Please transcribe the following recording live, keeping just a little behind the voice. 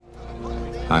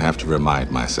I have to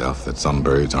remind myself that some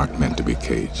birds aren't meant to be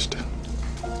caged.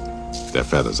 Their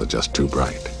feathers are just too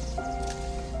bright.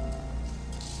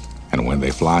 And when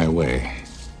they fly away,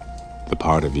 the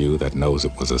part of you that knows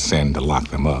it was a sin to lock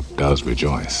them up does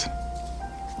rejoice.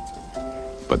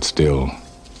 But still,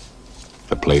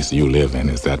 the place you live in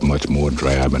is that much more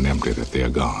drab and empty that they're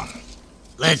gone.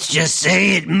 Let's just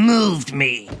say it moved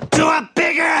me to a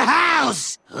bigger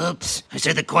house! Oops, I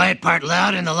said the quiet part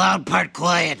loud and the loud part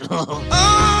quiet. Oh,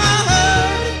 I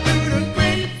heard it through the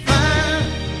grapevine.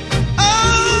 Oh,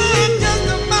 I'm just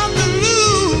about to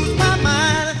lose my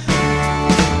mind.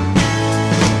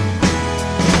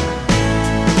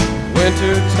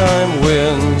 Wintertime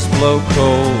winds blow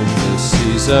cold this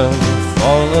season,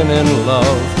 falling in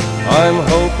love. I'm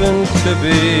hoping to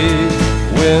be.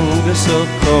 Wind is so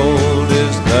cold,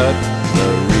 is that the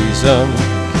reason?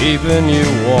 Keeping you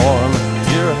warm,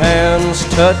 your hands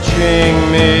touching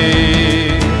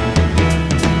me.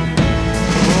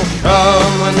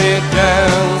 Come with me,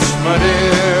 dance, my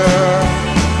dear.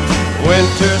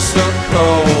 Winter's so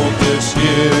cold this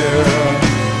year.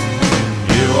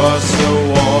 You are so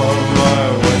warm, my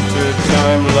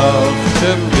wintertime love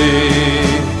to be.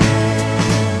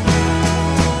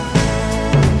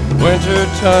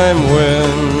 Wintertime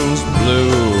winds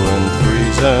blue and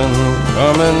freezing,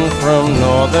 coming from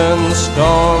northern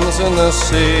storms in the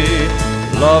sea.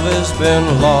 Love has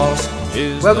been lost.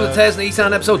 Welcome to Tales in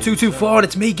Eastham, episode 224, and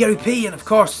it's me, Gary P, and of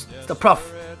course, it's the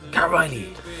Prof, Car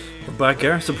Riley. We're back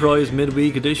here, surprise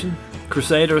midweek edition.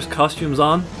 Crusaders costumes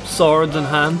on, swords in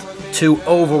hand. Two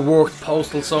overworked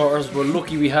postal sorters. We're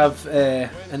lucky we have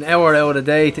an hour out of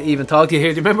the day to even talk to you here.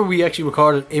 Do you remember we actually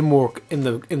recorded in work in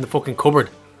the fucking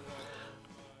cupboard?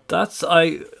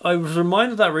 I was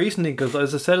reminded of that recently because,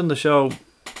 as I said on the show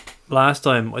last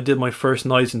time, I did my first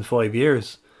nights in 5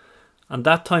 years, and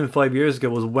that time 5 years ago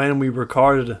was when we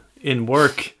recorded in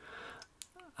work,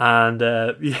 and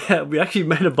yeah, we actually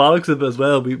made a bollocks of it as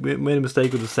well. We made a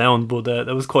mistake with the sound, but that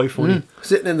was quite funny.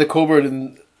 Sitting in the cupboard,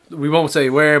 and we won't say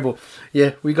where, but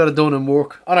yeah, we got it done in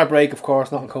work on our break, of course,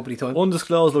 not in company time.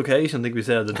 Undisclosed location, I think we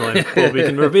said at the time, but we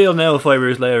can reveal now 5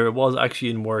 years later it was actually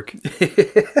in work.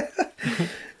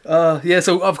 Yeah,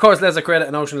 so of course there's a credit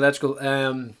in Ocean Electrical.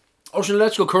 Ocean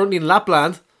Electrical currently in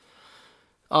Lapland,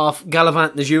 off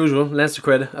gallivanting as usual. Leinster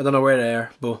credit, I don't know where they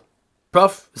are, but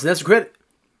Prof, it's Leinster credit.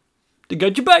 They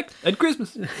got you back at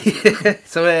Christmas.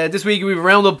 So this week we have a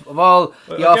roundup of all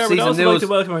the off-season news. I'd like to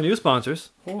welcome our new sponsors.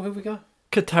 Oh, who have we got?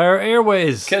 Qatar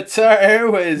Airways. Qatar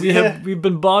Airways. We've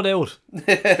been bought out.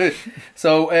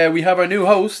 So we have our new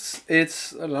hosts.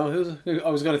 It's, I don't know, I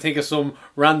was going to think of some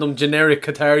random generic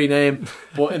Qatari name,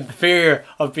 but in fear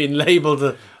of being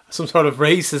labelled some sort of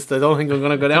racist, I don't think I'm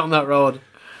going to go down that road.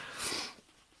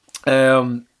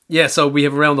 Yeah, so we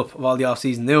have a roundup of all the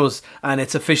off-season news, and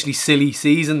it's officially silly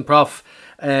season, Prof.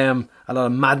 A lot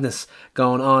of madness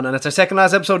going on, and it's our second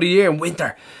last episode of the year, and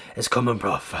winter is coming,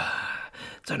 Prof.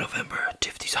 It's our November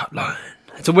Tifties Hotline.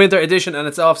 It's a winter edition and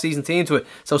it's off-season theme to it.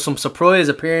 So some surprise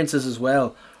appearances as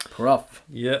well. Prof.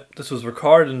 Yeah, this was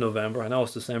recorded in November. I know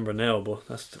it's December now, but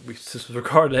this was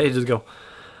recorded ages ago.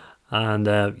 And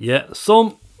yeah,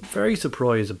 some very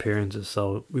surprise appearances.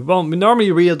 So we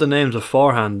normally read the names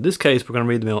beforehand. In this case, we're going to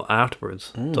read them out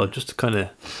afterwards. So just to kind of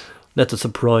let the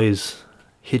surprise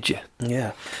hit you.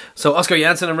 Yeah. So Oscar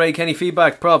Janssen and Ray Kenny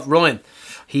feedback. Prof. Ryan.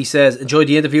 He says, enjoyed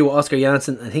the interview with Oscar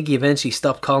Janssen. I think he eventually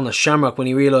stopped calling us Shamrock when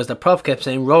he realised that Prof kept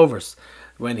saying Rovers.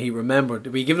 When he remembered,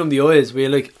 we give them the eyes. We were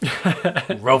like,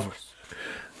 Rovers.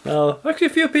 No, actually, a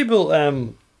few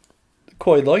people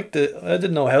quite liked it. I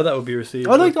didn't know how that would be received.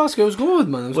 I liked Oscar. It was good,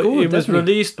 man. It was good. It was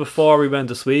released before we went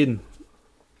to Sweden.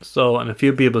 So, and a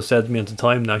few people said to me at the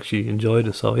time they actually enjoyed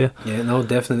it. So, yeah. Yeah, no,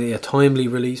 definitely a timely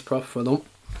release, Prof, for them.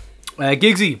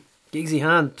 Giggsy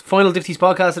Hand, final Difties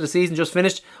podcast of the season just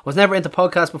finished. I was never into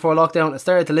podcasts before lockdown. I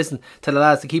started to listen to the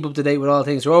lads to keep up to date with all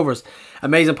things Rovers.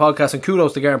 Amazing podcast, and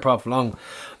kudos to Garen Prof Long.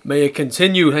 May it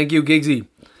continue. Thank you, Giggsy.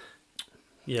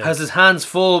 Yeah. Has his hands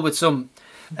full with some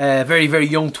very, very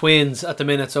young twins at the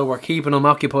minute, so we're keeping him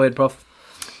occupied, Prof.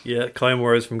 Yeah, kind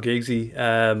words from Giggsy.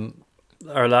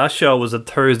 Our last show was a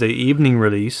Thursday evening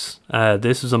release.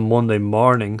 This is a Monday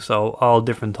morning, so all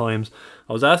different times.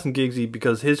 I was asking Giggsy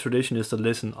because his tradition is to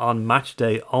listen on match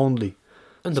day only.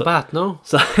 In the bath, no?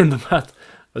 So in the bath.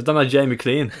 I was done by Jamie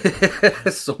Clean.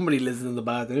 Somebody listens in the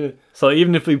bath, anyway. So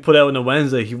even if we put out on a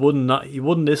Wednesday, he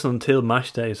wouldn't listen until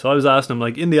match day. So I was asking him,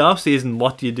 like, in the off season,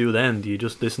 what do you do then? Do you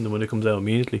just listen to when it comes out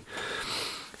immediately?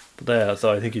 But yeah,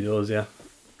 so I think he does, yeah.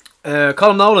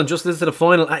 Colin Nolan just listened to the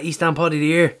final at Eastham Pod of the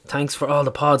Year. Thanks for all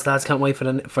the pods, lads. Can't wait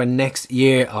for next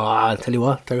year. I'll tell you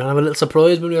what, they're gonna have a little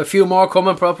surprise. But we have a few more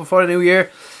coming before the new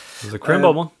year. There's a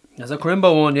Crimbo one. There's a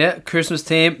Crimbo one, yeah. Christmas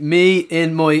theme. Me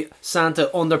in my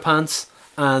Santa underpants.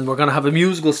 And we're going to have a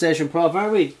musical session, Prof,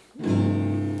 aren't we?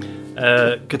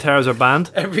 Guitars are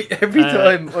banned. Every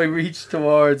time I reach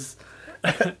towards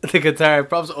the guitar,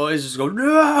 Prof's eyes just go,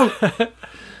 no!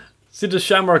 See the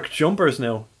Shamrock jumpers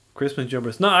now. Christmas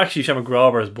jumpers. Not actually Shamrock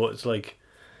robbers, but it's like...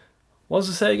 What does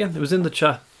it say again? It was in the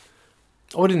chat.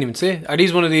 Oh, I didn't even see it. Are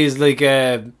these one of these, like...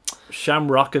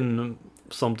 Shamrock and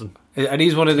something. Are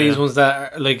these one of these ones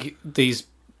that are, like, these...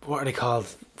 What are they called?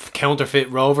 Counterfeit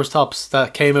Rovers tops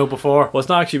that came out before? Well, it's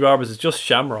not actually robbers, it's just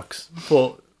Shamrocks.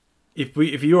 But if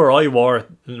you or I wore it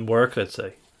in work, let's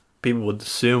say, people would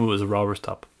assume it was a robber's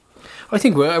top. I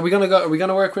think are we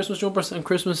gonna wear Christmas jumpers and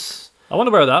Christmas? I want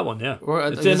to wear that one. Yeah,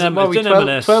 it's in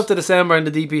M&S. 12th of December in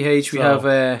the DPH. We have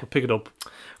we'll pick it up.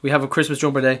 We have a Christmas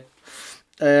jumper day.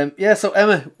 So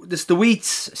Emma, this is the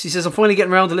Wheats. She says, I'm finally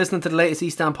getting around to listening to the latest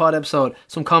East Stand Pod episode.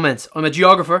 Some comments. I'm a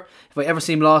geographer. If I ever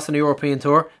seem lost on a European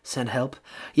tour, send help.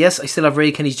 Yes, I still have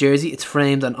Ray Kenny's jersey. It's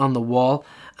framed and on the wall.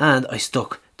 And I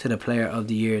stuck to the Player of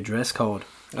the Year dress code.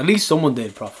 At least someone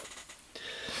did, Prof.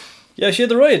 Yeah, she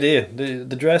had the right idea.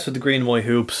 The dress with the green and white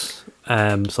hoops.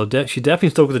 She definitely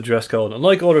stuck with the dress code.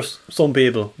 Unlike some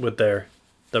people with the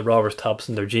robbers tops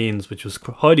and their jeans, which was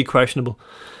highly questionable.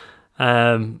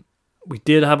 We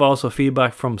did have also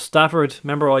feedback from Stafford.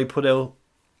 Remember I put out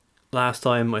last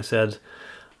time, I said,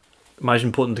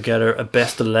 imagine putting together a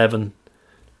best 11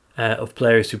 of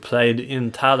players who played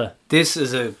in Tala. You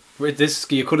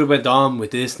could have went on with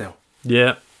this now.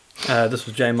 Yeah. This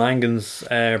was Jay Mangan's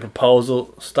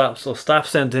proposal. Staff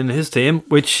sent in his team,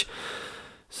 which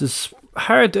is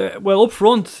hard. Up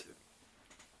front,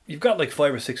 you've got like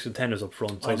 5 or 6 contenders up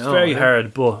front, so it's very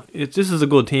hard. But this is a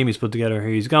good team he's put together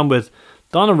here. He's gone with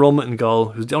Donna Rummet in goal,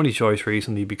 who's the only choice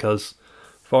recently because,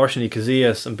 fortunately,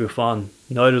 Casillas and Buffon,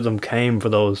 neither of them came for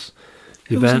those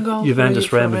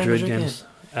Juventus Real Madrid games.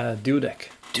 Dudek,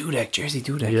 Jersey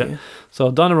Dudek. Yeah.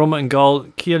 So Donna Rummet in goal,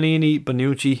 Chiellini,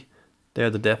 Bonucci. They're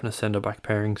the definite centre back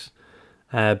pairings.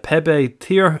 Pepe,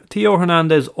 Theo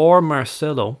Hernandez, or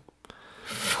Marcelo.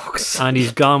 And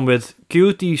he's gone with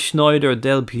Guti, Schneider,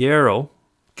 Del Piero.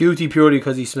 Guti purely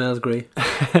because he smells great.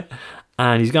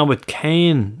 And he's gone with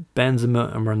Kane,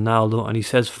 Benzema, and Ronaldo. And he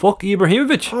says, "Fuck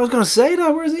Ibrahimovic." I was going to say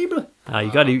that. Where's Ibra?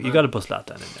 You got to put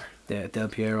Zlatan in there. Yeah, Del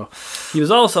Piero. He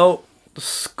was also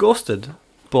disgusted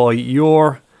by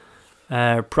your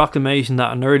proclamation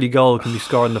that an early goal can be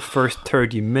scored in the first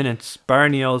 30 minutes.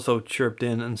 Barney also chirped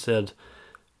in and said,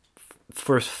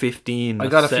 "First 15." I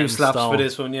got a few slaps for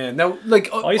this one. Yeah. Now,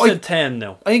 I said 10.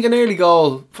 Now I think an early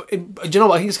goal. Do you know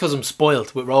what? I think it's because I'm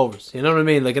spoilt with Rovers. You know what I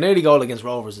mean? Like an early goal against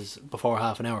Rovers is before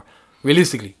half an hour.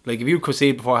 Realistically, like if you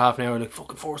concede before half an hour, like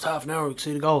fucking first half an hour, you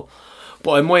concede a goal.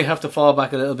 But I might have to fall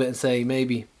back a little bit and say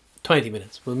maybe 20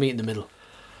 minutes. We'll meet in the middle.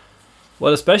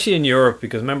 Well, especially in Europe,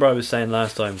 because remember I was saying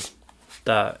last time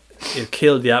that it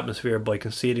killed the atmosphere by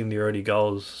conceding the early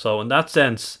goals. So in that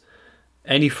sense,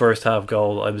 any first half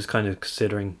goal I was kind of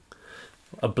considering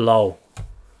a blow.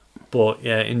 But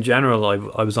yeah, in general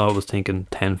I was always thinking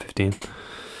 10-15.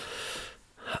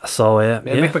 So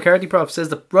Mick McCarthy Prof says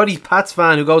the Roddy Pats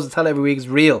fan who goes to tell every week is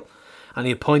real and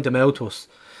he'll point them out to us.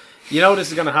 You know this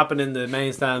is going to happen in the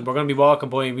main stand. We're going to be walking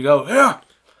by and we go, "Yeah,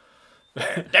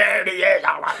 there he is."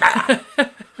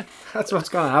 That's what's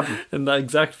going to happen. In that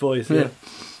exact voice,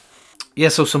 Yeah,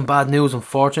 so some bad news,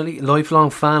 unfortunately. Lifelong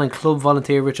fan and club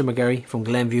volunteer Richard McGarry from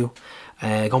Glenview,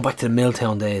 going back to the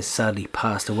Milltown days, sadly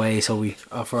passed away. So we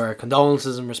offer our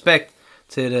condolences and respect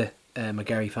to the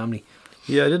McGarry family.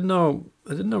 Yeah, I didn't know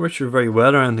Richard very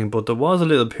well or anything, but there was a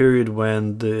little period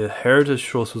when the Heritage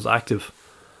Trust was active,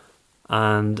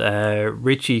 and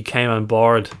Richie came on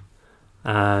board,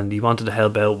 and he wanted to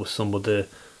help out with some of the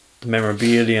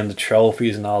memorabilia and the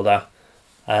trophies and all that.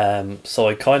 So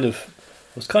I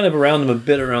was kind of around him a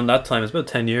bit around that time. It's about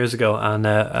 10 years ago, and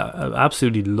an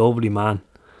absolutely lovely man.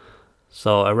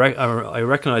 So I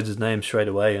recognised his name straight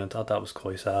away, and I thought that was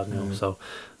quite sad. You know? So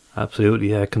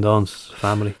absolutely, condolences to the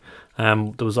family.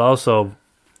 There was also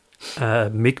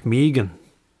Mick Megan,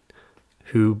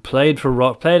 who played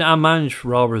and managed for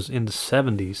Rovers in the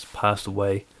 70s, passed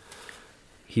away.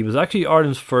 He was actually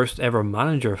Ireland's first ever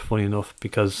manager, funny enough,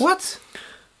 because... What?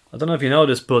 I don't know if you know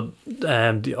this, but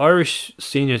the Irish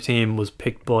senior team was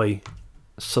picked by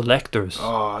selectors.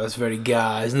 Oh, that's very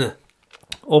gay, isn't it?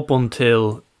 Up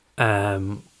until,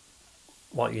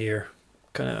 what year?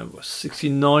 Kind of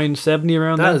 69, 70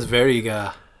 around that. That is very gay.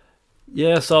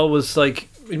 Yeah, so it was like...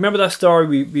 Remember that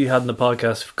story we had in the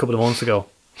podcast a couple of months ago?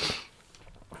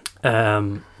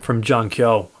 From John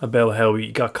Keogh, about how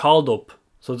he got called up.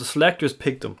 So the selectors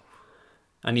picked him.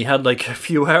 And he had like a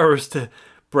few hours to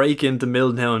break into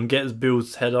Milltown, get his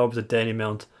boots, head over to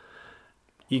Dalymount.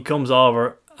 He comes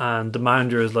over and the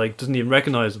manager is like, doesn't even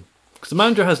recognise him. Because the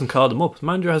manager hasn't called him up. The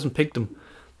manager hasn't picked him.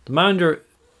 The manager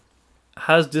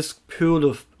has this pool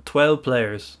of 12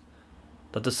 players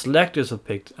that the selectors have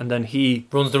picked, and then he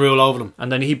runs the rule over them.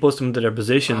 And then he puts them into their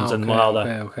positions and all that.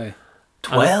 Okay.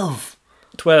 12?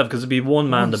 12, because it'd be one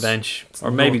man on the bench.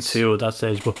 Or maybe two at that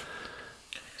stage. But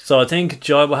so I think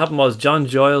what happened was John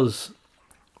Giles,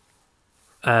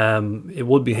 it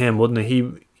would be him, wouldn't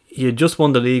it? He had just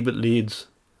won the league with Leeds,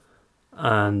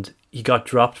 and he got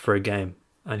dropped for a game.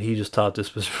 And he just thought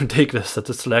this was ridiculous that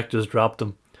the selectors dropped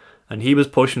him. And he was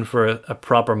pushing for a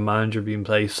proper manager being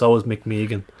placed. So was Mick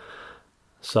Megan.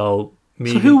 So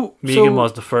Megan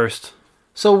was the first.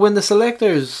 So when the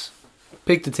selectors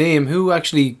pick the team, who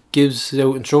actually gives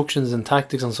out instructions and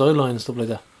tactics on sideline and stuff like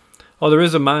that? Oh, there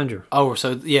is a manager. Oh,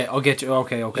 so yeah, I'll get you.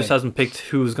 Okay. Just hasn't picked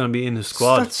who's going to be in his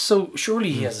squad. So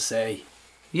surely he has a say.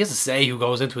 He has a say who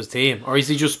goes into his team, or is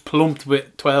he just plumped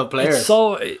with 12 players?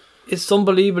 It's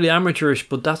unbelievably amateurish,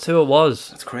 but that's how it was.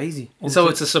 That's crazy. So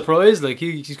it's a surprise. Like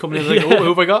he's coming in like, oh, who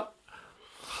have I got?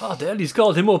 Oh, the hell, he's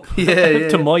called him up. Yeah.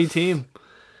 To my team.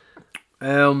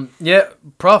 Yeah,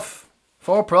 Prof.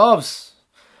 4 Provs.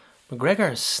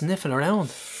 McGregor is sniffing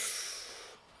around.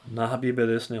 Not happy about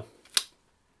this now.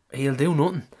 He'll do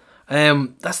nothing.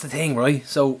 That's the thing, right?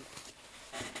 So,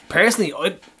 personally,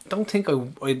 I don't think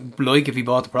I'd like if he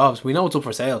bought the Provs. We know it's up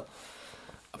for sale.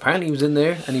 Apparently he was in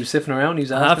there and he was sniffing around. He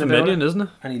was asking $500,000, isn't it?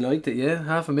 And he liked it, yeah,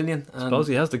 $500,000. I suppose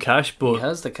he has the cash, but he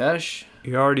has the cash.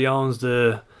 He already owns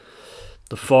the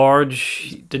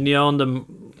Forge. Didn't he own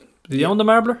them? Did he own the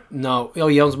Marbler? No,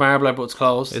 he owns Marbler, but it's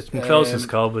closed. It's been closed since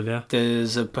COVID, yeah.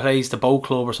 There's a place, the Boat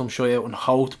Club or some shit out in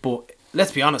Holt, but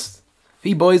let's be honest, if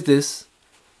he buys this,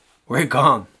 we're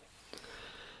gone.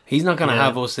 He's not going to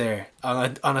have us there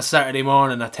on a Saturday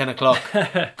morning at 10 o'clock,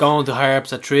 going to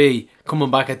Harps at 3,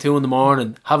 coming back at 2 in the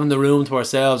morning, having the room to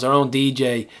ourselves, our own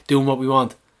DJ, doing what we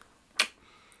want.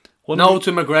 To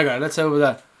McGregor, let's have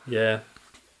that. Yeah,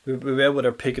 we were out with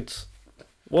our pickets.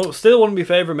 Well, still one of my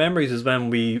favourite memories is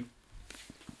when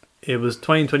it was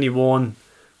 2021,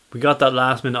 we got that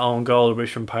last minute own goal at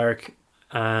Richmond Park.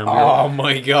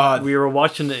 My God! We were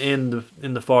watching it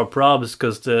in the 4 Probs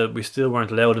because we still weren't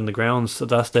allowed in the grounds at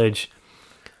that stage,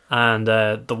 and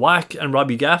the Whack and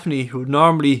Robbie Gaffney, who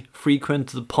normally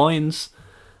frequent the Pines,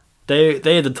 they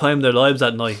had the time of their lives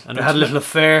that night, and they had a little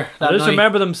affair. I just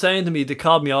remember them saying to me, they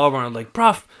called me over and I'm like,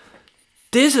 "Prof,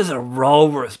 this is a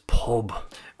Rovers pub."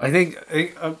 I think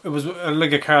it was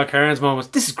like a Carl Cairns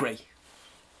moment. This is great.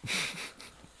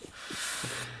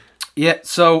 Yeah,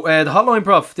 so the hotline,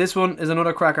 Prof. This one is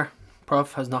another cracker.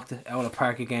 Prof has knocked it out of the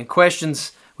park again.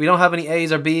 Questions. We don't have any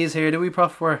A's or B's here, do we,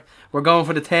 Prof? We're going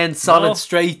for the 10 solid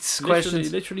straights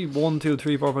questions. Literally 1, 2,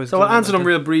 3, 4, 5, 6. So I'll answer them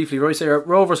real briefly. Right, so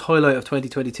Rovers highlight of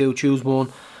 2022. Choose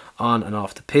one on and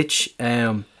off the pitch.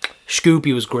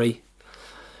 Scoopy was great.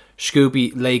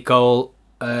 Scoopy late goal.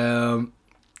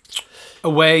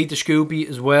 Away to Scoopy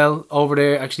as well. Over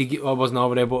there, actually, I wasn't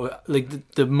over there, but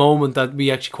like the moment that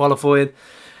we actually qualified.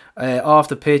 Off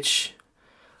the pitch,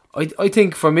 I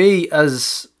think for me, I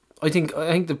think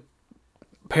the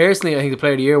Player of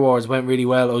the Year awards went really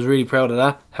well. I was really proud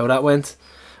of how that went.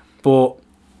 But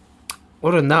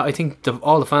other than that, I think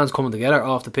all the fans coming together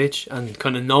off the pitch and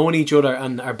kind of knowing each other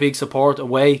and our big support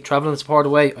away, travelling support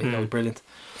away, I think that was brilliant.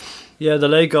 Yeah, the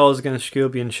late goals against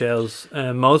Scoopy and Shells.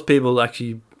 Most people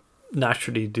actually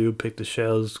naturally do pick the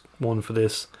Shells one for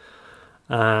this.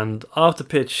 And off the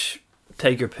pitch,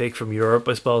 take your pick from Europe,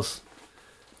 I suppose.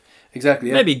 Exactly.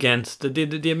 Yeah. Maybe Ghent.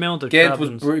 The amount of Ghent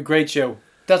was a great show.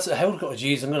 That's how.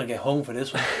 Jeez, I'm gonna get home for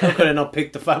this one. How could I not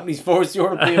pick the family's first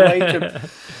European away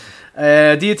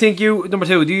trip? Do you think number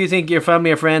 2? Do you think your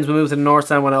family or friends will move to the North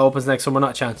Stand when it opens next summer?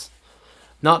 Not a chance.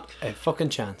 Not a fucking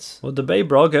chance. Well, the Bay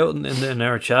Brog out in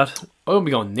our chat. I won't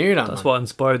be going near that. That's what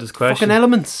inspired this question. Fucking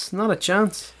elements. Not a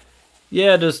chance.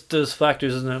 Yeah, there's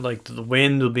factors, isn't it? Like the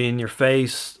wind will be in your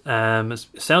face. It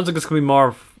sounds like it's going to be more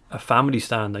of a family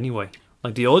stand anyway.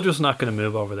 Like the Uldra's not going to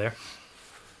move over there.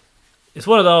 It's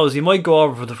one of those, you might go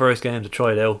over for the first game to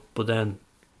try it out, but then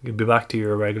you'll be back to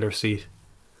your regular seat.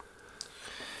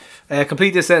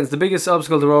 Complete this sentence. The biggest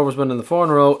obstacle to Rovers winning the 4 in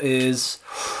a row is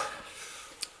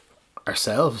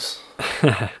ourselves.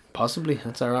 Possibly.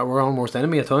 That's our own worst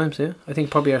enemy at times, yeah. I think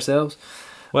probably ourselves.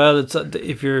 Well, it's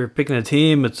if you're picking a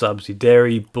team, it's obviously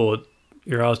Derry, but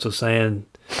you're also saying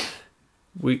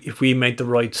if we make the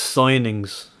right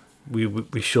signings,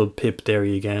 we should pip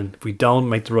Derry again. If we don't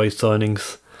make the right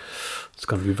signings, it's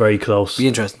going to be very close. Be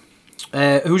interesting.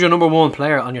 Who's your number 1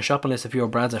 player on your shopping list if you're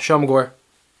Bradza? Sean Maguire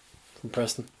from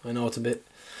Preston. I know it's a bit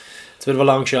It's a bit of a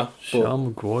long shot. But Sean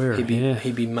Maguire. he'd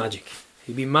be magic.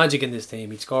 He'd be magic in this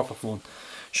team. He'd score for fun.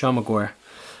 Sean Maguire.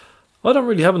 I don't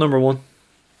really have a number one.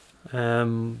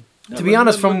 To be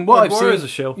honest, from what I've Maguire is seen, a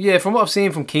show. yeah, from what I've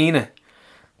seen from Keane,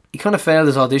 he kind of failed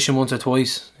his audition once or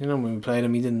twice. You know, when we played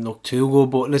him, he didn't look too good.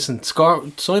 But listen,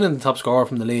 signing the top scorer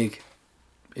from the league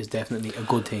is definitely a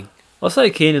good thing. I'll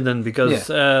say Keenan then because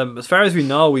as far as we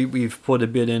know, we've put a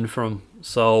bid in for him,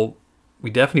 so we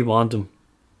definitely want him,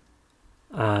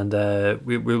 and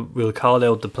we'll call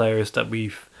out the players that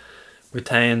we've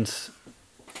retained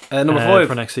Number 5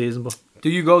 for next season. But do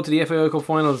you go to the FAI Cup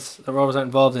finals that Rovers aren't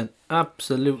involved in?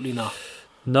 Absolutely not.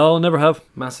 no, never have.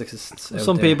 Massick is out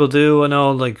Some there. people do. I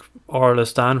know, like Orla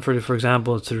Stanford, for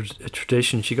example. It's a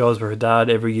tradition. She goes with her dad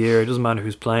every year. It doesn't matter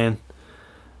who's playing.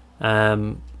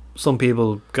 Some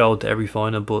people go to every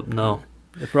final, but no.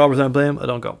 If Rovers aren't playing, I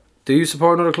don't go. Do you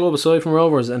support another club aside from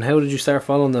Rovers? And how did you start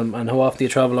following them? And how often do you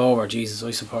travel over? Jesus, I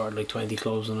supported like 20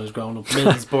 clubs when I was growing up.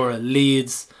 Middlesbrough,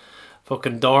 Leeds,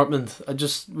 fucking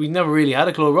Dortmund. We never really had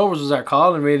a club. Rovers was our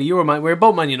calling, really. We were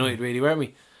both Man United, really, weren't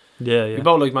we? Yeah. We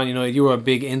both like Man United. You were a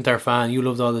big Inter fan. You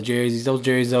loved all the jerseys. Those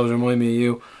jerseys always remind me of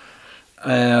you.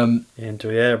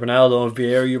 Inter, yeah. Ronaldo and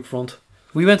Vieira up front.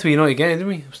 We went to a United game, didn't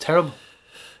we? It was terrible.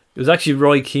 It was actually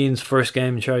Roy Keane's first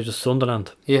game in charge of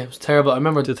Sunderland. Yeah, it was terrible. I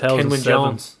remember 2007. Kenwyn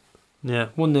Jones. Yeah.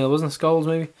 1-0, wasn't it? Skulls,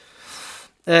 maybe.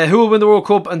 Who will win the World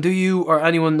Cup? And do you or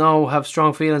anyone know have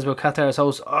strong feelings about Qatar's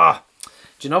host?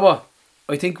 Do you know what?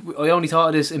 I think I only thought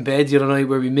of this in bed the other night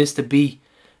where we missed a beat.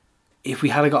 If we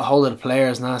had got hold of the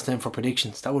players and asked them for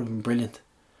predictions, that would have been brilliant.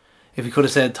 If we could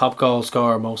have said top goal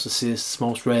scorer, most assists,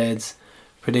 most reds,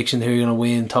 prediction who you're gonna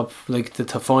win, top like the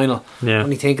final. Yeah.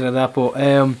 Only thinking of that, but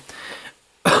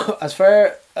as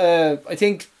far I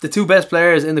think the two best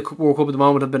players in the World Cup at the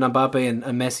moment have been Mbappe and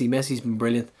Messi. Messi's been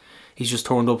brilliant. He's just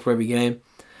turned up for every game.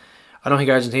 I don't think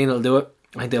Argentina will do it.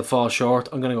 I think they'll fall short.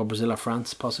 I'm gonna go Brazil or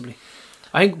France possibly.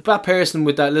 I think that person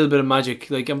with that little bit of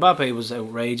magic, like Mbappe was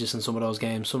outrageous in some of those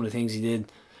games, some of the things he did.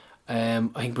 I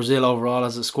think Brazil overall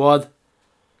as a squad,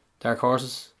 dark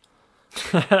horses.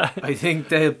 I think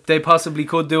they possibly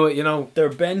could do it, you know. Their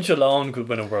bench alone could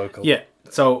win a World Cup. Yeah.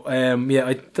 So I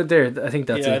think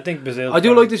that's it. I think Brazil. I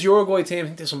do like this Uruguay team. I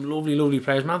think there's some lovely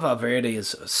players. Man, Valverde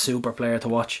is a super player to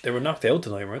watch. They were knocked out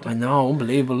tonight, weren't they? I know,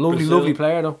 unbelievable. Brazil. Lovely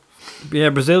player though. Yeah,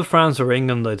 Brazil, France, or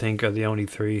England, I think, are the only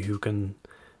three who can.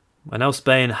 I know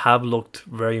Spain have looked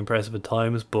very impressive at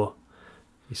times, but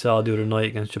you saw the other night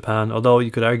against Japan. Although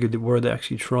you could argue that were they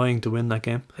actually trying to win that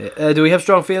game? Do we have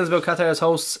strong feelings about Qatar as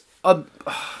hosts?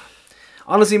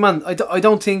 Honestly, man, I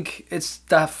don't think it's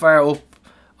that far up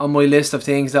on my list of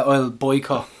things that I'll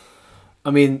boycott.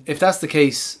 I mean, if that's the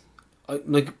case, I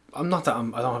don't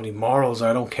have any morals or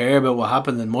I don't care about what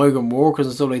happened in migrant workers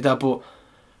and stuff like that. But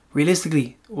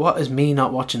realistically, what is me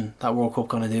not watching that World Cup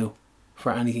gonna do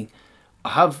for anything? I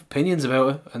have opinions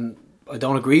about it, and I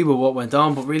don't agree with what went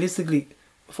on. But realistically,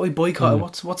 if I boycott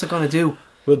it, what's it gonna do?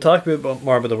 We'll talk a bit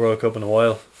more about the World Cup in a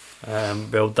while,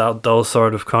 about those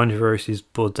sort of controversies.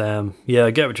 But yeah, I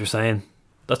get what you're saying.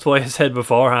 That's why I said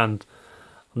beforehand,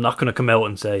 I'm not going to come out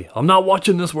and say I'm not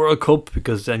watching this World Cup,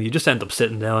 because then you just end up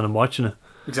sitting down and watching it.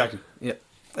 Exactly.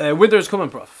 Yeah. Winter's coming,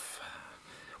 Prof.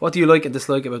 What do you like and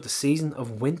dislike about the season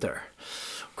of winter?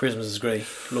 Christmas is great.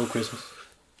 Love Christmas.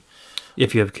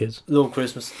 If you have kids. Love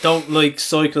Christmas. Don't like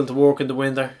cycling to work in the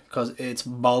winter because it's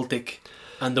Baltic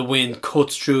and the wind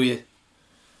cuts through you.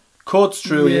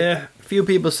 Yeah. A few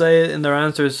people say it in their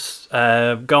answers.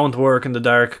 Going to work in the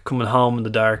dark, coming home in the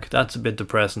dark. That's a bit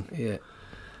depressing. Yeah.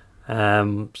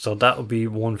 So that would be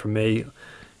one for me.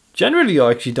 Generally,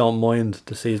 I actually don't mind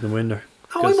the season of winter.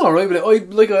 Oh, I'm alright with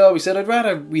it. Like I always said, I'd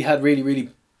rather we had really, really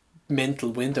mental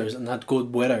winters and had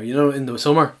good weather. You know, in the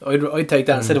summer, I'd take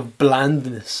that instead of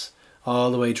blandness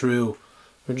all the way through.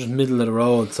 We're just middle of the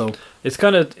road, so it's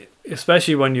kind of,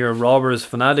 especially when you're Robbers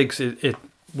fanatics, it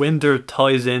winter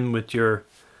ties in with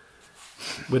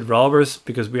Robbers,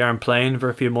 because we aren't playing for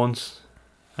a few months.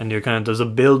 And you're kind of, there's a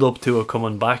build up to it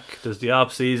coming back. There's the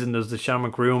off season. There's the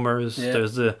Shamrock rumours. Yeah.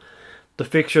 There's the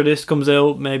fixture list comes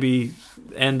out maybe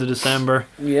end of December.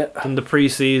 Yeah. And the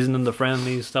pre-season and the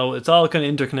friendlies. So it's all kind of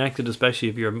interconnected, especially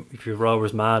if you're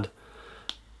Rovers mad.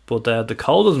 But the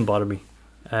cold doesn't bother me.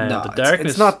 No, the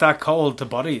darkness. It's not that cold to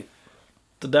bother you.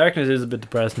 The darkness is a bit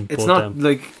depressing. It's not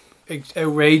like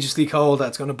outrageously cold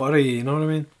that's going to bother you. You know what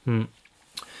I mean?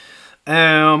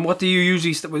 What do you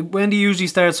usually when do you usually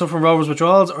start suffering Rovers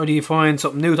withdrawals, or do you find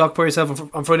something new to occupy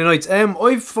yourself on Friday nights?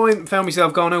 I've found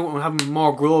myself going out and having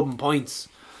more grub and pints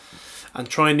and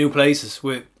trying new places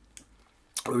with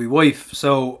my wife.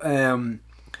 So I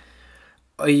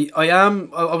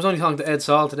was only talking to Ed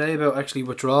Saul today about actually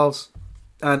withdrawals.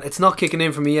 and it's not kicking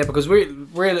in for me yet because we're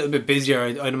a little bit busier,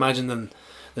 I'd imagine,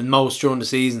 than most during the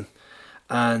season.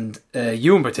 And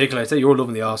you in particular, I'd say you're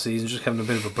loving the off season, just having a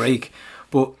bit of a break.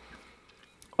 But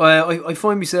I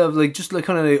find myself like just like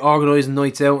kind of like organising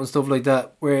nights out and stuff like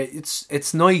that, where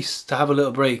it's nice to have a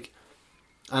little break.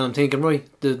 And I'm thinking, right,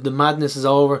 the madness is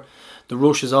over, the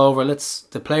rush is over.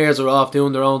 The players are off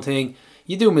doing their own thing.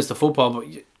 You do miss the football, but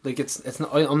like it's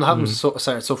not. I'm not having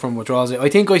started suffering withdrawals. I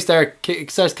think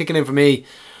it starts kicking in for me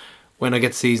when I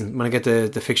get the season, when I get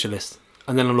the fixture list,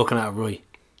 and then I'm looking at it, right.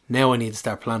 Now I need to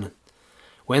start planning.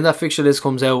 When that fixture list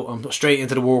comes out, I'm straight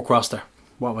into the work roster.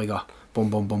 What have I got? Boom,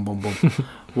 boom, boom, boom, boom.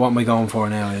 What am I going for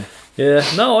now? Yeah,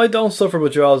 no, I don't suffer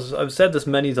withdrawals. I've said this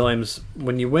many times.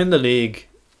 When you win the league,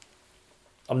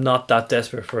 I'm not that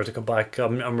desperate for it to come back.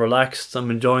 I'm relaxed.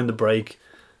 I'm enjoying the break,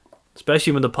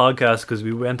 especially with the podcast, because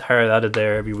we went hard at it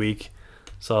there every week.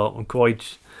 So I'm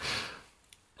quite.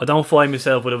 I don't find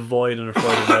myself with a void on a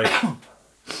Friday night.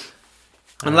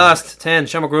 And last 10,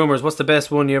 Shamrock Rumours. What's the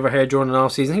best one you ever heard during an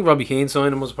off season? I think Robbie Keane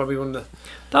signing was probably one of the.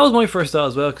 That was my first thought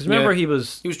as well, because remember he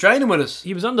was training with us.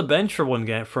 He was on the bench for one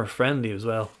game for a friendly as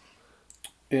well.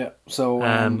 Yeah. So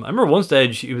I remember one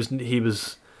stage he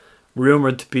was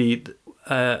rumoured to be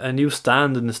a new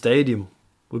stand in the stadium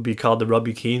would be called the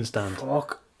Robbie Keane stand.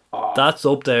 Fuck. That's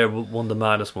up there with one of the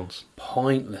maddest ones.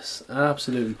 Pointless,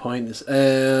 absolutely pointless.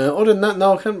 Other than that,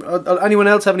 no. Anyone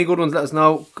else have any good ones? Let us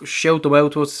know. Shout them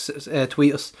out to us.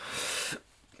 Tweet us.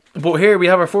 But here we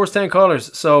have our first 10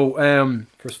 callers. So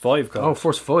first 5 callers. Oh,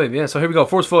 first 5. Yeah. So here we go.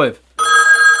 First 5.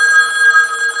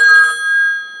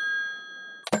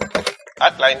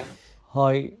 Hotline.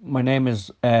 Hi, my name is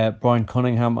Brian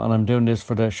Cunningham, and I'm doing this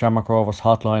for the Shamrock Rovers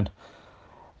hotline.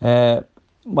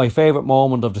 My favourite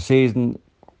moment of the season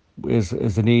is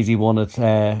an easy one. It's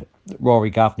Rory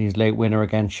Gaffney's late winner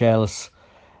against Shells.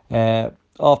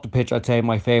 Off the pitch, I'd say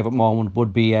my favourite moment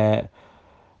would be the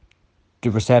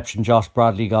reception Josh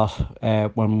Bradley got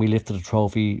when we lifted the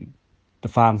trophy. The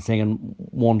fans singing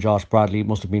 "One Josh Bradley"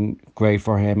 must have been great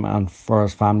for him and for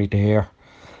his family to hear.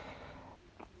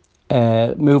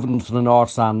 Moving to the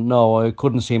North Stand, no, I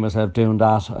couldn't see myself doing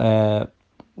that.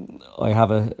 I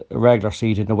have a regular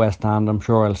seat in the West Stand, I'm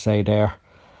sure I'll stay there.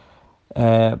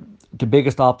 The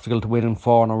biggest obstacle to winning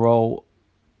 4 in a row,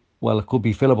 well, it could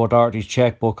be Philip O'Doherty's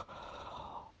checkbook.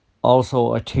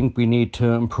 Also, I think we need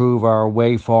to improve our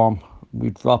away form.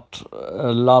 We dropped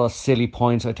a lot of silly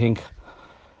points, I think,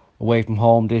 away from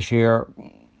home this year.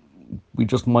 We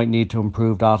just might need to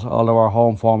improve that, although our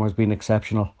home form has been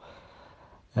exceptional.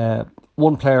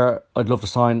 One player I'd love to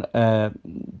sign,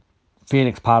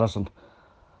 Phoenix Patterson.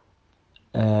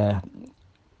 I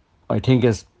think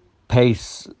his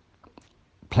pace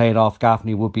playing off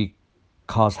Gaffney would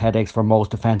cause headaches for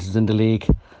most defences in the league.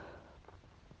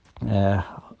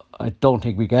 I don't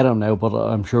think we get him now, but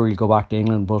I'm sure he'll go back to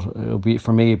England. But it'd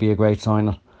be a great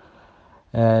signing.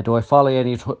 Do I follow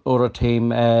any other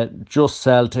team? Just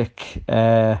Celtic.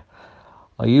 I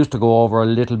used to go over a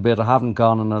little bit. I haven't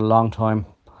gone in a long time.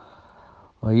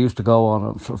 I used to go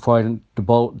on a Friday, the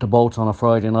boats on a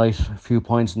Friday night, a few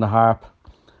points in the Harp,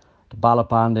 the ballot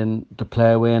band in the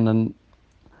Plough-In, and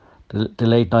the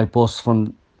late night bus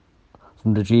from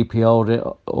the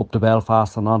GPO up to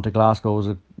Belfast and on to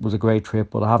Glasgow was a great trip,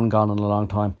 but I haven't gone in a long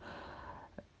time.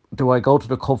 Do I go to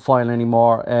the cup final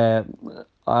anymore?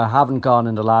 I haven't gone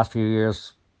in the last few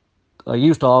years. I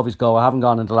used to always go. I haven't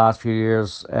gone in the last few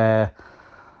years.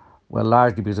 Well,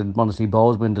 largely because I didn't want to see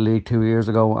Bows win the league 2 years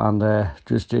ago, and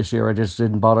just this year I just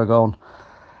didn't bother going.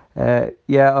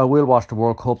 Yeah, I will watch the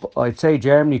World Cup. I'd say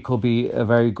Germany could be a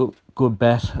very good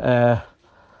bet.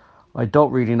 I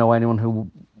don't really know anyone who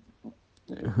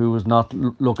was not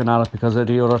looking at it because of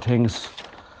the other things.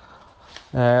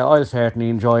 I'll certainly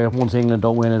enjoy it. Once England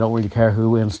don't win, I don't really care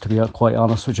who wins, to be quite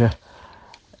honest with you.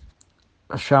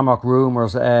 Shamrock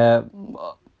Rumours.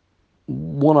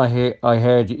 One I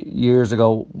heard years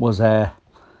ago was this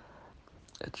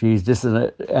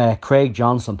is Craig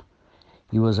Johnson.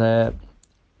 He was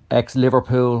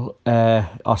ex-Liverpool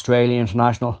Australia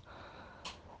international.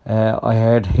 I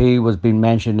heard he was being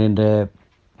mentioned in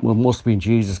must have been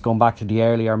going back to the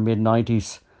early or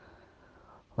mid-90s.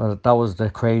 That was the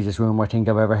craziest rumour I think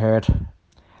I've ever heard.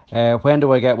 When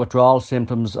do I get withdrawal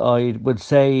symptoms? I would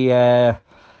say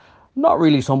not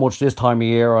really so much this time of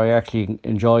year. I actually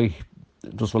enjoy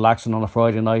just relaxing on a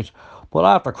Friday night. But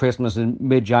after Christmas in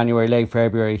mid-January, late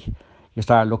February, you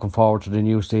start looking forward to the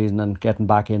new season and getting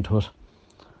back into it.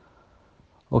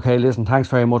 Okay, listen, thanks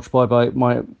very much. Bye.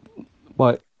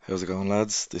 How's it going,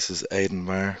 lads? This is Aidan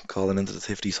Marr calling into the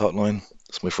Tifties hotline.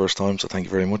 It's my first time, so thank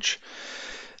you very much.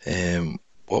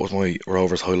 What was my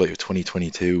Rovers highlight of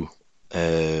 2022?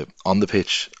 On the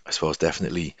pitch, I suppose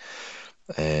definitely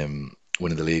winning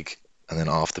the league, and then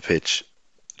off the pitch,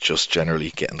 just generally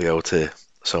getting to go to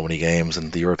so many games,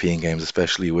 and the European games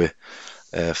especially with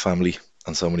family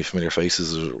and so many familiar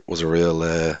faces was a real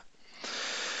that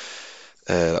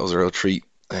was a real treat.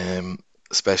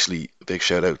 Especially a big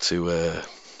shout out to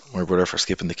my brother for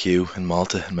skipping the queue in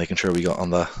Malta and making sure we got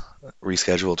on that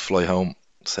rescheduled flight home.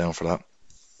 Sound for that.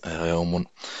 I own one.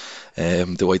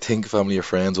 Do I think family or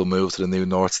friends will move to the new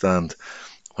North Stand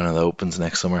when it opens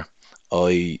next summer?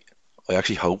 I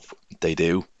actually hope they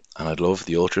do, and I'd love if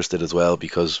the Ultras did as well,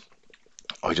 because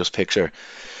I just picture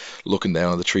looking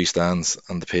down at the three stands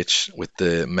and the pitch with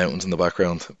the mountains in the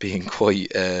background being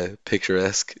quite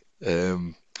picturesque.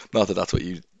 Not that that's what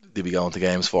you'd be going to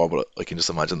games for, but I can just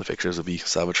imagine the pictures would be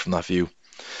savage from that view.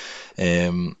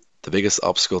 The biggest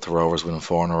obstacle to Rovers winning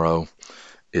 4 in a row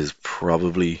is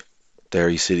probably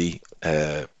Derry City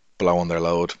blowing their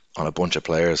load on a bunch of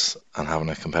players and having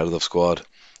a competitive squad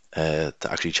to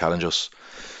actually challenge us.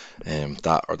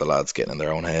 That or the lads getting in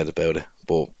their own head about it.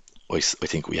 But I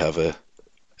think we have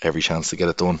every chance to get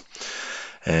it done.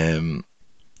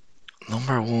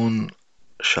 Number one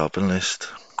shopping list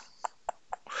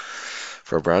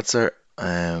for Bradser,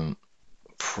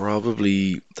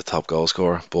 probably the top goal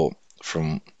scorer, but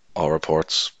from all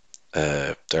reports,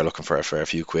 they're looking for a fair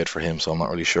few quid for him, so I'm not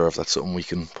really sure if that's something we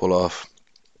can pull off.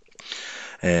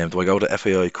 Do I go to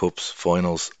FAI Cups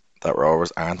finals that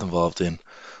Rovers aren't involved in?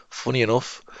 Funny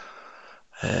enough,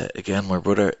 again, my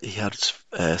brother, he had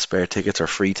spare tickets or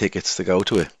free tickets to go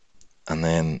to it, and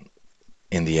then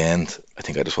in the end, I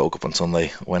think I just woke up on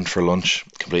Sunday, went for lunch,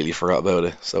 completely forgot about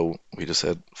it, so we just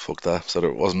said fuck that. So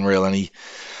there wasn't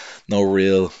no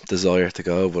real desire to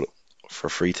go, but for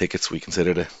free tickets we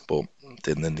considered it, but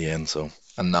didn't in the end. So,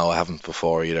 and no, I haven't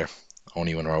before either,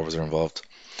 only when Rovers are involved.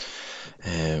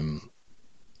 Do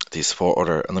you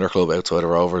support another club outside of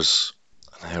Rovers,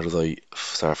 and how did I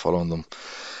start following them?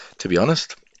 To be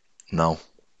honest, no,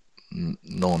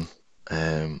 none.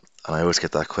 And I always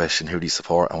get that question, who do you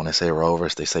support? And when I say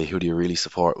Rovers, they say, who do you really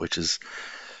support? Which has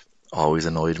always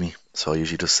annoyed me. So I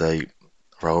usually just say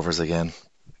Rovers again.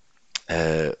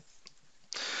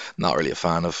 Not really a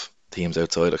fan of teams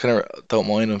outside. I kind of don't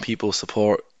mind when people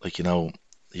support, like,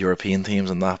 European teams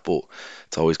and that, but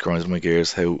it's always grinds my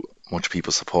gears how much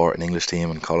people support an English team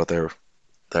and call it their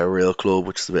real club,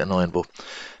 which is a bit annoying, but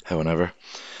however.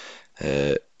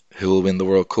 Who will win the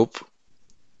World Cup?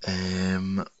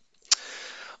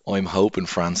 I'm hoping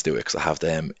France do it, because I have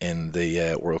them in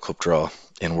the World Cup draw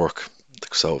in work,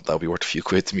 so that'll be worth a few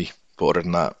quid to me. But other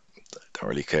than that, I don't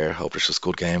really care. Hope it's just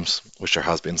good games, which there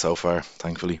has been so far,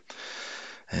 thankfully.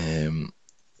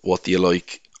 What do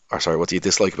you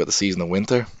dislike about the season of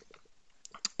winter?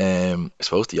 I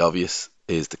suppose the obvious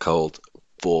is the cold,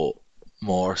 but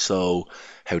more so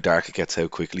how dark it gets, how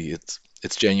quickly.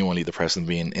 It's genuinely depressing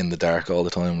being in the dark all the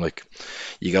time. Like,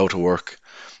 you go to work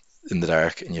in the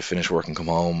dark and you finish work and come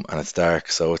home and it's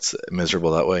dark, so it's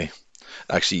miserable that way.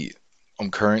 Actually,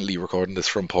 I'm currently recording this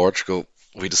from Portugal.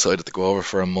 We decided to go over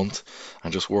for a month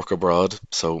and just work abroad,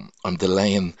 so I'm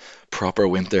delaying proper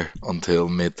winter until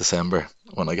mid-December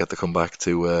when I get to come back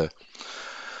to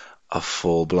a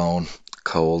full-blown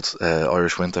cold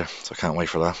Irish winter, so I can't wait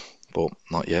for that, but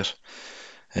not yet.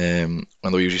 When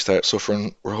do we usually start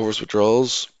suffering Rovers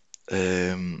withdrawals?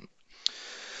 Pretty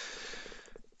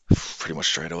much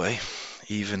straight away.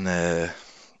 Even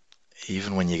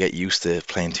when you get used to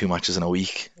playing 2 matches in a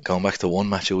week, going back to 1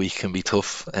 match a week can be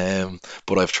tough.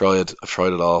 But I've tried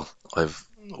it all. I've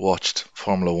watched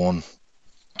Formula 1.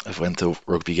 I've went to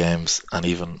rugby games, and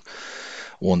even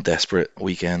one desperate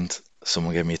weekend,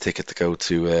 someone gave me a ticket to go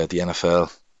to the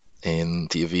NFL in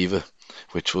the Aviva,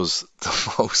 which was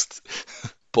the most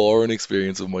boring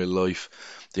experience of my life.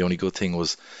 The only good thing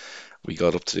was we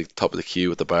got up to the top of the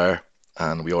queue at the bar,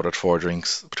 and we ordered 4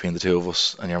 drinks between the two of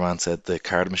us, and your man said the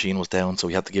card machine was down, so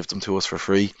he had to give them to us for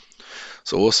free.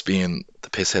 So us being the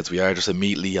pissheads we are, just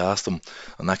immediately asked him,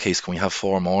 in that case, can we have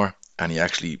 4 more? And he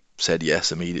actually said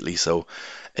yes immediately. So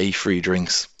 8 free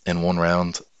drinks in 1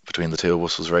 round between the two of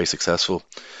us was very successful.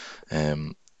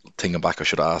 Thinking back, I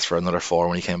should have asked for another 4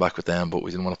 when he came back with them, but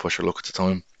we didn't want to push our luck at the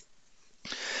time.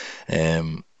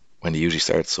 When they usually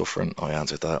start suffering, I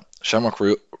answered that. Shamrock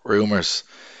rumours,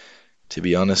 to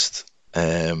be honest,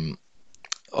 I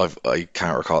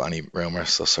can't recall any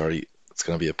rumours, so sorry, it's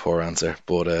going to be a poor answer,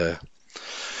 but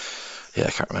yeah,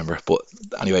 I can't remember. But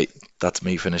anyway, that's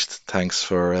me finished. Thanks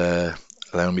for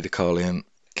allowing me to call in.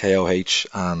 KOH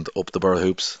and Up the Borough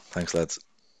Hoops. Thanks, lads.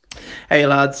 Hey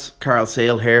lads, Carl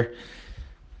Sale here.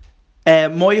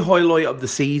 My highlight of the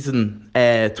season,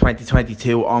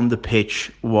 2022, on the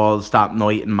pitch was that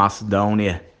night in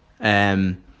Macedonia.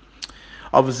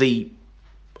 Obviously,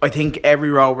 I think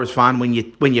every Rovers fan, when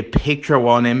you picture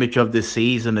one image of this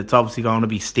season, it's obviously going to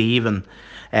be Stephen,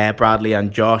 Bradley,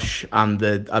 and Josh, and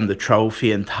the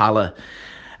trophy and Tala,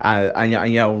 and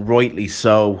you know, rightly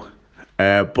so.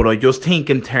 But I just think,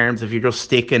 in terms, if you're just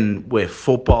sticking with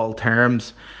football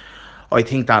terms, I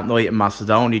think that night in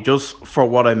Macedonia, just for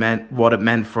what it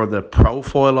meant for the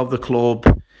profile of the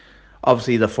club,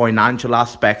 obviously the financial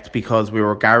aspect, because we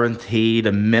were guaranteed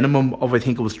a minimum of, I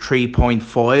think it was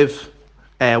 3.5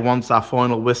 once that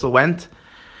final whistle went.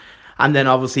 And then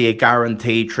obviously a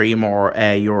guaranteed 3 more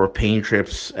European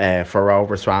trips for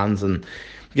Rovers fans. And,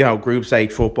 you know, group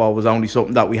stage football was only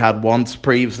something that we had once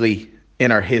previously in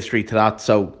our history to that.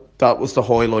 So that was the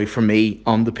highlight for me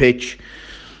on the pitch.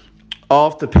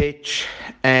 Off the pitch,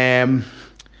 the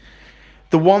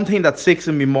one thing that sticks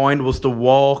in my mind was the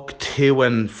walk to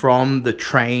and from the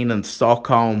train in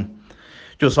Stockholm.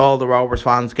 Just all the Rovers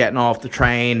fans getting off the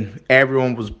train.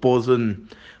 Everyone was buzzing.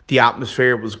 The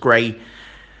atmosphere was great.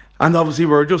 And obviously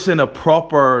we're just in a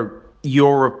proper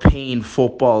European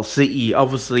football city.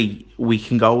 Obviously we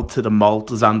can go to the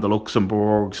Maltas and the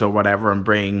Luxembourgs or whatever and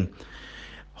bring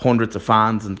hundreds of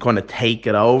fans and kind of take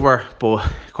it over, but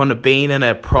kind of being in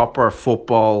a proper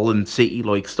football and city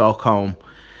like Stockholm,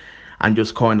 and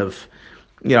just kind of,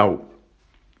 you know,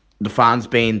 the fans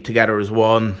being together as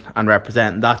one and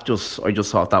representing that, I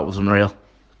just thought that was unreal.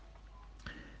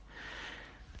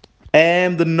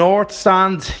 The North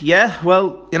Stand, yeah,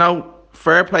 well, you know,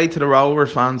 fair play to the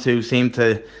Rovers fans who seem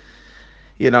to,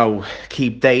 you know,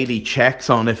 keep daily checks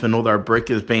on if another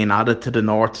brick is being added to the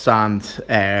North Stand.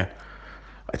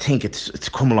 I think it's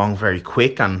come along very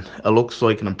quick, and it looks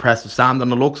like an impressive stand,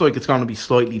 and it looks like it's going to be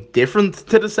slightly different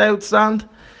to the South Stand.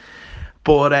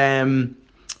 But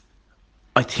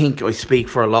I think I speak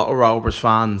for a lot of Rovers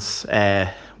fans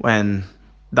when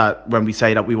we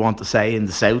say that we want to say in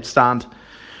the South Stand.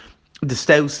 The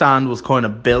South Stand was kind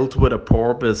of built with a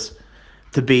purpose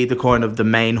to be the kind of the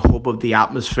main hub of the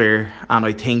atmosphere, and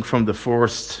I think from the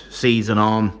first season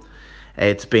on,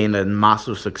 it's been a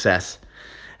massive success.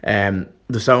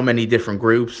 There's so many different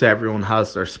groups, everyone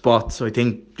has their spots. So I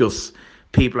think just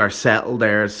people are settled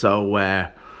there, so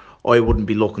I wouldn't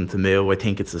be looking to move. I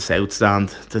think it's the South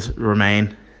Stand to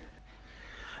remain.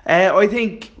 I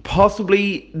think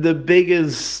possibly the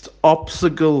biggest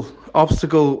obstacle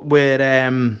with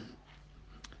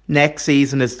next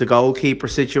season is the goalkeeper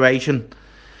situation.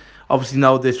 Obviously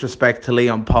no disrespect to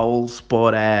Leon Poles,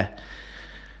 but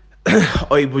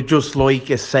I would just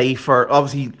like a safer...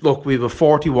 Obviously, look, we have a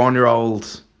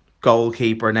 41-year-old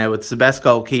goalkeeper now. It's the best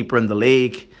goalkeeper in the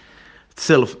league. It's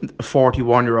still a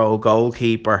 41-year-old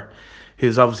goalkeeper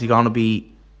who's obviously going to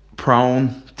be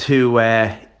prone to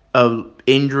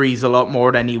injuries a lot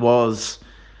more than he was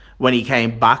when he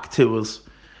came back to us.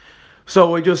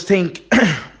 So I just think...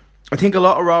 I think a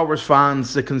lot of Rovers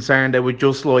fans are concerned they would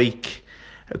just like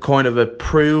a kind of a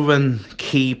proven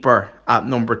keeper at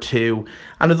number 2,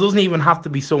 and it doesn't even have to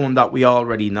be someone that we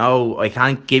already know. I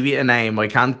can't give you a name. I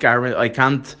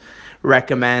can't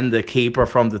recommend a keeper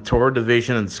from the 3rd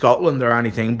division in Scotland or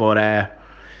anything. But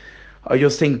I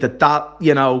just think that,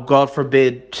 you know, God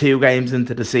forbid, 2 games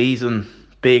into the season,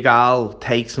 Big Al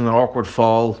takes an awkward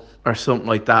fall or something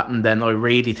like that, and then I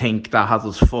really think that has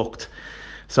us fucked.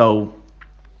 So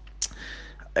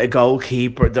a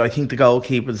goalkeeper, I think the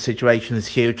goalkeeping situation is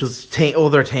huge. There's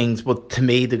other things, but to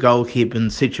me the goalkeeping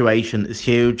situation is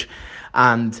huge.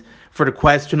 And for the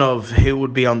question of who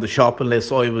would be on the shopping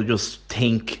list, I would just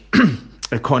think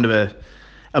a kind of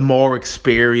a more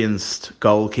experienced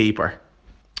goalkeeper.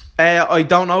 I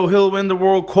don't know who'll win the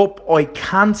World Cup. I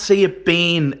can't see it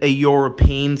being a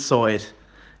European side.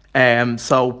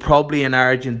 So probably in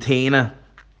Argentina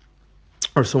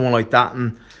or someone like that.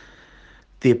 And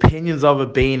the opinions of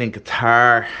it being in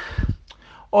Qatar,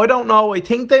 I don't know. I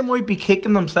think they might be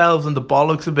kicking themselves in the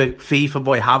bollocks a bit, FIFA,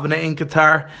 by having it in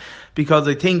Qatar, because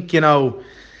I think, you know,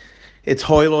 it's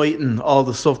highlighting all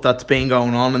the stuff that's been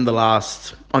going on in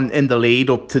the lead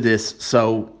up to this.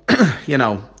 So, you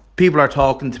know, people are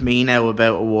talking to me now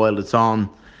about it while it's on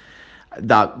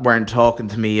that weren't talking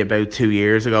to me about 2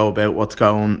 years ago about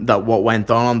what went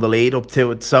on the lead up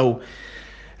to it. So,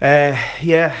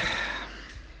 yeah.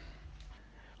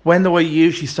 When do I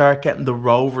usually start getting the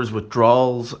Rovers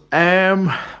withdrawals?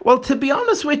 Well, to be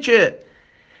honest with you,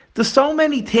 there's so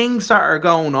many things that are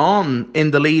going on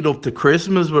in the lead up to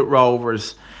Christmas with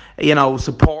Rovers. You know,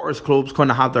 supporters clubs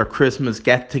kind of have their Christmas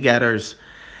get-togethers.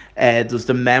 There's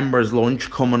the members' lunch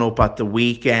coming up at the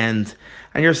weekend.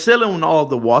 And you're still in all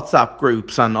the WhatsApp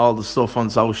groups and all the stuff on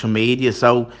social media.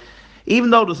 So even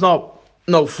though there's no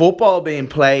football being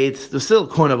played, there's still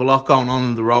kind of a lot going on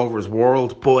in the Rovers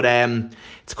world. But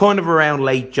it's kind of around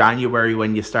late January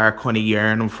when you start kind of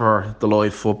yearning for the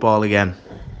live football again.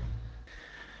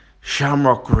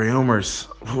 Shamrock rumours.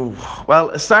 Well,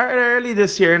 it started early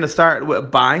this year and it started with a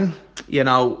bang. You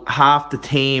know, half the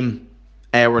team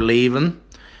were leaving.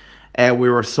 We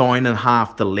were signing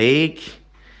half the league.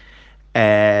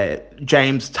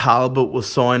 James Talbot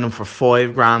was signing for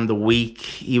 $5,000 a week.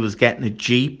 He was getting a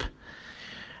Jeep.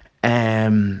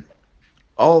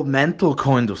 All mental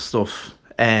kind of stuff.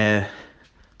 The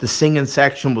singing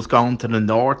section was going to the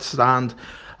North Stand.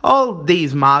 All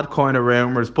these mad kind of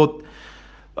rumours. But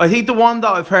I think the one that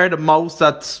I've heard the most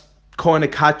that's kind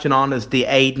of catching on is the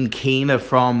Aidan Keena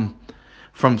from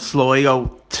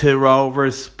Sligo to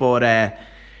Rovers. But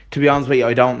to be honest with you,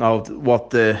 I don't know what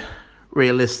the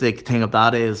realistic thing of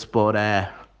that is, but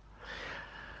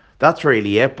that's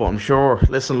really it. But I'm sure,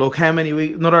 listen, look, how many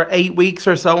weeks, another 8 weeks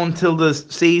or so until the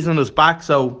season is back,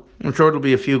 so I'm sure there'll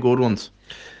be a few good ones.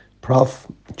 Prof,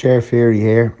 Ger Feary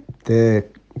here.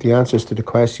 The answers to the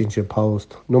questions you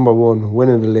posed. Number 1,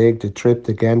 winning the league, the trip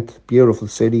to Ghent, beautiful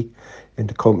city, in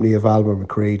the company of Albert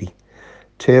McCready.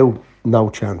 2, no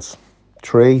chance.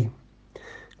 3,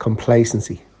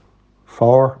 complacency.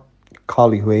 4,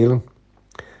 collie wheeling.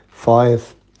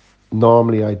 5,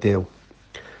 normally I do.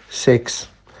 6,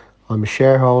 I'm a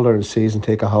shareholder and season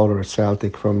ticket holder at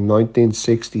Celtic from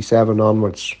 1967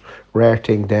 onwards. Rare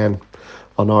thing then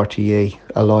on RTE,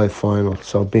 a live final.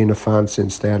 So been a fan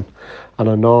since then. And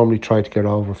I normally try to get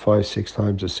over 5-6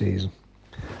 times a season.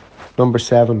 Number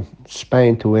 7,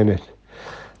 Spain to win it.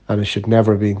 And it should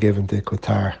never have been given to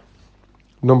Qatar.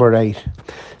 Number 8,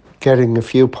 getting a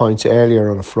few points earlier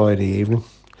on a Friday evening.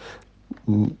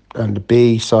 And the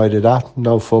B side of that,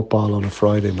 no football on a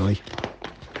Friday night.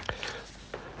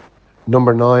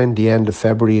 Number 9, the end of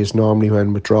February is normally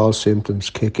when withdrawal symptoms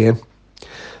kick in.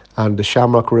 And the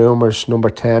Shamrock rumours, number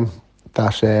 10,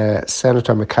 that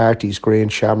Senator McCarthy's green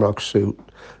Shamrock suit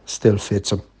still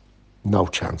fits him. No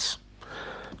chance.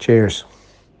 Cheers.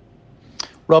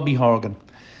 Robbie Horgan.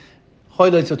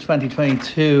 Highlights of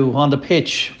 2022 on the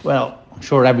pitch. Well, I'm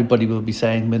sure everybody will be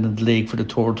saying winning the league for the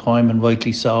third time, and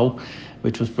rightly so,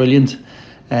 which was brilliant.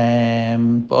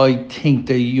 But I think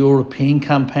the European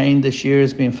campaign this year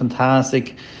has been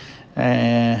fantastic.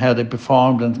 How they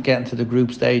performed and getting to the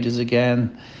group stages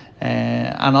again.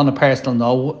 And on a personal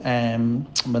note,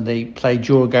 when they played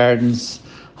Djurgården's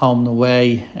home and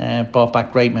away, brought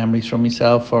back great memories for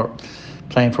myself for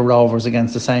playing for Rovers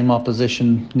against the same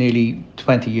opposition nearly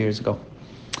 20 years ago.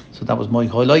 So that was my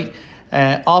highlight.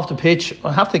 Off the pitch,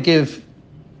 I have to give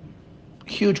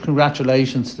huge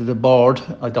congratulations to the board.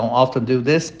 I don't often do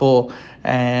this, but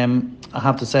I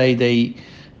have to say they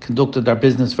conducted their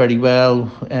business very well.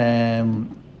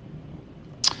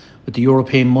 With the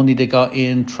European money they got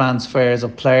in, transfers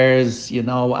of players,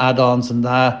 add-ons and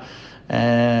that,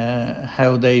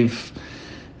 how they've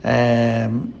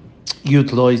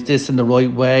utilised this in the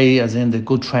right way, as in the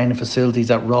good training facilities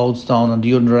at Roadstone, and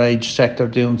the underage sector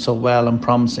doing so well and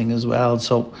promising as well.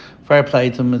 So fair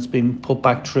play to them. It's been put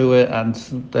back through it, and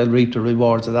they'll reap the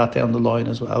rewards of that down the line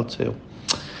as well too.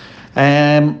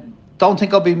 Don't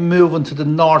think I'll be moving to the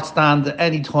North Stand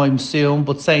anytime soon,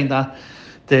 but saying that,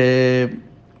 the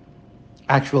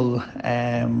actual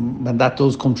when that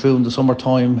does come through in the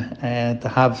summertime, to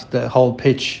have the whole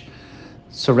pitch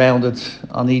surrounded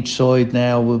on each side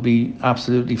now will be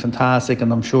absolutely fantastic,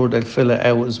 and I'm sure they'll fill it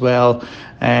out as well.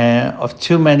 Of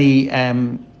too many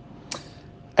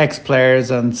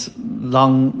ex-players and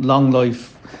long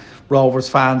life Rovers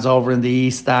fans over in the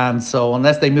East Stand, so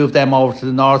unless they move them over to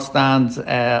the North Stand,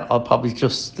 I'll probably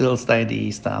just still stay in the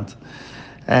East Stand.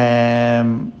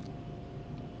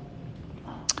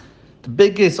 The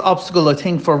biggest obstacle I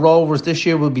think for Rovers this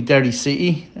year will be Derry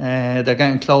City. They're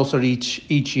getting closer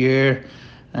each year,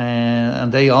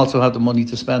 and they also have the money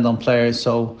to spend on players,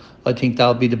 so I think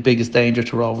that'll be the biggest danger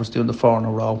to Rovers doing the 4 in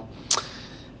a row.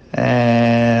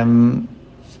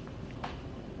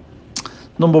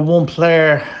 Number 1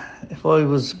 player, if I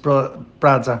was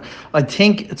Bradza, I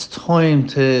think it's time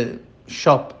to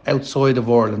shop outside of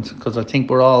Ireland, because I think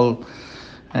we're all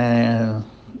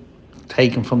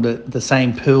taken from the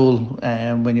same pool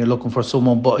when you're looking for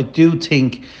someone. But I do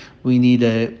think we need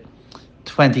a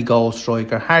 20-goal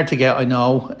striker. Hard to get, I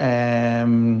know,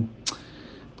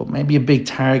 but maybe a big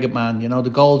target man. The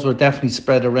goals were definitely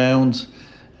spread around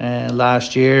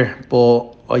last year,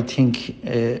 but I think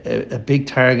a big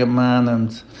target man,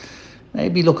 and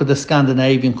maybe look at the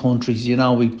Scandinavian countries. You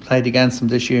know, we played against them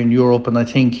this year in Europe, and I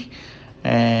think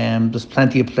there's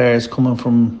plenty of players coming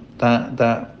from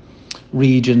that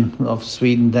region of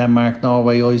Sweden, Denmark,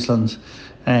 Norway, Iceland,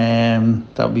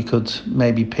 that we could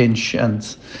maybe pinch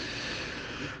and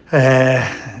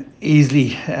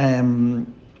easily,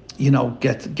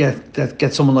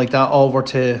 get someone like that over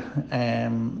to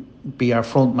be our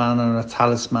front man and a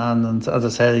talisman. And as I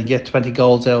said, you get 20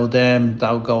 goals out of them,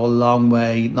 that would go a long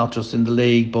way, not just in the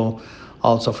league, but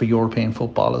also for European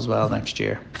football as well next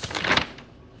year.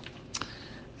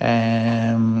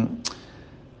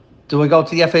 Do I go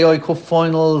to the FAI Cup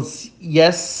finals?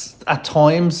 Yes, at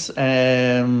times.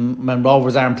 When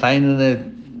Rovers aren't playing in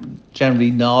it,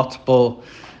 generally not. But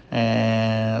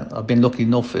I've been lucky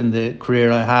enough in the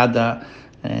career I had that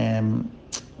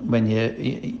when you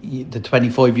the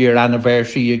 25-year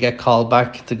anniversary, you get called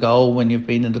back to go when you've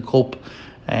been in the cup,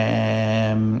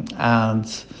 and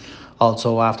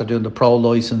also after doing the pro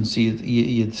license,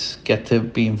 you'd get to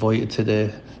be invited to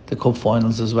the cup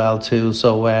finals as well too.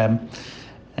 So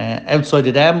outside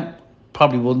of them,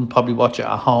 wouldn't watch it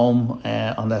at home,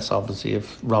 unless obviously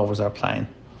if Rovers are playing.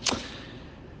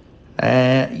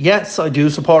 Yes, I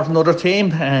do support another team,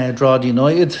 Drogheda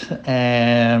United.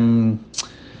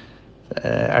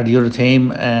 Are the other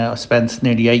team. I spent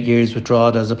nearly 8 years with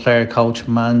Drogheda as a player, coach,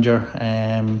 manager.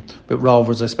 With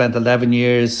Rovers, I spent 11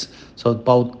 years. So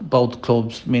both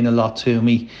clubs mean a lot to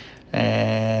me.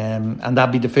 And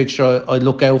that'd be the fixture I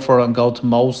look out for and go to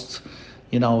most.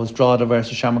 You know, it's Drogheda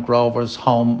versus Shamrock Rovers,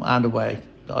 home and away.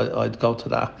 I'd go to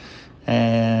that.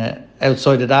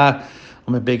 Outside of that,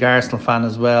 I'm a big Arsenal fan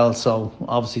as well. So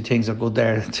obviously things are good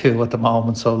there too at the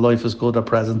moment. So life is good at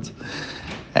present.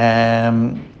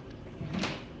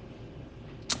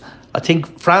 I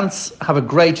think France have a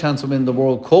great chance of winning the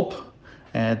World Cup.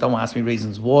 Don't ask me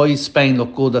reasons why. Spain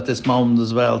look good at this moment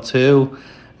as well too.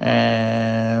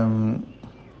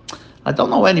 I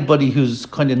don't know anybody who's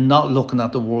kind of not looking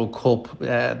at the World Cup.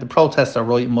 The protests are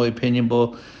right in my opinion,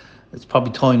 but it's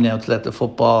probably time now to let the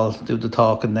football do the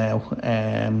talking now.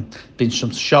 Been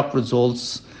some shock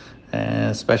results,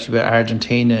 especially with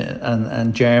Argentina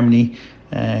and Germany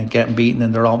getting beaten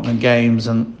in their opening games.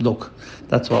 And look,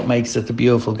 that's what makes it a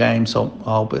beautiful game. So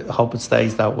I hope it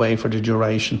stays that way for the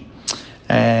duration.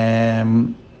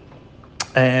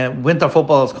 Winter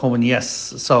football is coming, yes.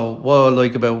 So what I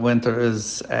like about winter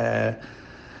is to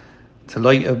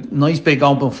light a nice big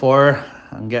open fire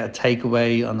and get a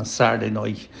takeaway on a Saturday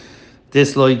night.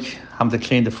 Dislike having to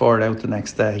clean the fire out the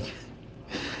next day.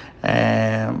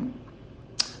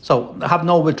 So I have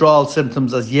no withdrawal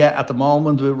symptoms as yet at the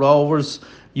moment with Rovers.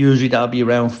 Usually that'll be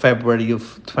around February of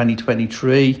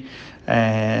 2023.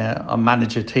 I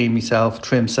manage a team myself,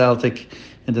 Trim Celtic,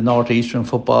 in the North Eastern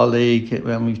Football League,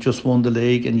 and we've just won the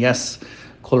league. And yes,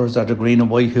 colours are the green and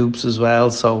white hoops as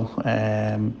well. So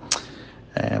I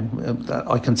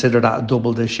consider that a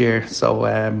double this year. So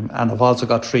and I've also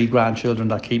got 3 grandchildren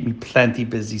that keep me plenty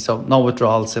busy. So no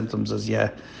withdrawal symptoms as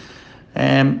yet.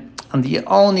 And the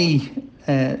only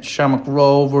Shamrock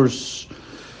Rovers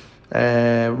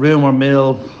rumour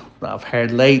mill that I've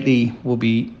heard lately will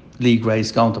be Lee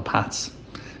Grace going to Pats.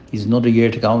 He's another year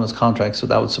to go on his contract, so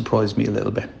that would surprise me a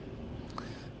little bit.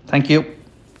 Thank you.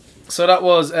 So that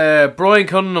was Brian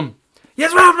Cunningham.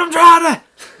 Yes, we're from Drogheda.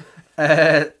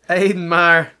 Aidan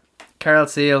Maher, Carl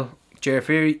Seal, Ger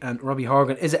Feary and Robbie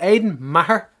Horgan. Is it Aidan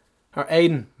Maher or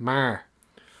Aidan Maher?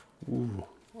 Ooh,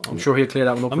 I'm sure he'll clear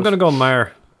that one up. I'm going to go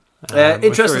Maher.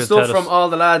 Interesting stuff from all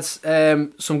the lads.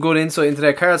 Some good insight into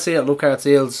there. Carl Seal, look, Carl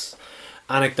Seal's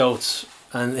anecdotes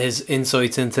and his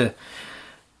insights into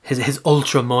his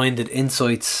ultra-minded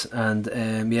insights, and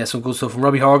some good stuff from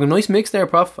Robbie Horgan. Nice mix there,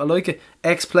 Prof. I like it.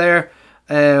 Ex-player,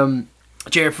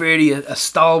 Ger Feary, a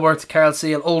stalwart. Carl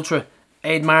Seal, ultra.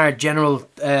 Aidan Maher, general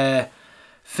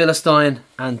Philistine,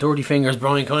 and Dirty Fingers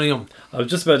Brian Cunningham. I was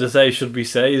just about to say, should we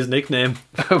say his nickname?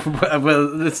 Well,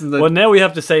 listen. Well, now we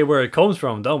have to say where it comes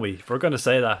from, don't we? If we're going to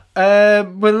say that.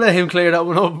 We'll let him clear that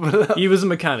one up. He was a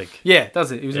mechanic. Yeah,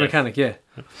 that's it. He was a mechanic, yeah.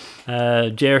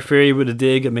 Ger Feary with a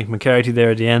dig at McCarthy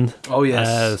there at the end. Oh,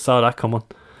 yes. Saw that coming.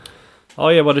 Oh,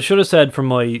 yeah, what I should have said for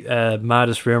my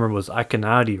maddest rumour was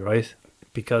Akinadi, right?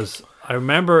 Because I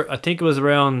remember, I think it was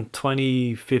around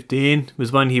 2015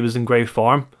 was when he was in great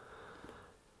form.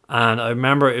 And I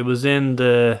remember it was in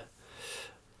the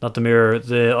Mirror,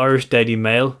 the Irish Daily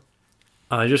Mail.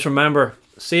 And I just remember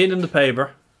seeing in the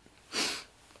paper,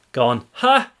 going,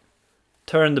 ha!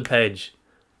 Turn the page.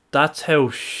 That's how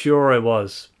sure I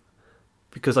was.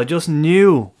 Because I just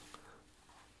knew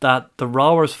that the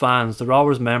Rovers fans, the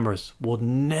Rovers members, would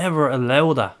never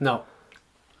allow that. No.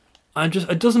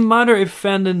 It doesn't matter if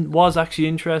Fendon was actually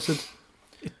interested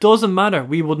It doesn't matter.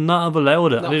 We would not have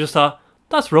allowed it. And I just thought,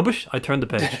 that's rubbish. I turned the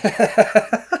page.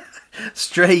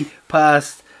 Straight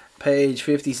past page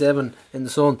 57 in the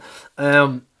Sun.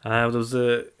 There was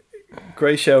a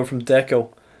great show from Deco.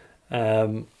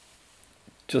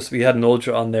 Just we had an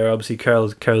ultra on there, obviously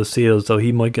Carl Seals, so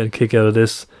he might get a kick out of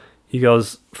this. He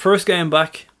goes, first game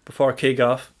back before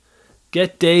kick-off.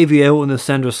 Get Davey out in the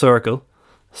centre circle.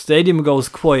 Stadium goes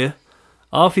quiet.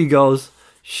 Off he goes.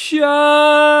 Shamrock.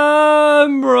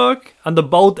 And the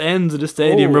both ends of the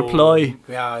stadium reply.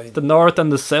 Yeah, the north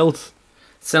and the south.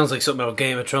 Sounds like something out of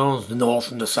Game of Thrones. The north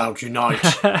and the south unite.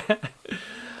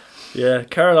 Yeah,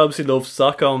 Carl obviously loves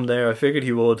Stockholm there. I figured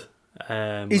he would.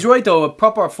 He's right though. A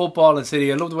proper football in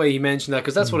City. I love the way he mentioned that,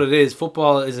 because that's what it is.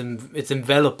 Football is it's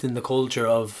enveloped in the culture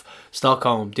of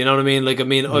Stockholm. Do you know what I mean? Like, I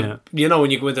mean, you know,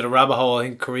 when you go into the rabbit hole, I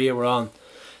think Korea were on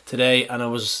today, and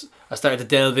I started to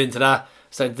delve into that. I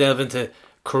started to delve into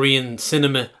Korean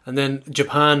cinema, and then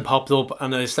Japan popped up,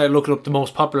 and I started looking up the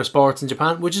most popular sports in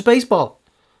Japan, which is baseball.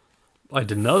 I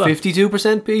didn't know that.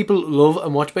 52% people love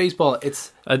and watch baseball.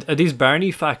 Are these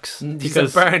Barney facts? These are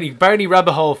Barney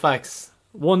rabbit hole facts.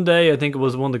 One day, I think it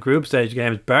was one of the group stage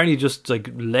games, Barney just like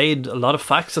laid a lot of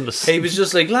facts on the. He was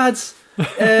just like, lads,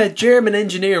 German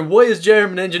engineering. Why is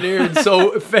German engineering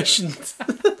so efficient?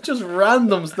 Just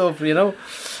random stuff, you know.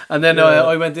 And then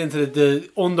I went into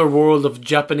the underworld of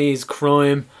Japanese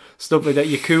crime, stuff like that,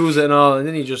 Yakuza and all. And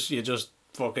then you just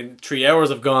fucking 3 hours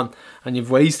have gone and you've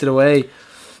wasted away.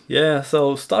 Yeah,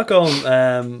 so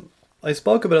Stockholm, I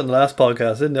spoke about it in the last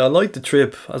podcast, didn't I? I liked the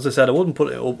trip. As I said, I wouldn't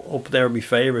put it up there with my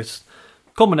favourites.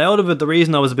 Coming out of it, the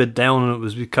reason I was a bit down on it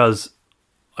was because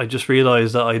I just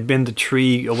realised that I'd been to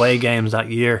 3 away games that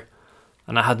year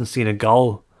and I hadn't seen a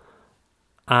goal.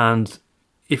 And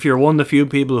if you're one of the few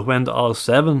people who went to all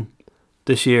 7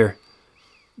 this year,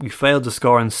 we failed to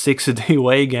score in 6 of the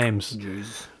away games.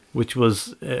 Jeez. Which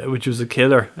was a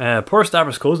killer. Poor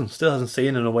Stavros Cousin still hasn't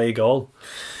seen an away goal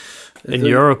in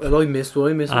Europe. And I missed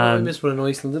one in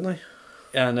Iceland, didn't I?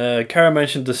 And Cara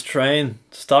mentioned this train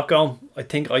to Stockholm. I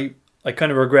think I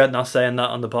kind of regret not saying that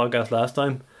on the podcast last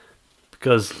time,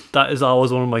 because that is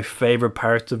always one of my favourite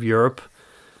parts of Europe.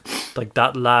 Like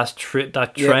that last trip,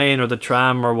 that train or the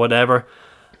tram or whatever,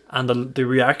 and the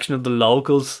reaction of the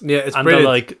locals. Yeah, it's and brilliant.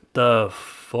 They're like, the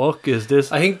fuck is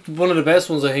this? I think one of the best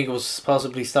ones, I think, was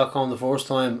possibly Stockholm the first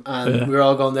time, and we were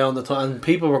all going down the time, and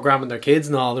people were grabbing their kids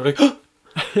and all. They were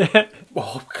like,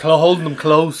 holding them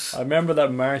close. I remember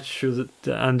that march through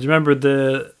and do you remember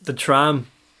the tram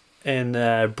in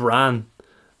Bran?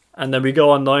 And then we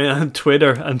go online on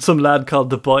Twitter, and some lad called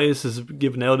Tobias is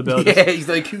giving out about it. Yeah, he's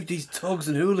like, who these thugs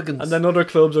and hooligans? And then other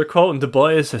clubs are quoting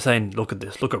Tobias. They're saying, look at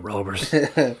this, look at Rovers.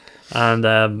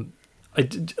 And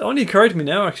it only occurred to me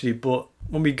now, actually, but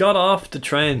when we got off the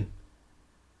train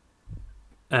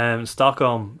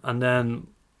Stockholm, and then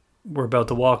we're about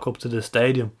to walk up to the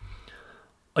stadium,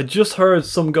 I just heard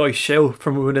some guy shout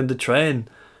from within the train.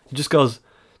 He just goes,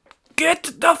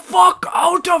 "Get the fuck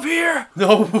out of here!"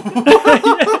 No.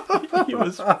 He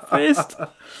was pissed.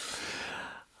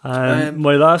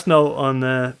 My last note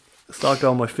on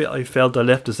Stockholm, I felt I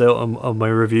left this out on my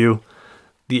review.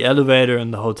 The elevator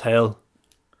in the hotel.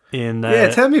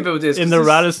 Tell me about this. In the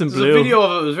Radisson Blue. There's a video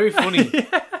of it. It was very funny.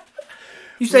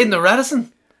 You stayed in the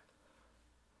Radisson?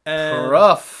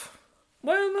 Rough.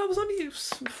 Well, no, it was only a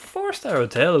 4-star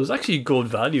hotel. It was actually good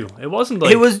value. It wasn't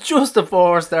like... It was just a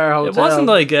 4-star hotel. It wasn't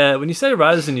like... when you say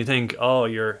Radisson, you think, oh,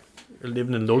 you're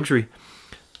living in luxury.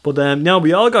 But no,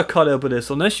 we all got caught up with this.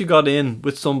 Unless you got in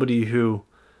with somebody who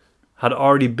had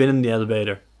already been in the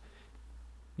elevator,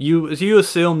 you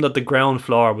assume that the ground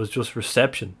floor was just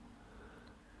reception.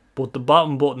 But the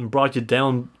bottom button brought you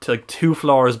down to like 2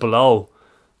 floors below,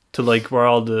 to like where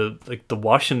all the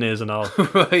washing is and all.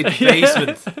 Right,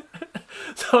 basement.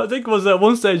 So I think it was at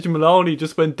one stage Maloney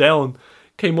just went down,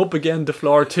 came up again to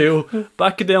floor 2,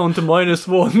 back down to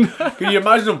 -1. Can you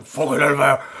imagine them? Fucking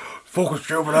elevator. Fucking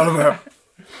stupid elevator.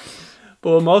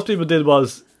 But what most people did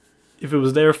was, if it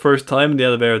was their first time in the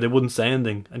elevator, they wouldn't say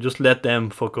anything and just let them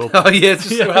fuck up. Oh yeah, it's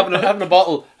just having a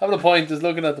bottle, having a pint, just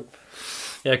looking at them.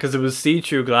 Yeah, because it was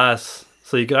see-through glass,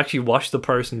 so you could actually watch the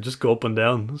person just go up and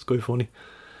down. It's quite funny.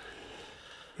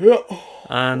 Yeah.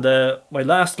 And my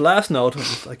last note,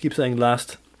 I keep saying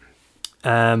last.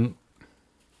 Remember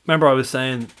I was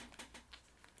saying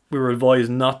we were advised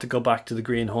not to go back to the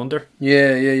Green Hunter.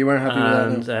 Yeah, you weren't happy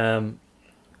with that. And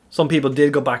some people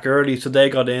did go back early, so they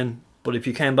got in. But if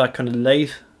you came back kind of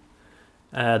late,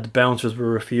 the bouncers were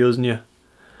refusing you.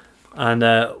 And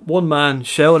one man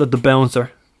shouted at the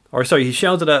bouncer. He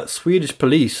shouted at Swedish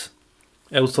police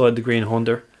outside the Green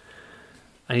Hunter.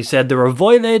 And he said they were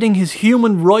violating his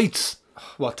human rights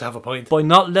What, to have a pint? by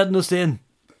not letting us in.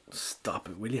 Stop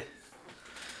it, will you?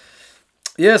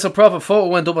 Yeah, so proper photo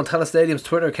went up on Tala Stadium's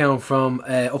Twitter account from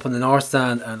up in the North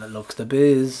Stand, and it looks the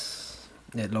biz.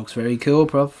 It looks very cool,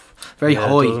 prof. Very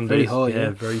high, very high.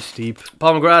 Yeah, very steep.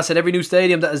 Paul McGrath said every new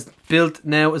stadium that is built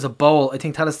now is a bowl. I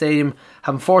think Tala Stadium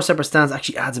having 4 separate stands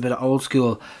actually adds a bit of old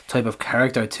school type of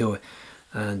character to it.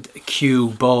 And Q,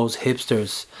 bows,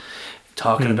 hipsters,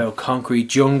 talking about concrete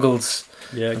jungles,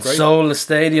 Yeah, and great. soulless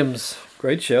stadiums.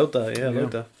 Great shout, that. Yeah, I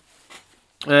like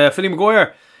that. Philly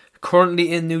Maguire,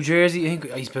 currently in New Jersey. I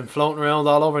think he's been floating around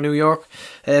all over New York.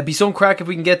 Be some crack if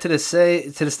we can get to the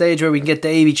stage where we can get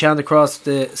Davy chant across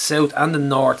the south and the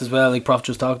north as well, like Prof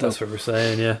just talked about. That's what we're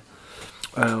saying, yeah.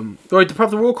 Right,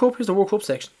 the World Cup. Here's the World Cup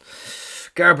section.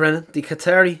 Gar Brennan, the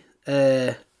Qatari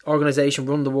organisation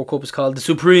running the World Cup is called the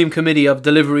Supreme Committee of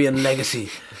Delivery and Legacy.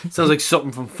 Sounds like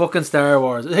something from fucking Star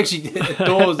Wars. It actually it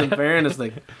does, in fairness.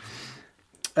 Like,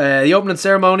 the opening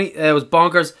ceremony was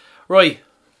bonkers. Right,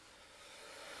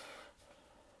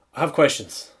 I have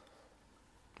questions.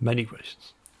 Many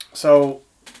questions. So,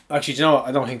 actually, do you know what?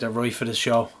 I don't think they're right for this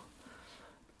show.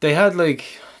 They had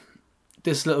like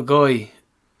this little guy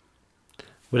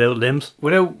Without limbs?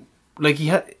 without, like, he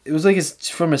had, it was like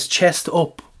from his chest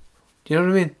up. Do you know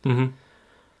what I mean? Mm-hmm.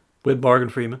 With Morgan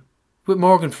Freeman. With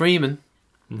Morgan Freeman,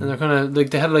 and they're kind of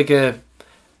like, they had like a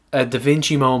Da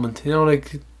Vinci moment. You know,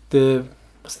 like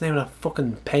what's the name of that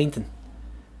fucking painting?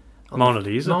 Mona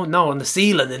Lisa? No, on the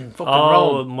ceiling in fucking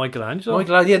Oh, Rome. Michelangelo?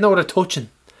 Yeah, no, they're touching.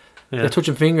 Yeah. They're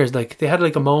touching fingers. Like, they had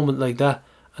like a moment like that,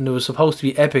 and it was supposed to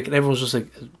be epic, and everyone was just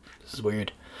like, this is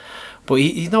weird. But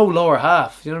he's no lower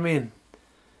half. You know what I mean?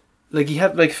 Like, he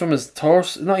had like from his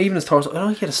torso, not even his torso. I don't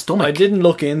think he had a stomach. I didn't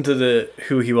look into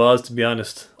who he was, to be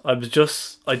honest. I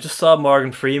just saw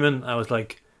Morgan Freeman. I was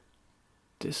like,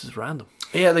 this is random.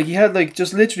 Yeah, like he had like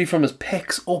just literally from his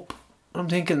pecs up. I'm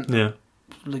thinking, Yeah.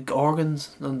 like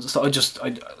organs, and so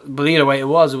but either way it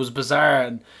was bizarre,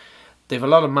 and they've a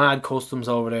lot of mad customs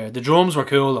over there. The drums were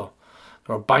cool though.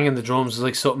 They were banging the drums. It's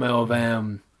like something out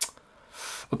of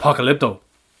Apocalypto.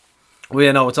 Well,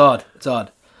 yeah, no, it's odd.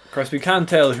 Of course, we can't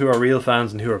tell who are real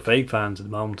fans and who are fake fans at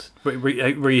the moment. Were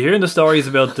you hearing the stories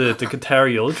about the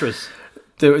Qatari Ultras?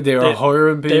 They were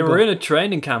hiring people. They were in a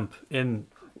training camp in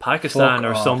Pakistan Fuck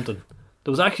or off. something.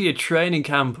 There was actually a training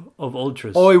camp of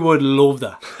Ultras. I would love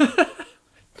that.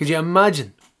 Could you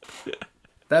imagine?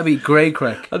 That'd be great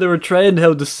crack. And they were trained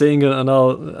how to sing and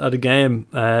all at a game.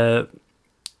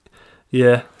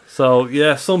 Yeah. So,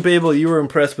 yeah, some people, you were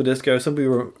impressed with this guy. Some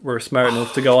people were smart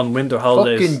enough to go on winter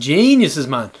holidays. Fucking geniuses,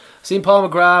 man. Seen Paul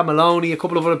McGrath, Maloney, a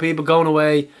couple of other people going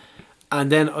away,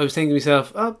 and then I was thinking to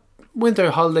myself, oh,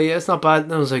 winter holiday, it's not bad.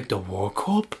 And I was like, the World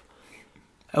Cup?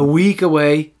 A week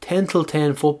away, 10 till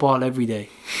 10 football every day.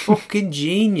 Fucking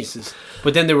geniuses.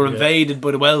 But then they were invaded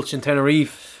by the Welsh in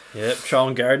Tenerife. Yeah,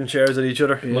 throwing garden chairs at each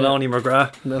other. Yeah. Maloney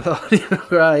McGrath. Maloney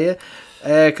McGrath,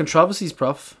 yeah. Controversies,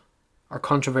 Prof. Or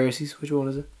controversies, which one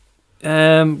is it?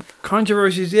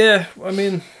 Controversies, yeah. I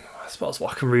mean, I suppose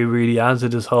what can we really add to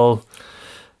this whole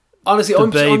Honestly,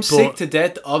 debate, I'm sick but- to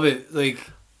death of it. Like,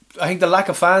 I think the lack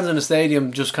of fans in the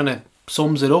stadium just kind of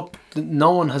sums it up.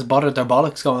 No one has bothered their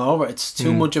bollocks going over. It's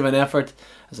too much of an effort.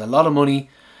 There's a lot of money.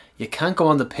 You can't go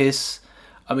on the piss.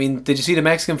 I mean, did you see the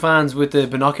Mexican fans with the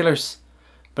binoculars?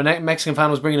 Mexican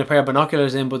fan was bringing a pair of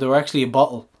binoculars in, but they were actually a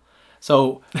bottle.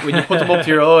 So when you put them up to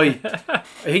your eye, I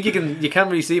think you can't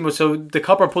really see much. So the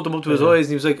copper put them up to his eyes, and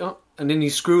he was like, "Oh!" And then he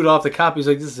screwed off the cap. He's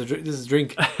like, "This is a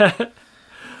drink."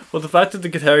 Well, the fact that the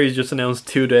Qataris just announced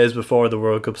 2 days before the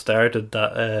World Cup started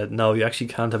that no, you actually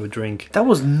can't have a drink That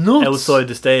was nuts. outside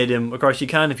the stadium. Of course, you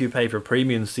can if you pay for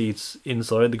premium seats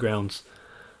inside the grounds.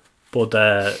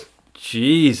 But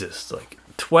Jesus, like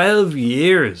 12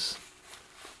 years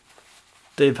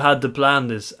they've had to plan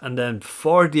this, and then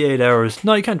 48 hours.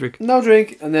 No, you can't drink. No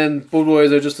drink, and then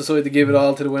Budweiser just decided to give it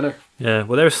all to the winner. Yeah,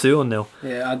 well, they're suing now.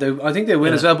 Yeah, and I think they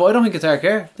win as well, but I don't think Qatar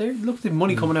care. They look at the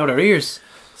money coming out of their ears.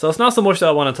 So it's not so much that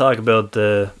I want to talk about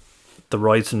the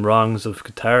rights and wrongs of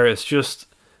Qatar. It's just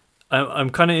I'm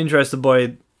kind of interested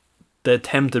by the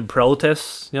attempted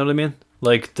protests. You know what I mean?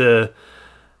 Like the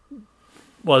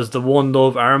One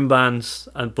Love armbands,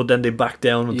 but then they backed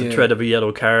down with the Yeah. threat of a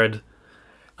yellow card.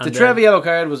 The And Trevor then- yellow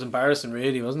card was embarrassing,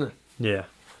 really, wasn't it? Yeah.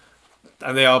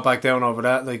 And they all backed down over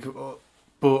that. Like,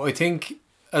 but I think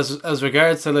as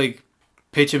regards to like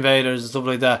pitch invaders and stuff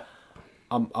like that,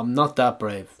 I'm not that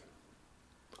brave.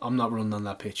 I'm not running on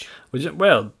that pitch.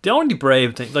 Well, the only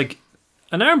brave thing, like,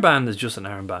 an armband is just an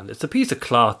armband. It's a piece of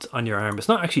cloth on your arm. It's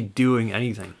not actually doing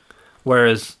anything.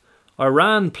 Whereas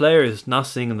Iran players not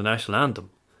singing the national anthem,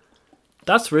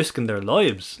 that's risking their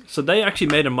lives. So they actually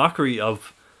made a mockery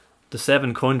of the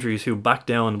 7 countries who backed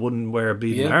down wouldn't wear a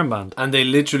bleeding armband. And they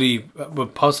literally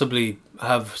would possibly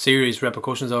have serious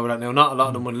repercussions over that. Now, not a lot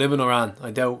of them would live in Iran.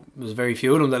 I doubt there's very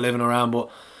few of them that live in Iran, but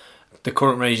the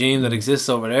current regime that exists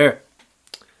over there,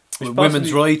 with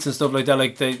women's rights and stuff like that,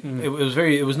 like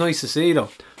it was nice to see though.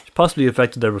 Which possibly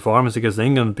affected their performance against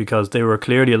England, because they were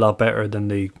clearly a lot better than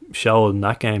they showed in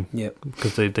that game. Yeah,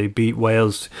 because they beat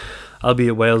Wales,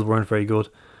 albeit Wales weren't very good.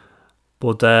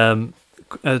 But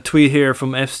a tweet here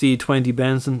from FC20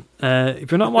 Benson.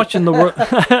 If you're not watching the world,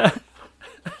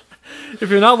 if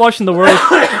you're not watching the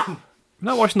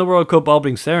World Cup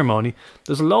opening ceremony,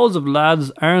 there's loads of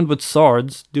lads armed with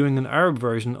swords doing an Arab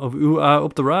version of "Ooh Ah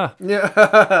Up the Ra."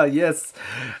 Yeah, yes.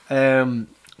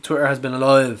 Twitter has been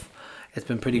alive. It's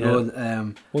been pretty good.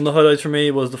 One of the highlights for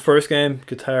me was the first game,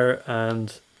 Qatar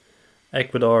and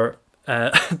Ecuador.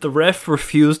 The ref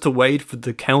refused to wait for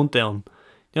the countdown.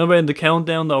 You know, when the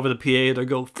countdown over the PA, they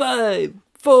go 5,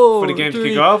 4, for the game 3, to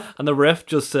kick off, and the ref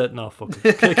just said, "No, fuck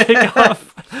it, kick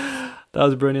off." That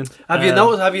was brilliant. Have you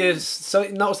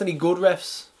noticed any good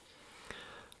refs?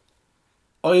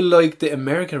 I like the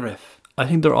American ref. I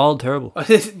think they're all terrible. But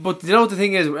you know what the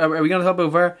thing is? Are we going to talk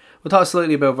about VAR? We'll talk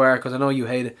slightly about VAR because I know you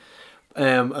hate it.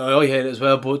 I hate it as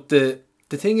well. But the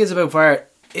thing is about VAR,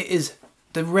 it is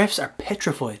the refs are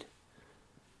petrified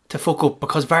to fuck up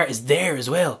because VAR is there as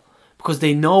well. Because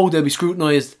they know they'll be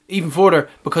scrutinised even further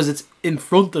because it's in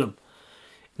front of them.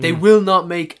 They will not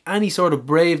make any sort of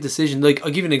brave decision. Like,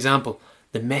 I'll give you an example.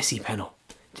 The Messi penalty.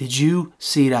 Did you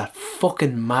see that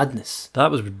fucking madness? That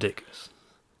was ridiculous.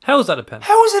 How is that a penalty?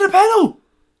 How is it a penalty?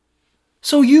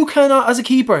 So you cannot, as a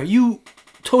keeper, you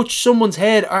touch someone's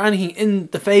head or anything in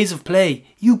the phase of play,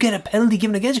 you get a penalty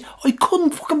given against you. I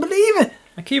couldn't fucking believe it.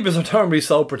 And keepers are normally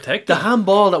so protected. The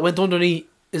handball that went underneath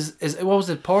is what was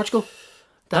it, Portugal?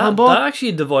 The handball? That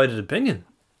actually divided opinion.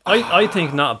 I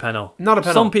think not a penalty. Not a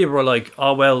penalty. Some people were like,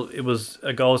 oh well, it was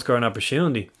a goal scoring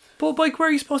opportunity. But like, where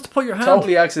are you supposed to put your hand?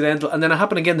 Totally accidental. And then it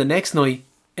happened again the next night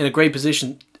in a great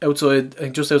position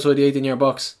outside, just outside the 18-yard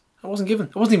box. I wasn't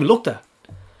given. I wasn't even looked at.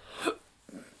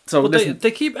 So but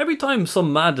they keep, every time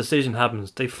some mad decision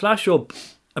happens, they flash up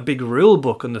a big rule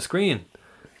book on the screen.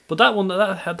 But that one,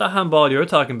 that handball you're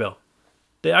talking about,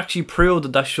 they actually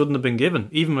proved that shouldn't have been given,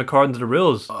 even according to the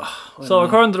rules. So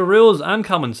according to the rules and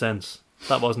common sense,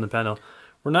 that wasn't a penalty.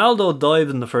 Ronaldo dived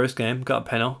in the first game, got a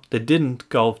penalty. They didn't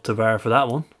go to VAR for that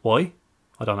one. Why?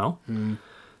 I don't know.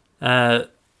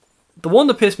 The one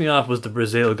that pissed me off was the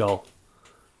Brazil goal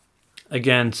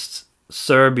against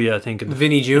Serbia, I think, in the,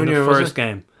 Vinny Jr. in the first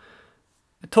game.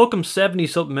 It took them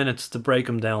 70-something minutes to break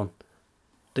them down.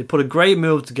 They put a great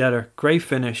move together, great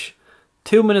finish.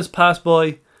 2 minutes passed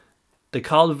by. They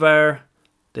called VAR.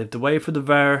 They had to wait for the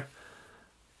VAR.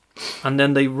 And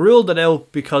then they ruled it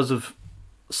out because of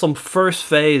some first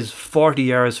phase 40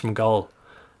 yards from goal.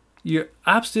 You're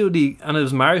absolutely, and it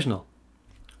was marginal,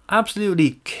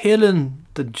 absolutely killing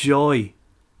the joy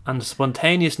and the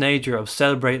spontaneous nature of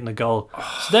celebrating the goal.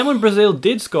 So then when Brazil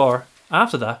did score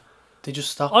after that, they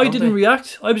just stopped. I didn't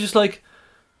react. I was just like,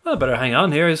 well, I better hang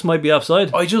on here. This might be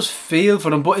offside. I just feel for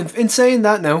them. But in saying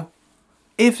that now,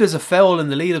 if there's a foul in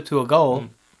the lead up to a goal,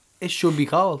 it should be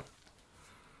called.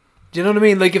 Do you know what I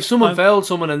mean? Like if someone fouled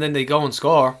someone and then they go and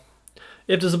score.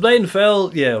 If there's a blatant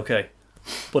foul, yeah, okay.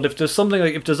 But if there's something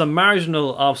like, if there's a marginal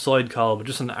offside call, but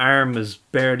just an arm is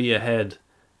barely ahead,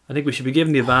 I think we should be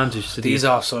giving the advantage to these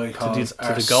offside calls.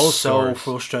 To the goal so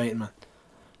frustrating, man.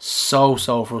 So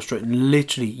frustrating.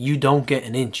 Literally, you don't get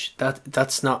an inch.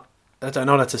 That's not. I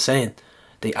know that's a saying.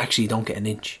 They actually don't get an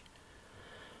inch.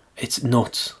 It's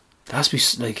nuts. There has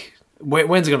to be like,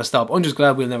 when's it gonna stop? I'm just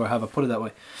glad we'll never have it. Put it that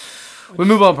way. We'll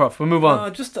move on, Prof. We'll move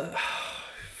on.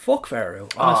 Fuck Pharaoh.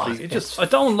 Honestly, I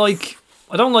don't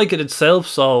like it itself.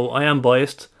 So I am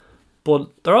biased, but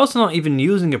they're also not even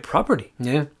using it properly.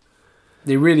 Yeah,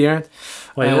 they really aren't.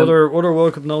 Other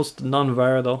World Cup notes,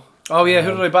 non-VAR though. Oh yeah,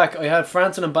 who did I back? I had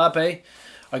France and Mbappe.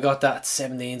 I got that at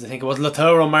 17s. I think it was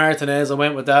Lautaro Martinez. I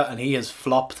went with that, and he has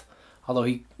flopped. Although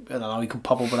he could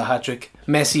pop up with a hat trick.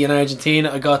 Messi in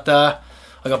Argentina. I got that.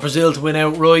 I got Brazil to win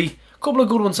outright. A couple of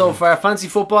good ones so far. Fancy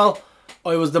football.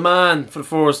 I was the man for the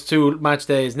first 2 match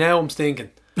days. Now I'm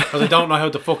stinking because I don't know how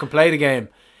to fucking play the game.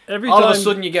 All of a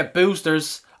sudden you get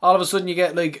boosters. All of a sudden you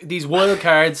get like these wild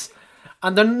cards,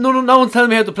 and then no one's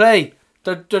telling me how to play.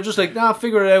 They're just like, nah,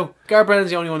 figure it out. Gareth Brennan's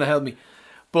the only one to help me.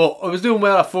 But I was doing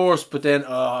well at first, but then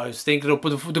I was thinking up.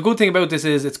 But the good thing about this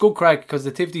is it's good crack because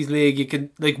the Tifties League, you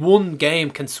can, like, one game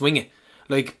can swing it.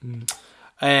 Like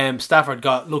Stafford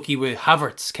got lucky with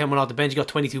Havertz coming off the bench. He got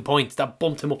 22 points. That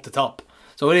bumped him up the top.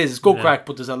 So it's good crack,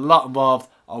 but there's a lot involved.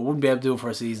 I wouldn't be able to do it for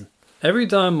a season. Every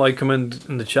time I come in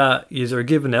the chat, you're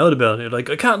giving out about it. You're like,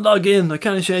 I can't log in, I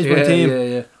can't change my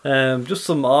team. Just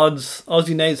some odds.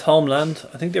 Aussie Nate's Homeland,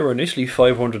 I think they were initially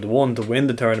 500 to 1 to win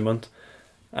the tournament.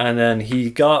 And then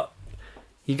he got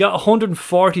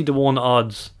 140 to 1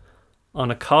 odds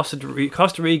on a Costa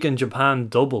Rica and Japan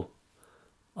double.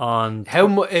 On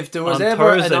if there was ever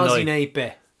Thursday an Aussie night. Nate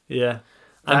bet. Yeah.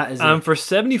 That is And it. for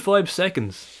 75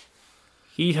 seconds,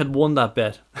 he had won that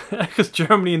bet. Because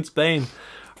Germany and Spain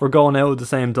were going out at the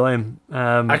same time.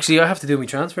 Actually, I have to do my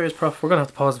transfers, Prof. We're gonna have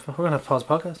to pause. We're gonna have to pause the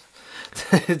podcast.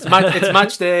 It's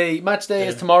match day. Match day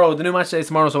is tomorrow. The new match day is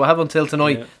tomorrow, so I have until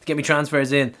tonight to get me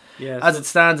transfers in. Yeah, As it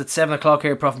stands, it's 7 o'clock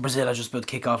here. Prof. In Brazil, I just about to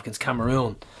kick off against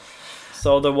Cameroon.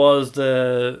 So there was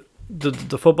the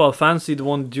football fantasy, the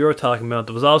one that you're talking about.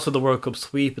 There was also the World Cup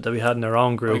sweep that we had in our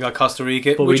own group. We got Costa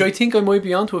Rica, But which I think I might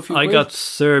be onto a few. I quid. got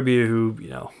Serbia, who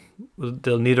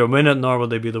they'll neither win it nor will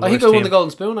they be the worst I think I won team. the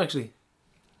Golden Spoon actually.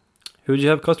 Who did you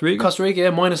have? Costa Rica. Costa Rica, yeah,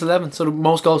 minus 11, so the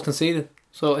most goals conceded.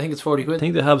 So I think it's 40 quid. I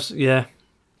think they have. Yeah,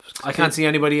 I can't see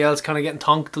anybody else kind of getting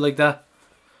tonked like that,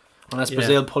 unless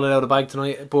Brazil pull it out of the bag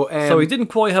tonight. But so we didn't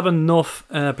quite have enough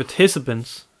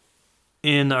participants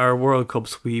in our World Cup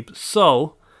sweep.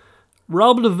 So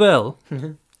Rob Lavelle,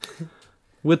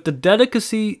 with the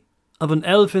delicacy of an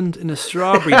elephant in a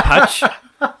strawberry patch,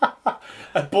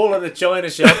 a bull in a china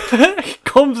shop,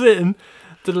 comes in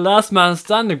to the last man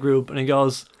standing group and he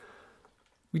goes,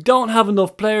 "We don't have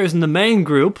enough players in the main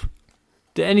group.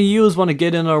 Do any of you want to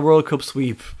get in our World Cup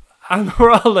sweep?" And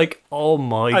we're all like, "Oh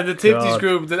my god!" And the Tipsies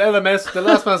group, the LMS, the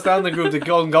last man standing group, the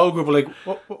Golden Goal group were like,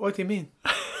 what do you mean?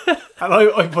 And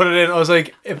I put it in. I was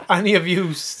like, if any of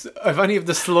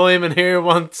the slime in here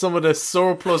want some of the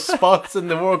surplus spots in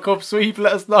the World Cup sweep,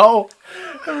 let us know.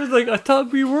 I was like, I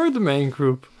thought we were the main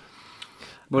group.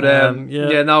 But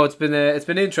no, it's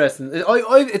been interesting.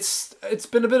 It's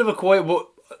been a bit of a quiet, but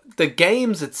the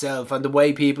games itself and the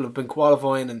way people have been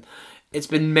qualifying, and it's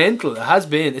been mental. It's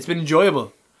been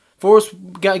enjoyable. First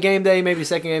game day, maybe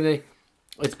second game day.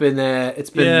 It's been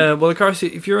yeah. Well, of course,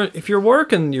 if you're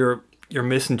working, you're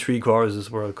missing 3/4 of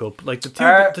this World Cup. Like the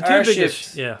two biggest.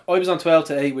 Shift, yeah, I was on 12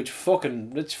 to 8, which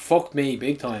fucked me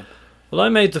big time. Well,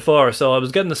 I'm 8 to 4, so I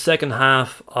was getting the second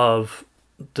half of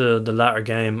the latter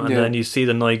game, and then you see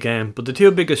the night game. But the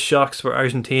two biggest shocks were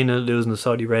Argentina losing to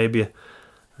Saudi Arabia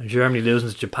and Germany losing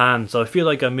to Japan. So I feel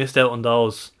like I missed out on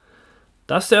those.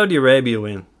 That Saudi Arabia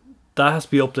win, that has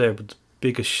to be up there with the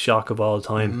biggest shock of all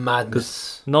time.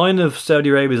 Madness. 9 of Saudi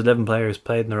Arabia's 11 players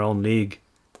played in their own league.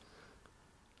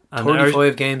 And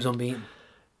 35 games unbeaten.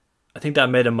 I think that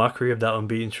made a mockery of that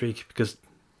unbeaten streak because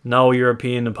no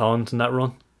European opponents in that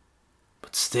run.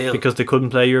 But still. Because they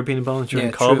couldn't play European opponents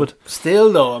during COVID. True.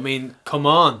 Still though, I mean, come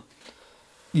on.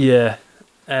 Yeah.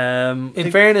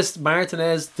 In fairness,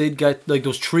 Martinez did get like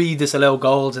those 3 disallowed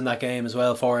goals in that game as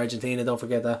well for Argentina, don't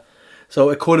forget that. So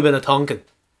it could have been a Tonkin.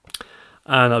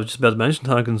 And I was just about to mention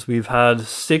Tonkins. We've had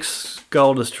 6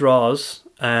 goalless draws.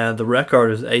 The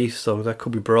record is 8, so that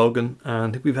could be broken. And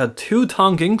I think we've had 2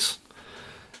 Tonkings.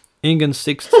 England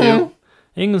 6-2.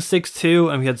 England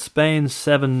 6-2, and we had Spain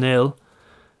 7-0.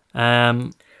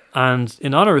 And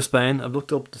in honour of Spain, I've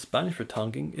looked up the Spanish for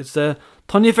tonking. It's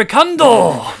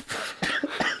Tonificando.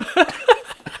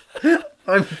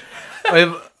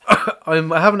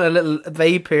 I'm having a little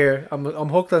vape here. I'm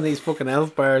hooked on these fucking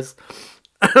elf bars.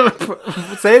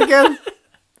 Say it again.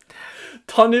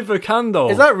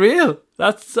 Tonificando. Is that real?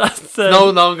 That's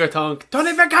no longer tonk.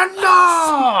 Tonificando.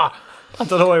 I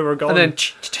don't know why we're going. And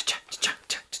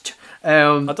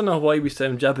then I don't know why we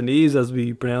sound Japanese as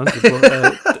we pronounce it,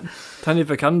 but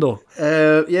Tonificando.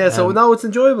 So no, it's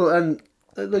enjoyable, and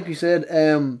like you said,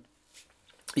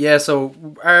 so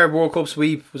our World Cup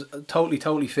sweep was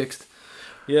totally fixed.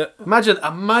 Yeah.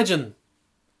 Imagine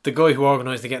the guy who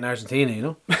organised it getting Argentina, you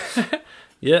know?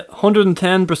 Yeah,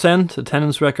 110%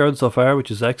 attendance record so far, which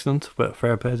is excellent. But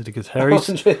fair play to the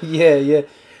Qataris. Yeah.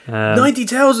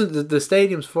 90,000. The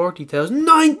stadium's 40,000.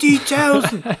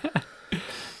 90,000.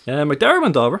 McDowell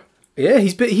went over. Yeah,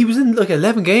 he was in like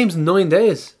 11 games in 9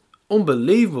 days.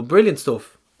 Unbelievable, brilliant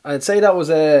stuff. I'd say that was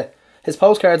his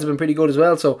postcards have been pretty good as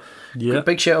well. So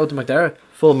big shout out to McDowell.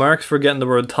 Full marks for getting the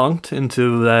word tonked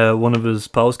into one of his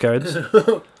postcards.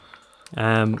 Do you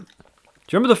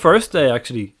remember the first day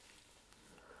actually?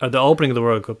 At the opening of the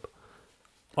World Cup,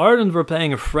 Ireland were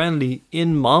playing a friendly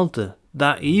in Malta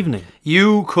that evening.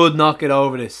 You could not get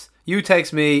over this. You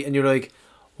text me and you're like,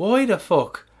 why the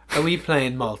fuck are we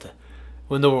playing Malta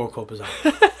when the World Cup is on?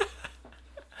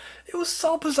 It was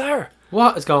so bizarre.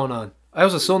 What is going on? It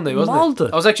was a Sunday, wasn't Malta.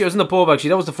 it? I was in the pub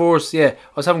actually. That was the first. Yeah,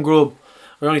 I was having grub.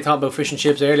 We were only talking about fish and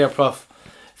chips earlier, Prof.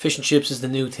 Fish and chips is the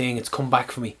new thing. It's come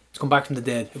back for me. It's come back from the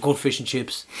dead. A good fish and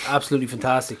chips. Absolutely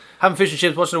fantastic. Having fish and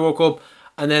chips, watching the World Cup,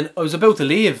 and then I was about to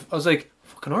leave. I was like,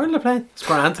 fucking Ireland are playing. It's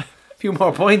grand. A few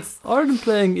more points. Ireland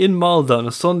playing in Malta on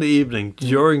a Sunday evening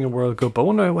during a World Cup. I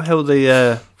wonder how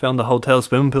they found the hotel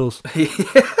swimming pools.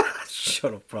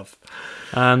 Shut up, prof.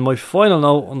 And my final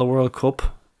note on the World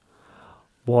Cup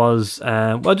was,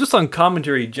 well, just on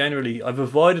commentary generally, I've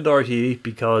avoided RTE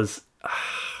because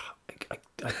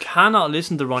I cannot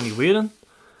listen to Ronnie Whelan.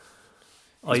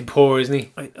 He's poor, isn't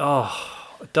he? Not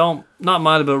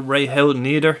mad about Ray Houghton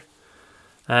either.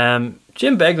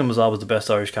 Jim Beglin was always the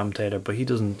best Irish commentator, but I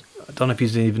don't know if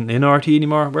he's even in RTE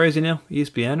anymore. Where is he now?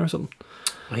 ESPN or something?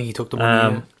 I think he took the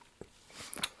money.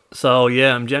 So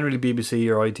yeah, I'm generally BBC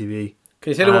or ITV.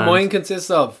 Can you tell you what mine consists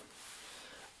of?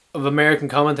 Of American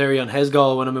commentary on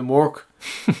Hezgol when I'm in work.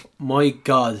 My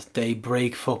God, they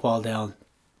break football down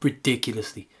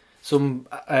ridiculously. Some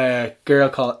girl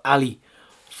called Ali,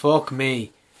 fuck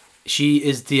me, she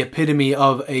is the epitome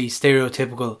of a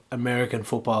stereotypical American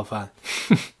football fan.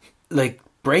 Like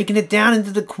breaking it down into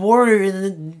the quarter,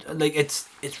 and like it's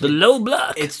the low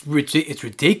block. It's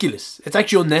ridiculous. It's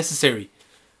actually unnecessary.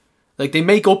 Like they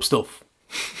make up stuff.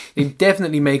 They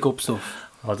definitely make up stuff.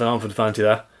 I don't know if I'd fancy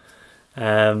that.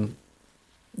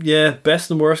 Yeah, best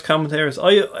and worst commentators.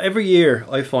 Every year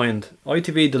I find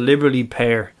ITV deliberately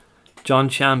pair John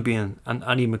Champion and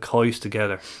Annie McCoist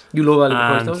together. You love Annie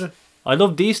McCoist, don't you? I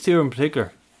love these two in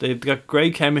particular. They've got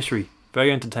great chemistry,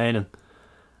 very entertaining.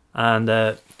 And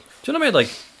do you know what I mean?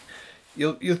 Like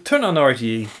you'll turn on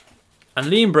RTE and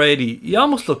Liam Brady, he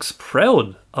almost looks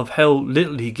proud of how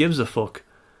little he gives a fuck.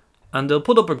 And they'll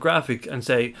put up a graphic and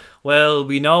say, well,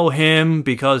 we know him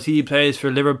because he plays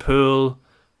for Liverpool.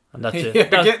 And that's it. You're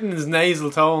getting his nasal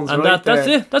tones and right there. That's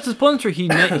it. That's his puncher.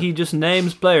 He just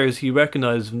names players he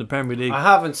recognises from the Premier League. I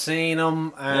haven't seen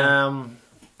him.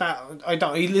 I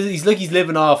don't. He's like he's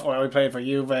living off. I played for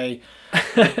Juve.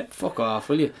 Fuck off,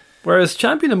 will you? Whereas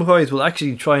Champion and McCoys will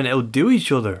actually try and outdo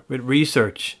each other with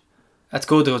research. That's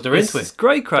good because they're into it. It's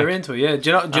great crack. They're into it. Yeah. Do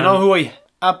you know who I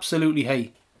absolutely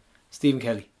hate? Stephen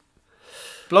Kelly.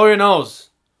 Blow your nose.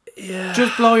 Yeah.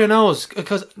 Just blow your nose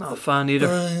because not a fan either.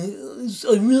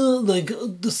 I really like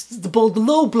the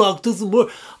low block doesn't work.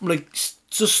 I'm like,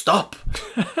 just stop.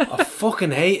 I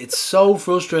fucking hate it. It's so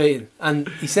frustrating. And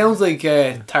he sounds like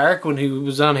Tarek when he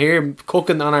was on here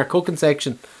cooking on our cooking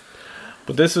section.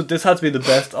 But this had to be the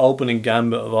best opening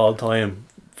gambit of all time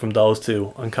from those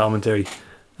two on commentary.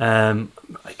 I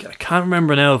can't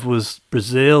remember now if it was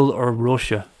Brazil or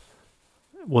Russia.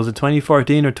 Was it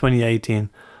 2014 or 2018?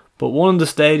 But one of the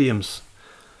stadiums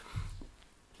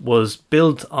was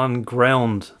built on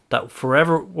ground that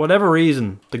whatever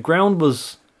reason, the ground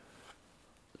was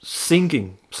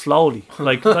sinking slowly.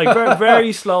 Like very,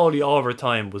 very slowly over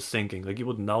time was sinking. Like you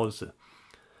wouldn't notice it.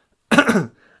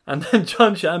 And then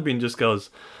John Champion just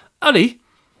goes, Ali,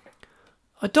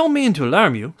 I don't mean to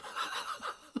alarm you,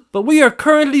 but we are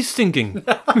currently sinking.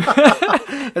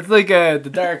 It's like the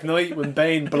Dark Knight when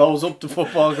Bane blows up the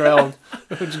football ground.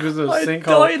 Which goes to a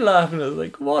sinkhole. I died laughing. I was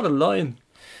like, what a line.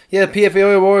 Yeah,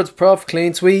 PFAI Awards, Prof,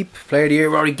 Clean Sweep, Player of the Year,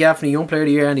 Rory Gaffney, Young Player of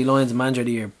the Year, Andy Lyons, Manager of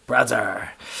the Year, Bradzer.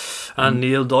 And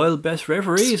Neil Doyle, Best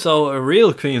Referee, so a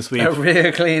real clean sweep. A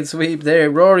real clean sweep there.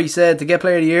 Rory said to get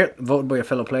Player of the Year, voted by your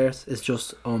fellow players, is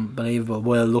just unbelievable.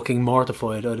 Well, looking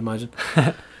mortified, I'd imagine.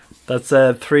 That's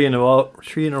 3 in a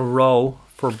row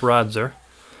for Bradzer.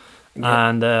 Yeah.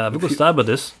 And I have a good stab at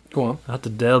this. Go on. I had to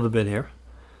delve a bit here.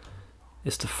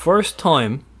 It's the first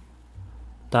time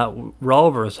that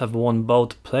Rovers have won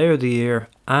both Player of the Year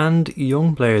and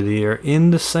Young Player of the Year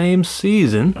in the same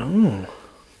season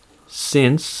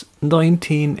since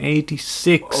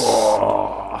 1986.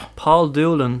 Oh. Paul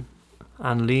Doolan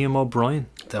and Liam O'Brien.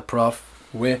 The Prof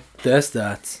with the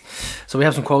stats. So we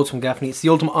have some quotes from Gaffney. It's the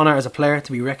ultimate honour as a player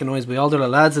to be recognised by all the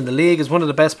lads in the league as one of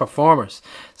the best performers.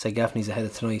 Say Gaffney's ahead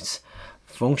of tonight's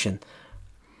function.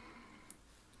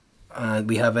 And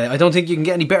we have I don't think you can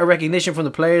get any better recognition from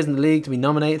the players in the league to be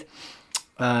nominated.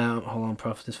 Hold on,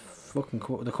 Prof. This fucking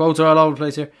the quotes are all over the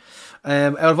place here.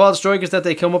 Out of all the strikers that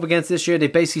they come up against this year, they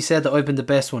basically said that I've been the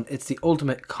best one. It's the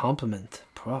ultimate compliment,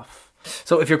 Prof.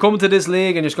 So if you're coming to this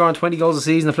league and you're scoring 20 goals a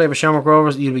season to play for Shamrock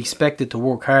Rovers, you'll be expected to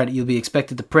work hard. You'll be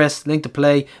expected to press, link to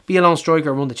play, be a lone striker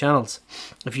and run the channels.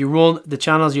 If you run the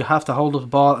channels, you have to hold up the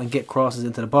ball and get crosses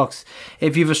into the box.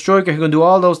 If you have a striker who can do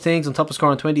all those things on top of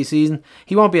scoring 20 a season,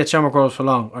 he won't be at Shamrock Rovers for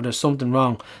long, or there's something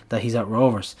wrong that he's at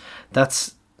Rovers.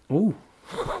 That's... Ooh.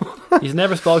 He's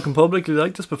never spoken publicly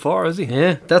like this before, has he?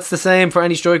 Yeah, that's the same for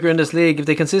any striker in this league. If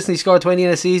they consistently score 20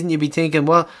 in a season, you'd be thinking,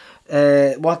 well,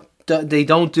 what they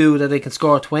don't do that they can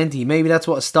score 20. Maybe that's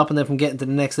what is stopping them from getting to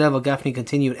the next level. Gaffney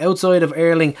continued. Outside of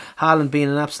Erling Haaland being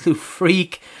an absolute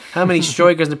freak, how many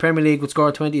strikers in the Premier League would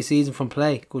score 20 a season from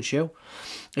play? Good show.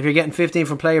 If you're getting 15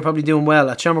 from play, you're probably doing well.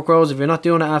 At Shamrock Rose, if you're not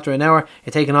doing it after an hour,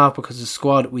 you're taking off because of the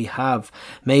squad we have.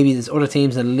 Maybe there's other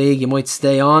teams in the league you might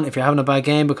stay on if you're having a bad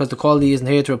game because the quality isn't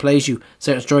here to replace you.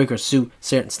 Certain strikers suit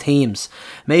certain teams.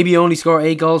 Maybe you only score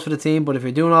 8 goals for the team, but if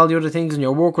you're doing all the other things and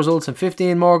your work results in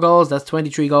 15 more goals, that's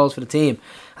 23 goals for the team.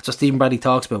 That's what Stephen Bradley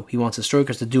talks about. He wants the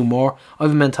strikers to do more. I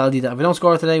have a mentality that if I don't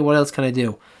score today, what else can I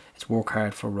do? It's work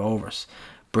hard for Rovers.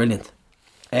 Brilliant.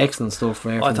 Excellent stuff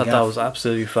there. I thought that was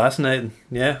absolutely fascinating.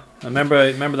 Yeah, I remember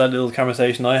that little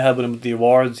conversation I had with him at the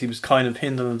awards. He was kind of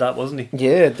hinting at that, wasn't he?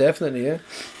 Yeah, definitely. Yeah.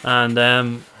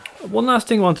 And one last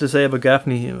thing I wanted to say about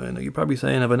Gaffney. You're probably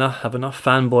saying have I not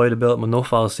fanboyed about him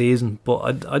enough all season,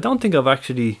 but I don't think I've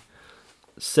actually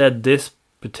said this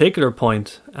particular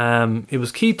point. It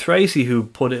was Keith Tracy who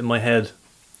put it in my head.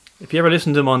 If you ever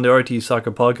listen to him on the RT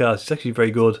Soccer podcast, he's actually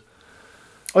very good.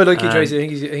 I like Keith Tracy. I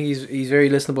think he's very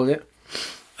listenable. Yeah.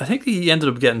 I think he ended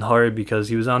up getting hired because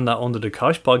he was on that Under the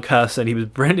Kosh podcast and he was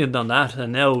brilliant on that,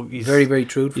 and now he's very, very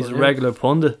truthful. He's a regular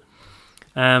pundit.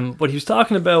 But he was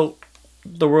talking about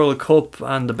the World Cup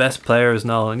and the best players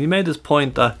and all, and he made this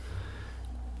point that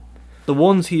the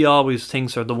ones he always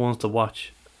thinks are the ones to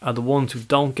watch are the ones who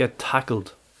don't get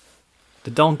tackled.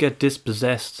 They don't get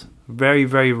dispossessed. Very,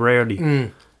 very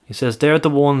rarely. He says they're the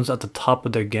ones at the top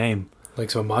of their game. Like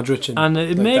so Modric and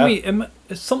it like made me.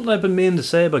 It's something I've been meaning to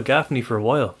say about Gaffney for a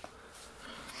while.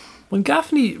 When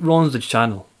Gaffney runs the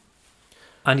channel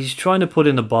and he's trying to put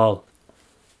in the ball,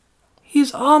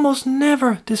 he's almost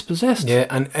never dispossessed. Yeah,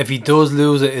 and if he does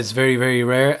lose it, it's very, very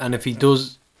rare. And if he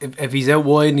does, if he's out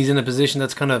wide and he's in a position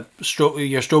that's kind of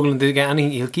you're struggling to get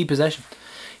anything, he'll keep possession.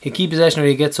 He'll keep possession or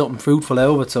he'll get something fruitful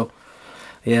out of it. So,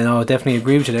 yeah, no, I definitely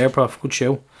agree with you there, Prof. Good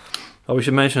show. Oh, we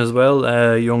should mention as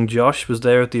well, young Josh was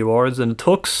there at the awards in the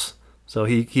tux, so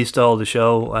he stole the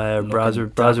show.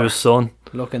 Brazzer's son,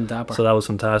 looking dapper. So that was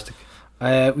fantastic.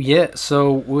 Yeah,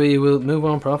 so we will move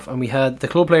on, Prof. And we had the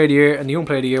club player of the year and the young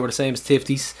player of the year were the same as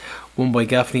Tifties, won by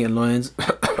Gaffney and Lyons.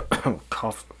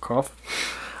 cough.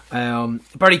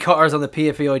 Barry Cutter's on the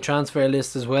PFAI transfer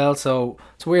list as well, so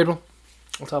it's a weird one.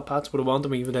 I thought Pats would have wanted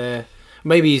him. Even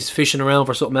maybe he's fishing around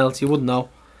for something else. You wouldn't know.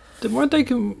 There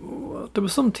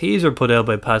was some teaser put out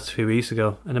by Pats a few weeks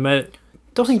ago, and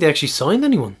don't think they actually signed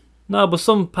anyone. No, but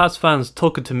some Pats fans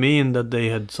took it to mean that they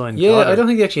had signed. Yeah, Carter. I don't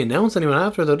think they actually announced anyone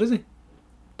after though, does he?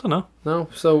 Don't know. No.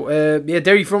 So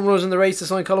Derry front runners in the race to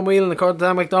sign Colin Whelan according to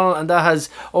Dan McDonald, and that has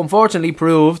unfortunately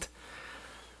proved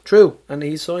true. And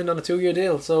he's signed on a 2-year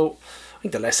deal. So I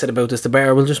think the less said about this, the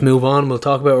better. We'll just move on. We'll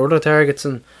talk about other targets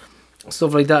and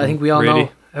stuff like that. I think we all know.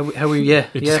 How we You're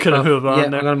just gonna move on. Yeah,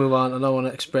 I'm gonna move on. I don't want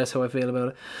to express how I feel about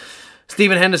it.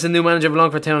 Stephen Henderson, new manager of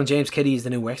Longford Town, and James Keddy is the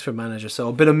new Wexford manager. So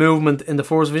a bit of movement in the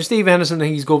force of it. Stephen Henderson, I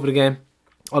think he's good for the game.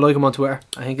 I like him on Twitter.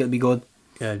 I think it'll be good.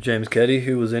 Yeah, James Keddy,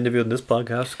 who was interviewed in this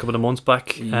podcast a couple of months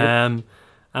back. Yep.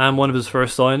 And one of his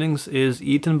first signings is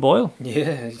Ethan Boyle.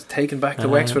 Yeah, he's taken back to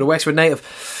Wexford, a Wexford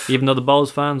native. Even though the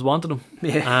Bows fans wanted him.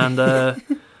 Yeah. And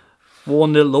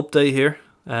one little update here.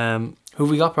 Who have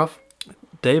we got, Prof?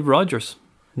 Dave Rogers.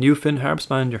 New Finn Harps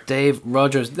manager. Dave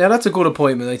Rogers. Now that's a good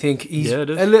appointment. I think he's a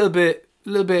little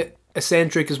bit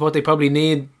eccentric is what they probably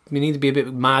need. We need to be a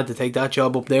bit mad to take that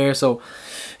job up there. So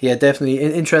yeah, definitely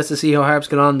interested to see how Harps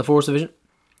get on in the 4th division.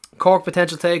 Cork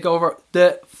potential takeover.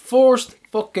 The first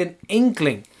fucking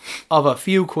inkling of a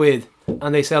few quid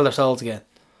and they sell their souls again.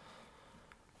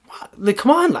 What? Like,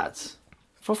 come on, lads,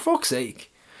 for fuck's sake.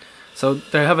 So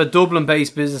they have a Dublin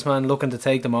based businessman looking to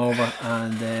take them over,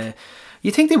 and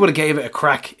you think they would have gave it a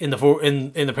crack in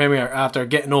the Premier after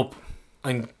getting up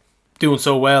and doing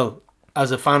so well as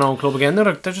a fan-owned club again?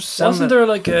 They're just selling. Wasn't there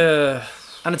like a...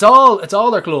 And it's all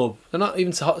their club. They're not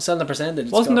even selling a percentage.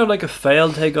 Wasn't there like a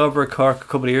failed takeover at Cork a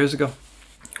couple of years ago?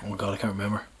 Oh my god, I can't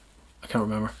remember.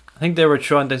 I think they were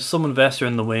trying. There's some investor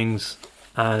in the wings,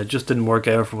 and it just didn't work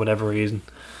out for whatever reason.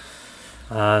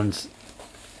 And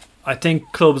I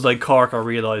think clubs like Cork are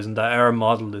realising that our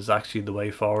model is actually the way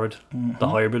forward, the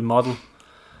hybrid model.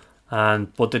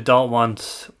 But they don't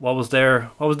want what was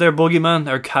their boogeyman?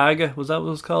 Arcaga, was that what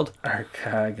it was called?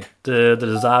 Arcaga. The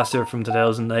disaster from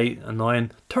 2008 and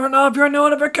 9. Turn off your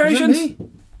notifications.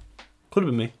 Could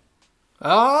have been me.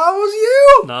 Oh, it was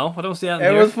you. No, I don't see that.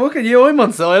 It was fucking you. I'm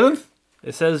on silent.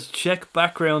 It says check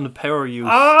background power use.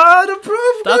 Ah, the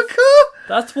proof.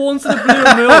 That's once in a blue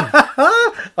moon.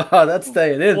 Oh, that's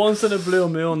staying in. Once in a blue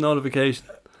moon notification.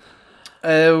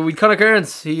 With Conor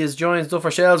Kearns, he has joined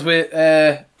Duffer Shells with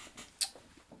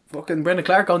fucking Brendan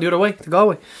Clark on the other way to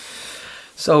Galway.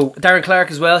 So Darren Clark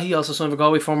as well, he also signed for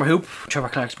Galway, former hoop, Trevor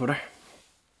Clark's brother.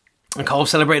 And Cove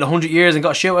celebrated 100 years and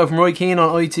got a shout out from Roy Keane on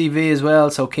ITV as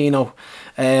well. So Keano,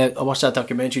 I watched that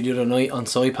documentary the other night on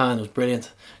Saipan. It was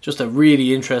brilliant. Just a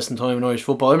really interesting time in Irish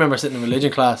football. I remember sitting in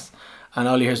religion class and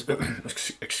all you hear is,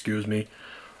 excuse me,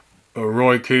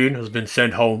 Roy Keane has been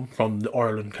sent home from the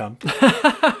Ireland camp.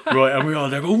 Right, and we all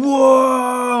there go,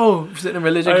 whoa! Sitting in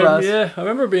religion class. Yeah, I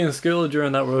remember being in school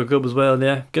during that World Cup as well,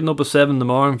 yeah. Getting up at 7 in the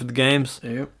morning for the games.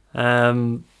 Yep.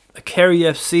 A Kerry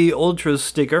FC Ultras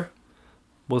sticker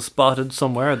was spotted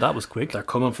somewhere. That was quick. They're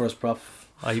coming for us, Prof.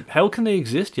 How can they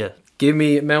exist yet? Give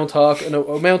me Mount Hawk,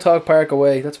 Mount Hawk Park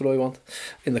away. That's what I want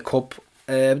in the cup.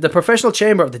 The professional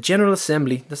chamber of the General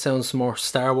Assembly, that sounds more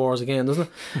Star Wars again, doesn't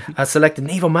it? Has selected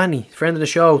Niamh O'Mahony, friend of the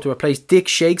show, to replace Dick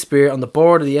Shakespeare on the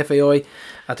board of the FAI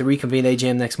at the reconvened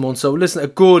AGM next month. So listen, a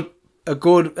good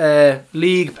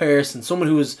league person, someone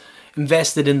who is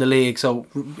invested in the league. So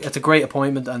it's a great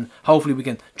appointment, and hopefully we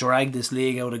can drag this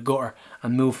league out of gutter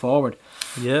and move forward.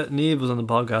 Yeah, Niamh was on the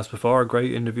podcast before, a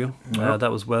great interview. Yep.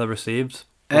 That was well received.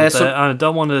 But, and I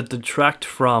don't want to detract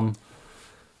from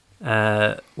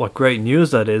what great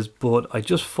news that is, but I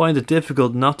just find it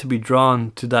difficult not to be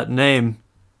drawn to that name,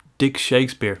 Dick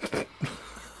Shakespeare.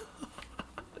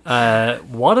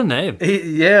 What a name.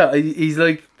 He's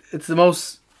like, it's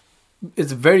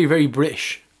very, very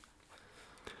British.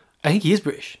 I think he is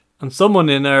British. And someone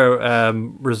in our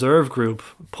reserve group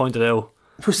pointed out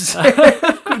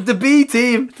the B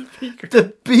team,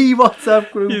 the B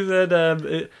WhatsApp group. He said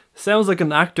it sounds like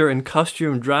an actor in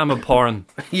costume drama porn.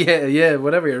 yeah,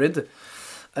 whatever you're into.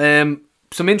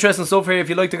 Some interesting stuff here if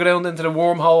you'd like to go down into the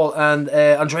wormhole. And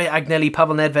Andrea Agnelli,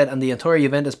 Pavel Nedved and the entire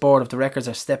Juventus board of directors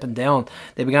are stepping down.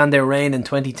 They began their reign in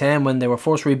 2010 when they were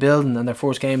forced rebuilding and their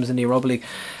first game was in the Europa League.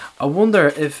 I wonder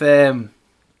if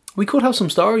we could have some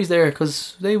stories there,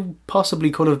 because they possibly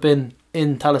could have been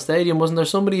in Tallaght Stadium. Wasn't there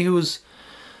somebody who was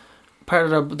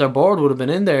part of their board would have been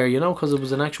in there, because it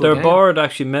was an actual game. Board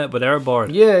actually met with our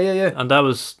board. Yeah. And that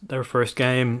was their first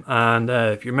game. And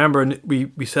if you remember,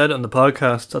 we said it on the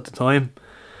podcast at the time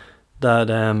that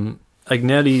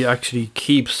Agnelli actually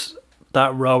keeps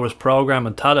that Rovers programme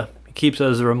in Tallaght. He keeps it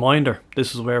as a reminder.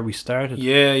 This is where we started.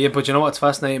 Yeah, but you know what's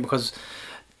fascinating, because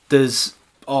there's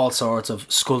all sorts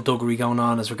of skullduggery going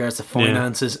on as regards to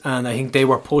finances, and I think they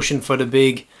were pushing for the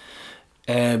big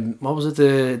what was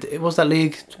it? What was that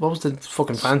league? What was the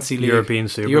fucking fancy league? European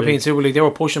Super League. They were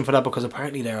pushing for that because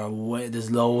apparently there's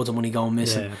loads of money going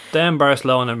missing. Yeah. Then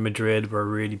Barcelona and Madrid were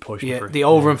really pushing for it. The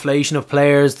overinflation of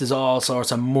players. There's all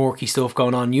sorts of murky stuff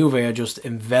going on. Juve are just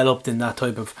enveloped in that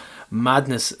type of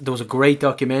madness. There was a great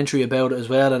documentary about it as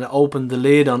well, and it opened the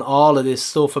lid on all of this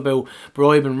stuff about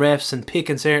bribing refs and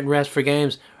picking certain refs for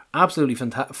games. Absolutely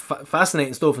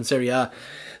fascinating stuff in Serie A.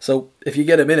 So if you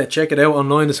get a minute, check it out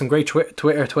online. There's some great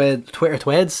Twitter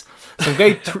threads. Some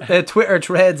great Twitter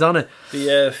threads on it.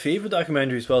 The FIFA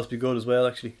documentary is supposed to be good as well,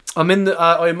 actually. I'm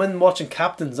in watching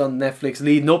Captains on Netflix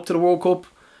leading up to the World Cup.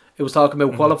 It was talking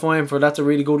about qualifying for, that's a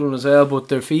really good one as well. But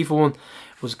their FIFA one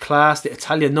was class. The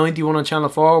Italia 91 on Channel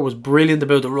 4 was brilliant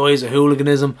about the rise of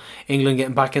hooliganism. England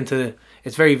getting back into,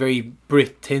 it's very, very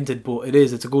Brit tinted, but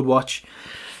it's a good watch.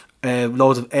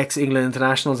 Loads of ex-England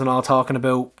internationals and all talking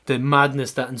about the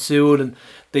madness that ensued, and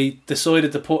they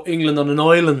decided to put England on an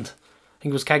island. I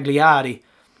think it was Cagliari,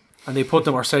 and they put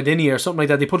them, or Sardinia or something like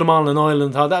that. They put them on an island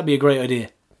and thought that'd be a great idea.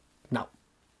 No,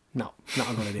 not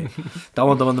a good idea. Don't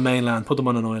want them on the mainland, put them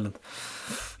on an island.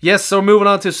 Yes, so moving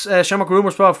on to Shamrock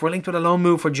Rumours, Prof. We're linked with a loan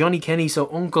move for Johnny Kenny, so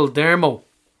Uncle Dermo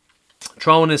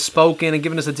throwing his spoke in and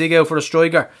giving us a dig out for a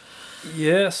striker.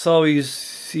 Yeah, so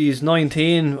he's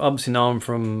 19, obviously known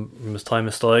from his time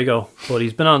at Sligo, but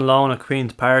he's been on loan at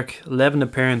Queen's Park, 11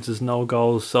 appearances, no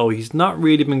goals, so he's not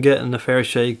really been getting a fair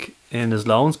shake in his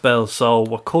loan spell. So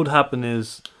what could happen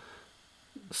is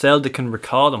Celtic can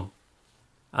record him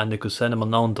and they could send him on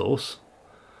loan to us.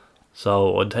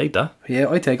 So I'd take that. Yeah,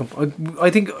 I'd take him. I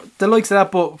think the likes of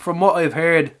that, but from what I've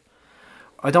heard,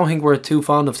 I don't think we're too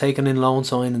fond of taking in loan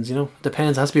signings,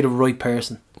 Depends, it has to be the right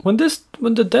person. When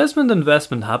the Desmond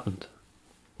investment happened,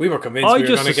 we were convinced we were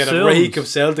going to get a rake of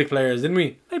Celtic players, didn't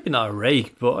we? Maybe not a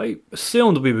rake, but I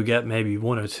assumed we would get maybe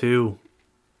one or two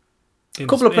in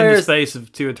couple of players, in the space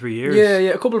of 2 or 3 years. Yeah,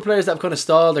 a couple of players that have kind of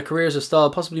stalled, their careers have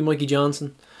stalled. Possibly Mikey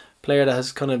Johnson, player that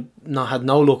has kind of not had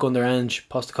no luck on their Ange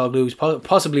Postecoglou's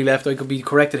possibly left. I could be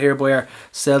corrected here by our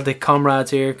Celtic comrades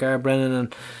here, Gar Brennan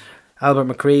and Albert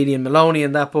McCready and Maloney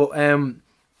and that. But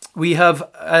we have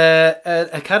an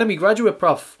academy graduate,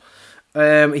 Prof.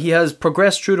 He has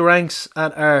progressed through the ranks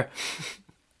at our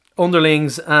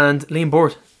underlings, and Liam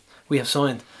Burt we have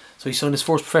signed. So he signed his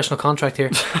first professional contract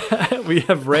here. We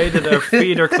have raided our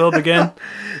feeder club again.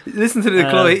 Listen to the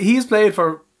club. He's played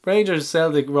for Rangers,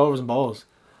 Celtic, Rovers and Bohs.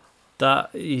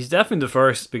 That he's definitely the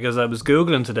first, because I was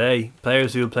Googling today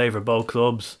players who play for both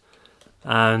clubs,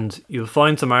 and you'll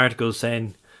find some articles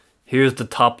saying here's the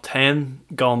top 10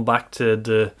 going back to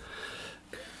the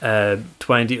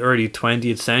early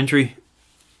 20th century.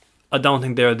 I don't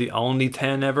think they're the only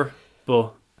 10 ever,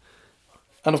 but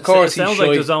and of course it sounds like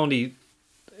there's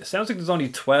only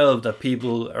 12 that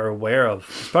people are aware of.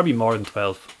 It's probably more than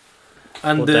 12.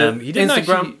 And but, he didn't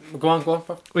Instagram. Actually, go on.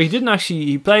 Well, he didn't actually.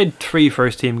 He played 3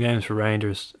 first team games for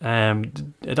Rangers. I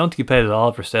don't think he played at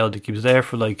all for Celtic. He was there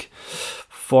for like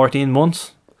 14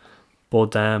 months.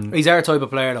 But he's our type of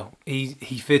player though. He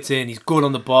fits in. He's good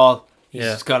on the ball.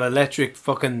 He's got electric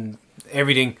fucking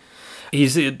everything.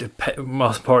 He's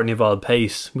most importantly of all,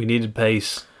 pace. We needed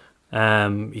pace.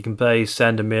 He can play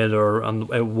centre mid or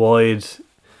out wide.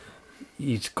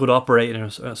 He's good operating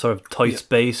in sort of tight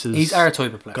spaces. He's our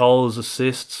type of player. Goals,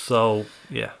 assists. So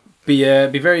yeah, be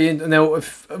very now.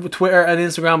 If Twitter and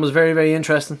Instagram was very, very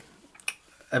interesting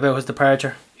about his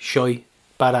departure. Shy,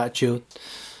 bad attitude.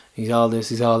 He's all this.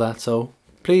 He's all that. So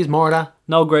please, more of that.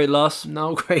 No great loss.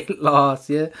 No great loss.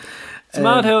 Yeah. It's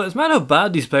mad how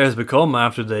bad these players become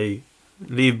after they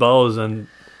leave Bohs and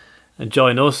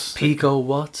join us. Pico,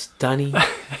 Watts, Danny,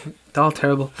 all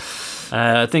terrible.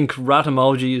 I think rat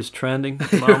emoji is trending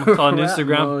on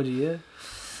Instagram. Emoji,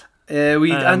 yeah.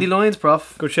 We Andy Lyons,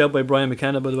 prof. Good shout by Brian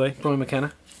McKenna, by the way. Brian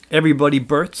McKenna. Everybody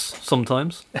Burts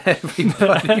sometimes.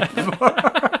 Everybody.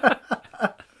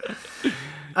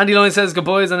 Andy Lyons says good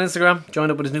boys on Instagram. Joined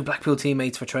up with his new Blackpool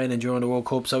teammates for training during the World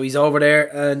Cup. So he's over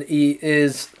there and he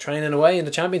is training away in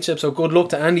the Championship. So good luck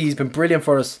to Andy. He's been brilliant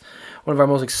for us. One of our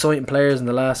most exciting players in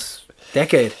the last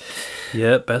decade.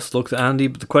 Yeah, best luck to Andy.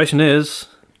 But the question is,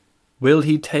 will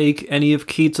he take any of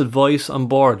Keith's advice on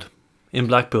board in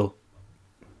Blackpool?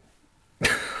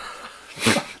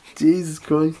 Jesus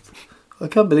Christ. I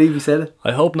can't believe he said it.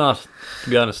 I hope not, to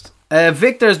be honest.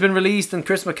 Victor has been released and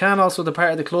Chris McCann also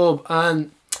departed the club,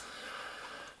 and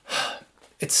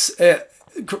it's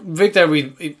Victor,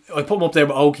 I put him up there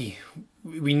with Oki.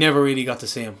 We never really got to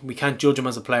see him. We can't judge him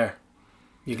as a player.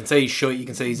 You can say he's shite, you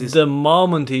can say he's this. The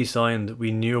moment he signed,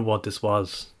 we knew what this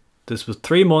was. This was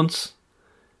 3 months.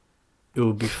 It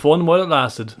would be fun while it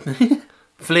lasted.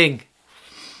 Fling.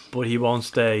 But he won't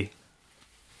stay.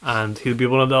 And he'll be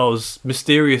one of those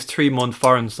mysterious 3-month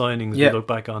foreign signings we look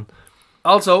back on.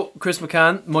 Also, Chris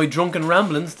McCann, my drunken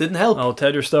ramblings didn't help. I'll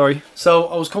tell your story. So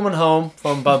I was coming home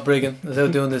from Balbriggan. I was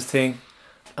out doing this thing,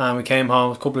 and we came home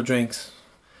with a couple of drinks.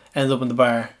 Ended up in the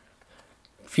bar.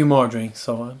 A few more drinks.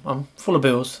 So I'm full of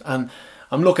booze, and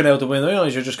I'm looking out the window. You know,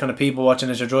 you're just kind of people watching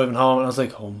as you're driving home, and I was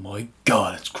like, "Oh my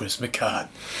God, it's Chris McCann!"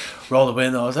 Roll the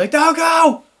window. I was like, "Don't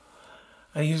go!"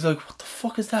 And he was like, "What the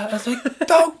fuck is that?" I was like,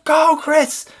 "Don't go,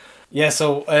 Chris." Yeah.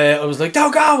 So I was like,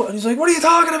 "Don't go," and he's like, "What are you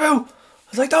talking about?"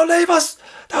 I was like, don't leave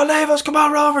us, come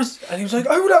on Rovers. And he was like,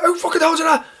 who fucking told you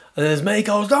that? And then his mate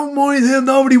goes, don't mind him,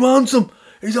 nobody wants him,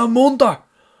 he's on Munter. I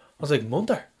was like,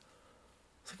 Munter? I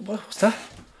was like, what's that?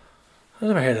 I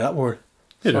never heard of that word.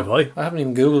 Neither have I. I haven't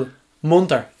even Googled it.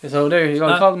 Munter. So there you go.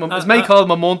 His mate called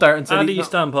him a Munter and said Andy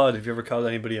Eastham Pod, if you ever called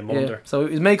anybody a Munter. Yeah, so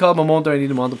his mate called him a Munter and he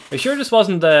didn't want him. Are you sure this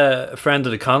wasn't a friend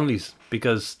of the Connollys?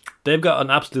 Because they've got an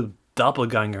absolute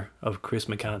doppelganger of Chris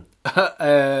McCann.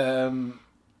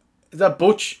 Is that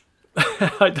Butch?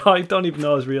 I don't even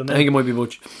know his real name. I think it might be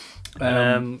Butch.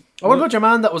 What about your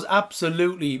man that was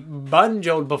absolutely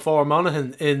banjoed before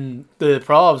Monaghan in the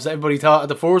Provs? Everybody thought at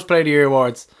the first Player of the Year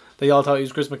awards, they all thought he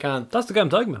was Chris McCann. That's the guy I'm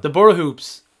talking about. The Borough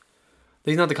Hoops.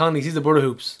 He's not the Conleys, he's the Borough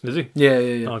Hoops. Is he?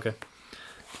 Yeah. Oh, okay.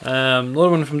 Another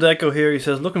one from Deco here. He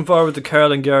says, looking forward to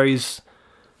Carl and Gary's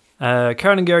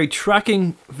Carl and Gary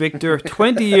tracking Victor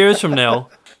 20 years from now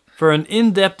for an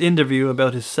in-depth interview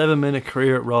about his 7-minute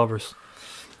career at Rovers.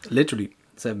 Literally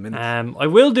 7 minutes. I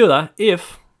will do that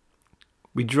if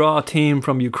we draw a team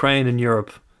from Ukraine and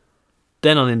Europe.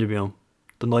 Then I'll interview him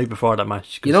the night before that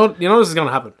match. You know this is going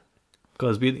to happen.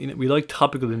 Because we like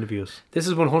topical interviews. This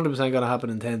is 100% going to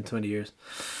happen in 10, 20 years.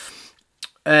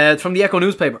 From the Echo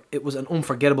newspaper, it was an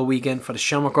unforgettable weekend for the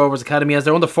Shamrock Rovers Academy as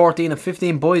their under 14 and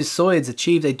 15 boys sides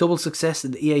achieved a double success in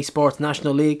the EA Sports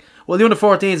National League, while the under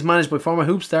 14s, managed by former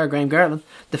Hoop star Graham Gartland,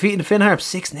 defeated the Finn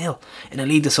Harps 6-0 in a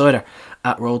league decider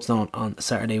at Roadstone on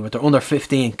Saturday, with their under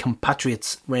 15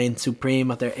 compatriots reigned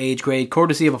supreme at their age grade,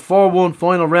 courtesy of a 4-1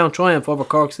 final round triumph over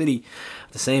Cork City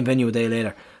at the same venue a day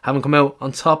later. Having come out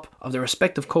on top of their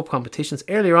respective cup competitions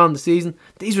earlier on in the season,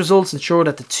 these results ensure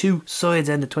that the two sides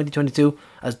ended 2022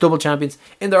 as double champions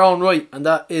in their own right, and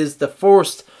that is the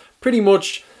first pretty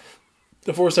much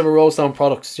the first ever Rosedown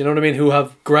products, you know what I mean, who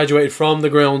have graduated from the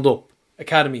ground up,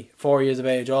 academy, 4 years of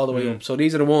age, all the way up. So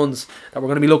these are the ones that we're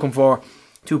going to be looking for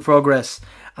to progress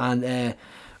and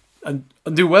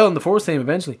do well in the first team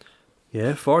eventually.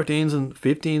 Yeah, 14s and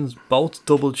 15s, both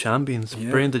double champions. Yeah.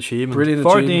 Brilliant achievement. Brilliant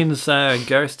 14s,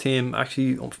 Gareth's team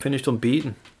actually finished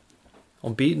unbeaten.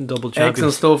 Unbeaten double champions.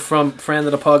 Excellent stuff from friend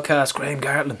of the podcast, Graham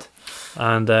Gartland.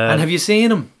 And have you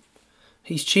seen him?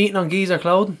 He's cheating on Geezer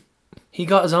Clothing. He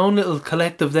got his own little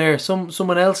collective there.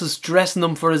 Someone else is dressing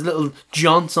him for his little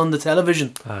jaunts on the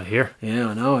television. Here. Yeah,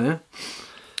 I know, yeah.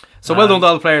 So well done to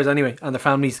all the players anyway, and their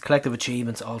families' collective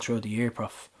achievements all throughout the year,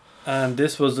 Prof. And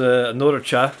this was another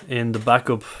chat in the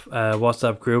backup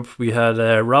WhatsApp group. We had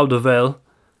Rob Deville.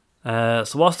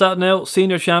 So what's that now?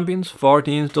 Senior champions,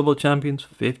 14s double champions,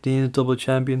 15s double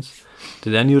champions.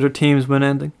 Did any other teams win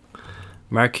anything?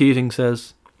 Mark Keating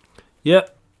says, yeah,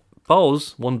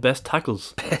 Bows won best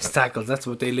tackles. Best tackles, that's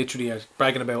what they literally are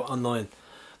bragging about online.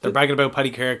 They're bragging about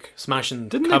Paddy Kirk smashing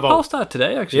Didn't Cabo. they post that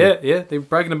today, actually? Yeah, they were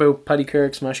bragging about Paddy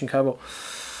Kirk smashing Cabo.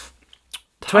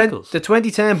 Tackles. The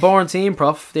 2010 Born team,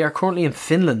 Prof, they are currently in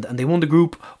Finland and they won the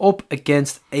group up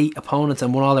against 8 opponents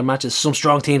and won all their matches. Some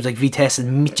strong teams like Vitesse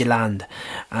and Midtjylland,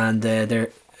 and their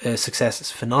success is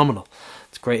phenomenal.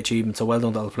 It's a great achievement, so well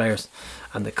done to all the players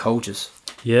and the coaches.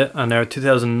 Yeah, and our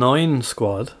 2009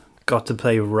 squad got to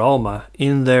play Roma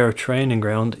in their training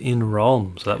ground in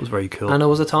Rome, so that was very cool. And it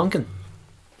was a Tonkin.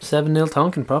 7-0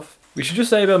 Tonkin, Prof. We should just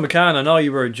say about McCann, I know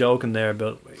you were joking there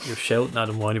about you're shouting at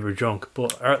him while you were drunk,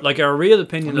 but our real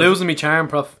opinion I'm losing me charm,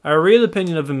 Prof. Our real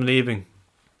opinion of him leaving,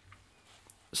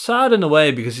 sad in a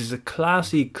way because he's a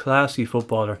classy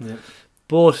footballer,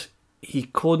 but he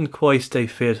couldn't quite stay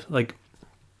fit. Like,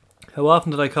 how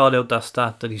often did I call out that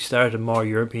stat that he started more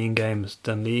European games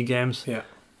than league games? Yeah.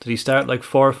 Did he start like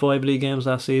 4 or 5 league games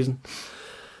last season?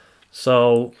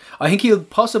 So I think he'll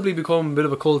possibly become a bit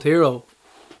of a cult hero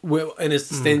in his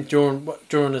stint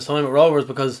during his time at Rovers,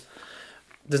 because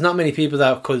there's not many people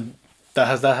that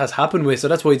has happened with, so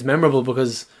that's why it's memorable,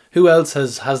 because who else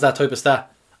has that type of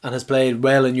stat and has played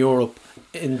well in Europe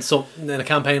in a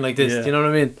campaign like this? Do you know what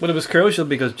I mean? Well, it was crucial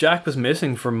because Jack was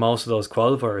missing for most of those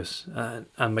qualifiers,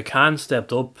 and McCann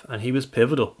stepped up and he was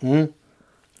pivotal.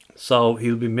 So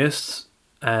he'll be missed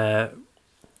in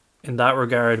that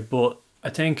regard, but I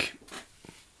think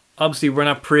obviously we're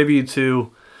not privy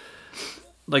to,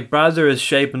 like, Brazzer is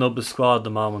shaping up the squad at the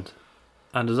moment,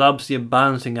 and there's obviously a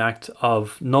balancing act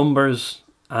of numbers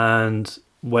and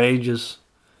wages,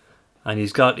 and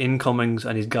he's got incomings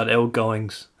and he's got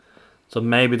outgoings, so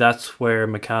maybe that's where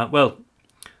McCann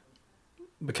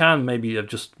maybe have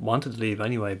just wanted to leave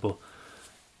anyway, but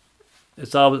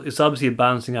it's obviously a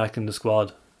balancing act in the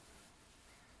squad.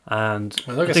 And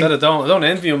like I said, I don't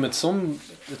envy him. It's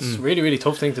really, really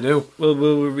tough thing to do. Well,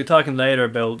 we'll be talking later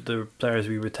about the players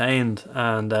we retained,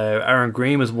 and Aaron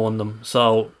Green has won them.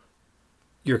 So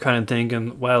you're kind of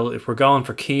thinking, well, if we're going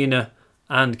for Keena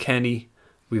and Kenny,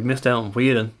 we've missed out on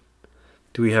Whelan.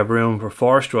 Do we have room for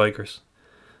 4 strikers?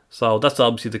 So that's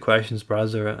obviously the questions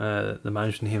Brazzer, the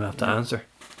management team, have to answer.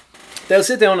 They'll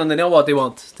sit down and they know what they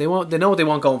want. They know what they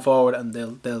want going forward, and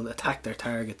they'll attack their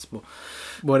targets.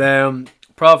 But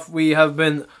Prof, we have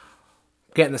been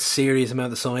getting a serious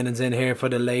amount of signings in here for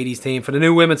the ladies team, for the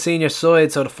new women's senior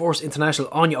side. So the first international,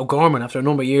 Anya O'Gorman, after a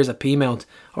number of years at Peamount,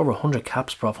 over 100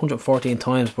 caps, Prof, 114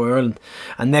 times for Ireland.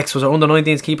 And next was our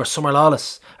under-19s keeper, Summer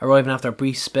Lawless, arriving after a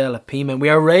brief spell at Peamount. We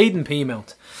are raiding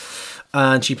Peamount,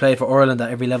 and she played for Ireland at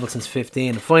every level since 15.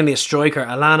 And finally a striker,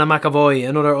 Alana McAvoy,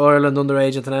 another Ireland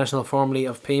underage international, formerly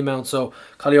of Peamount. So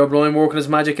Collie O'Brien working his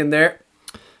magic in there.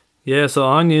 Yeah, so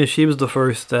Anya, she was the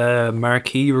first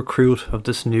marquee recruit of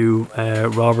this new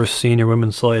Rovers senior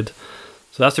women's side.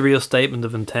 So that's a real statement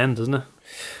of intent, isn't it?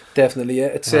 Definitely, yeah.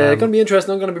 It's going to be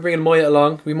interesting. I'm going to be bringing Maya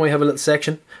along. We might have a little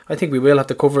section. I think we will have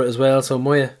to cover it as well. So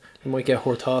Maya, we might get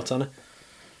her thoughts on it.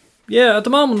 Yeah, at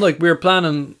the moment, like, we're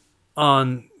planning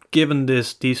on giving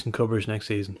this decent coverage next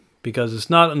season, because it's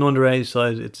not an underage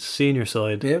side, it's a senior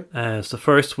side. Yeah. It's the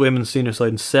first women's senior side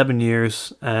in 7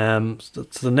 years. So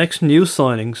the next new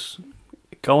signings,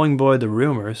 going by the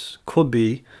rumours, could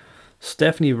be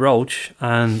Stephanie Roach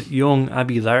and young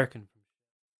Abby Larkin,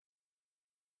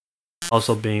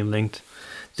 also being linked.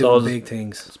 Doing big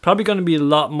things. It's probably going to be a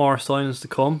lot more signings to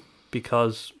come,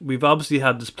 because we've obviously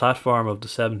had this platform of the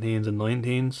 17s and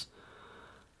 19s,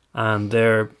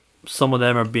 and some of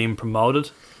them are being promoted.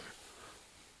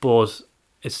 But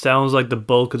it sounds like the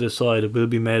bulk of this side will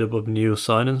be made up of new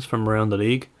signings from around the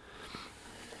league.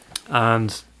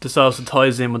 And this also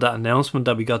ties in with that announcement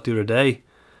that we got the other day.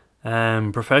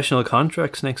 Professional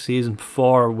contracts next season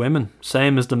for women,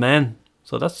 same as the men.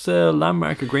 So that's a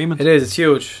landmark agreement. It is. It's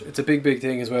huge. It's a big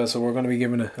thing as well. So we're going to be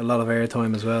giving it a lot of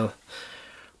airtime as well.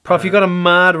 Prof, you got a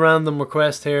mad random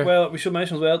request here. Well, we should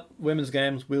mention as well, women's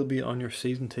games will be on your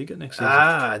season ticket next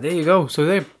season. There you go. So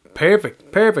they're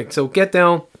perfect. So get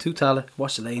down to Tala,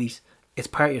 watch the ladies. It's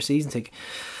part of your season ticket.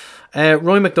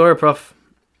 Roy McDowell, Prof.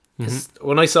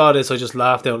 When I saw this, I just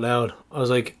laughed out loud. I was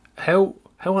like, how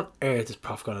on earth is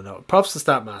Prof going to know? Prof's the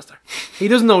stat master. He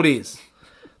doesn't know these.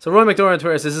 So Roy McDowell on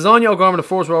Twitter says, is Anya O'Gorman the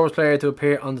first Rovers player to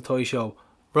appear on the Toy Show?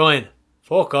 Ryan,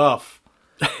 fuck off.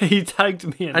 He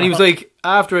tagged me. And he was like,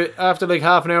 after like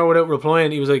half an hour without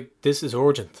replying, he was like, this is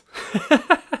urgent.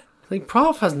 Like,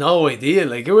 Prof has no idea.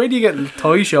 Like, where do you get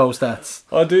Toy Show stats?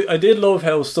 I did love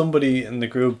how somebody in the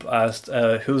group asked,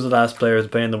 who's the last player to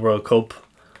play in the World Cup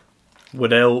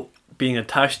without being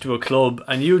attached to a club,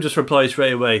 and you just replied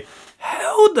straight away,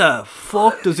 how the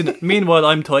fuck does it... Meanwhile,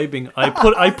 I'm typing.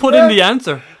 I put in the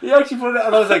answer. He actually put it,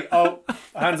 and I was like, oh,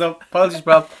 hands up. Apologies,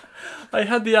 Prof. I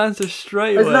had the answer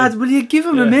straight away. Lads, will you give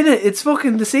him a minute? It's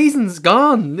fucking, the season's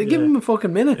gone. Give him a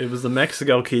fucking minute. It was the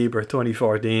Mexico keeper,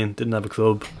 2014, didn't have a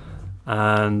club.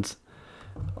 And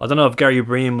I don't know if Gary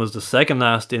Breen was the second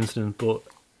last incident, but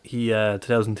he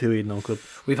 2002 he had no club.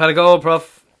 We've had a goal,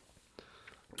 Prof.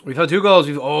 We've had 2 goals.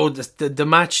 The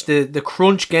match, the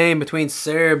crunch game between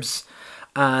Serbs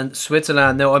and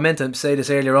Switzerland. Now, I meant to say this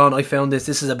earlier on. I found this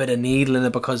is a bit of needle in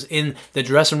it, because in the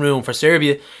dressing room for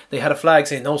Serbia, they had a flag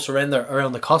saying no surrender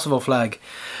around the Kosovo flag.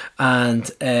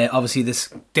 And obviously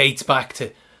this dates back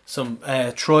to some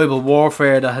tribal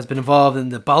warfare that has been involved in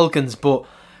the Balkans, but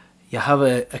you have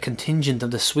a contingent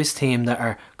of the Swiss team that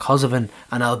are Kosovan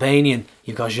and Albanian.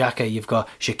 You've got Xhaka, you've got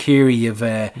Shaqiri, you've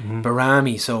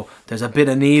Barami. So there's a bit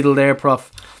of needle there,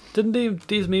 Prof. Didn't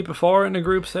these meet before in a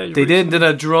group stage? They did. Did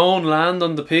a drone land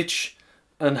on the pitch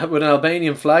and with an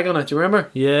Albanian flag on it? Do you remember?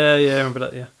 Yeah, I remember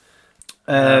that.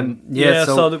 Yeah.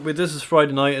 So this is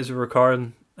Friday night as we're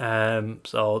recording.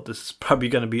 So this is probably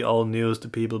going to be all news to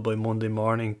people by Monday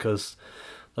morning, because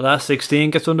the last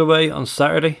 16 gets underway on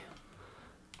Saturday.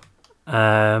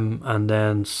 And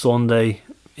then Sunday,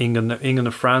 England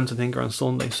and France, I think, are on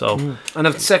Sunday. So and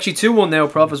it's actually 2-1 now,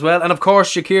 Prof, as well. And of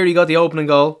course, Shaqiri got the opening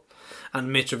goal, and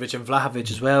Mitrovic and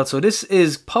Vlahovic as well. So this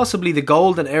is possibly the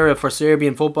golden era for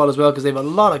Serbian football as well, because they have a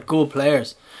lot of good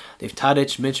players. They've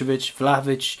Tadic, Mitrovic,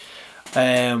 Vlahovic,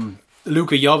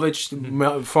 Luka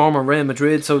Jovic, former Real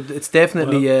Madrid. So it's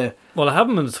definitely well, I have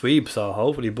them in the sweep, so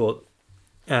hopefully, but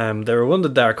they were one of the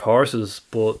dark horses,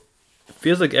 but it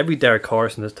feels like every dark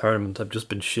horse in this tournament have just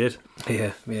been shit.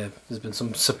 Yeah. There's been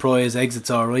some surprise exits,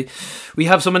 alright. We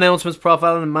have some announcements. Prof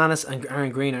Alan Manis and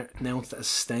Aaron Green are announced as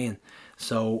staying.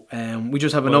 So we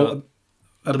just have a note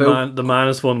about the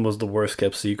Manis one was the worst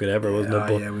kept secret ever, wasn't it?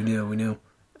 But, yeah, we knew.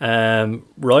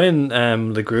 Ryan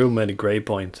LeGroux made a great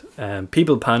point.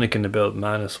 People panicking about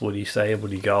Manis. Would he stay?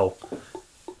 Would he go?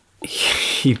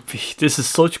 This is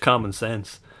such common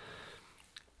sense.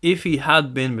 If he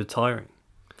had been retiring,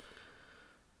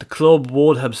 the club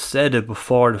would have said it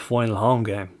before the final home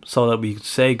game, so that we could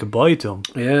say goodbye to him.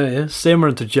 Yeah.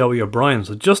 Similar to Joey O'Brien.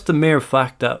 So just the mere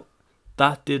fact that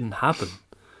didn't happen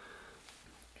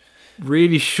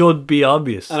really should be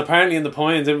obvious. And apparently in the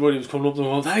points, everybody was coming up to him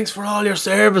going, thanks for all your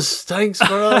service, thanks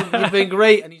for all, you've been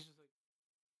great. And he's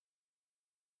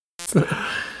just like,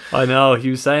 I know,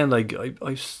 he was saying like,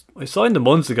 I signed him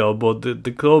months ago, but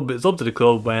the club, it's up to the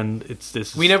club when it's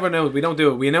this. We never know, we don't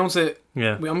do it. We announce it.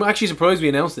 Yeah. I'm actually surprised we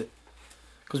announced it,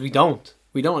 because we don't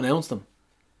announce them.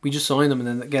 We just sign them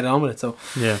and then get on with it. So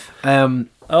yeah.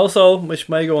 Also, which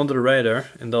may go under the radar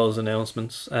in those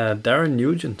announcements, Darren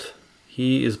Nugent.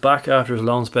 He is back after his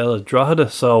long spell at Drogheda.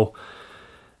 So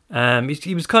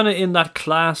he was kind of in that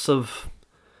class of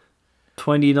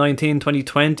 2019,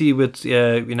 2020 with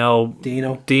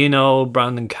Dino,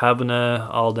 Brandon Kavanagh,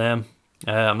 all them.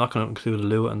 I'm not going to include a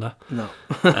Lou in that. No.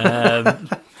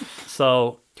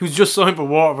 So he was just signed for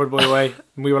Waterford, by the way.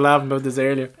 We were laughing about this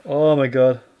earlier. Oh my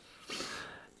god.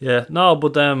 Yeah, no,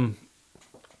 but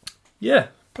yeah,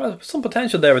 some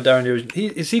potential there with Darren Nugent.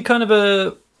 Is he kind of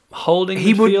a holding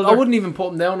midfielder? I wouldn't even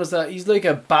put him down as that. He's like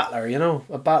a battler,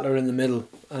 a battler in the middle,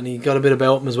 and he got a bit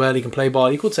about him as well. He can play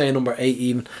ball. He could say a number 8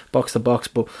 even, box to box.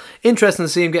 But interesting to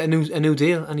see him get a new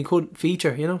deal, and he could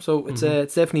feature. So it's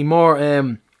definitely more.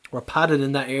 We're padded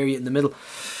in that area in the middle.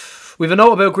 We've a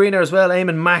note about Greener as well.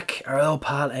 Eamon Mack, our old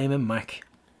pal Eamon Mack.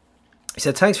 He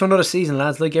said, thanks for another season,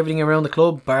 lads. Like everything around the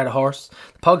club, bar the horse.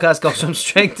 The podcast goes from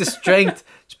strength to strength.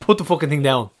 Just put the fucking thing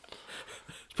down.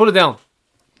 Just put it down.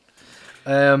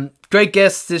 Great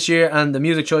guests this year, and the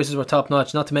music choices were top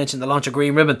notch. Not to mention the launch of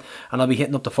Green Ribbon, and I'll be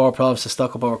hitting up the 4 provs to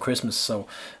stock up over Christmas. So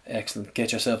excellent.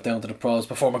 Get yourself down to the provs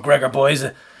before McGregor buys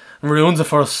it and ruins it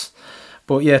for us.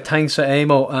 But yeah, thanks to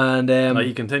Amo. And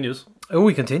He continues. Oh,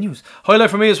 he continues. Highlight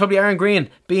for me is probably Aaron Green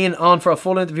being on for a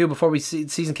full interview before the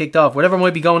season kicked off. Whatever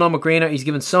might be going on with Greener, he's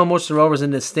given so much to Rovers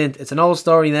in this stint. It's an old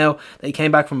story now that he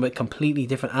came back from a completely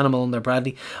different animal under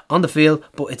Bradley on the field,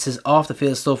 but it's his off the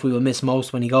field stuff we will miss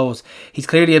most when he goes. He's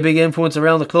clearly a big influence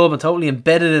around the club and totally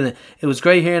embedded in it. It was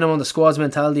great hearing him on the squad's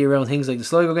mentality around things like the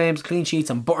Sligo games, clean sheets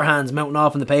and butter hands mounting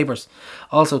off in the papers.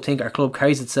 Also think our club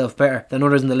carries itself better than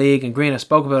others in the league, and Greener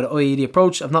spoke about it, i.e. the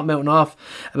approach of not mounting off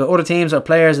about other teams or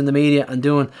players in the media and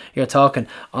doing your talking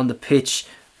on the pitch.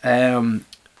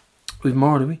 We've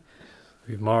more, do we?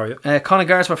 We've more, yeah. Conor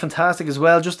Garth were fantastic as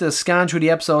well. Just to scan through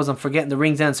the episodes and forgetting the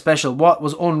Rings End special, what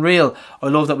was unreal. I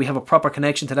love that we have a proper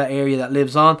connection to that area that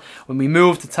lives on. When we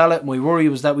moved to Tallaght, my worry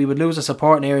was that we would lose the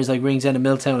support in areas like Rings End and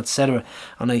Milltown, etc.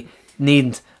 And I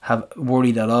needn't have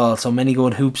worried at all. So many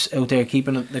good hoops out there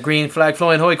keeping the green flag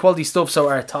flying, high quality stuff. So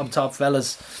our top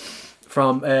fellas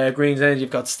from Greens End, you've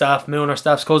got Staff Mooner,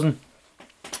 Staff's cousin,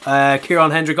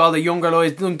 Kieran Hendrick, all the younger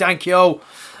guys, Dan Keogh,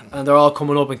 and they're all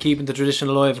coming up and keeping the tradition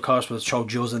alive. Of course, we'll throw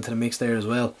Juz into the mix there as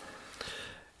well.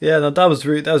 Yeah, no, that was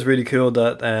really cool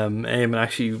that Eamon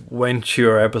actually went through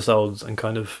our episodes and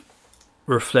kind of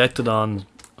reflected on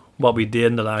what we did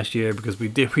in the last year, because we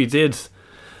did.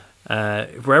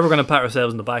 If we're ever going to pat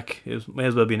ourselves in the back, it may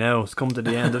as well be now. It's come to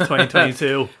the end of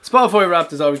 2022. Spotify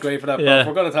Wrapped is always great for that. Yeah.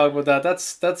 We're going to talk about that.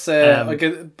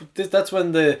 That's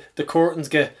when the curtains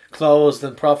get closed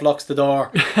and Prof locks the door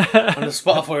and the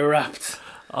Spotify Wrapped.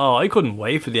 Oh, I couldn't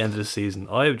wait for the end of the season.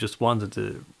 I just wanted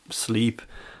to sleep.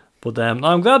 But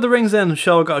I'm glad the Rings End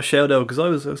show got a shout out, because I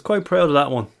was quite proud of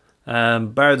that one.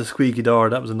 Bar the squeaky door,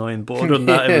 that was annoying. But other than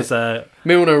that, it was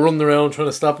Mooner running around trying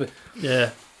to stop it. Yeah.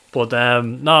 But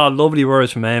lovely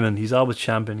words from Eamon. He's always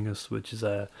championing us, which is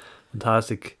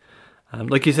fantastic.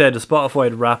 Like you said, the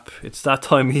Spotify Wrap, it's that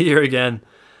time of year again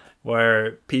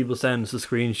where people send us the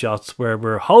screenshots where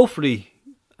we're hopefully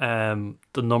the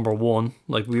number one,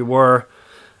 like we were.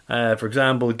 For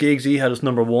example, Giggsy had us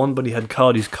number one, but he had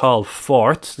Cody's Call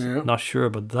fourth. Yeah. Not sure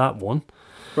about that one.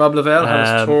 Rob Lavelle had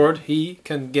us third. He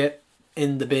can get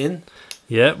in the bin.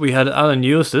 Yeah, we had Alan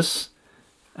Eustace.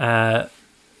 I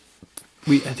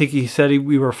think he said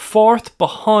we were fourth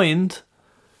behind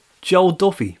Joe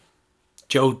Duffy.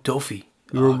 Joe Duffy.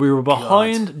 We were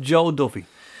behind God. Joe Duffy.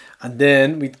 And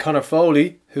then we'd Connor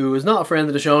Foley, who is not a friend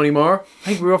of the show anymore. I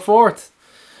think we were fourth.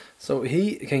 So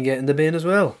he can get in the bin as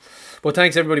well. But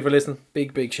thanks everybody for listening.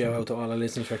 Big shout out to all our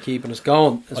listeners for keeping us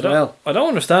going as well. I don't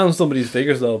understand some of these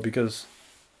figures though, because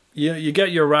you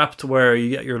get your Wrapped where you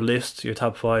get your list, your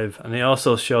top 5, and it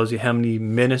also shows you how many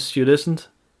minutes you listened.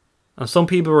 And some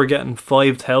people were getting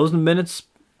 5,000 minutes,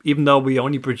 even though we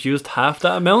only produced half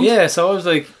that amount. Yeah, so I was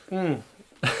like, you're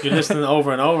listening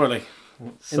over and over, like,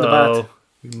 in the bath.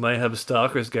 We might have a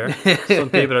stalker scare. Some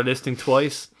people are listening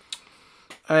twice.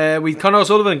 We Conor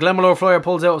O'Sullivan, Glenmalure Flyer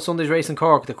pulls out of Sunday's race in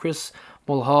Cork, the Chris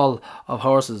Mulhall of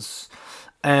horses.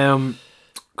 Conor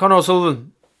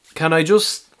O'Sullivan, can I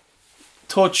just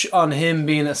touch on him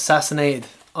being assassinated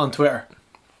on Twitter?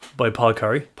 By Paul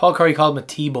Curry? Paul Curry called him a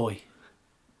T-boy.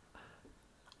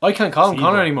 I can't call him T-boy.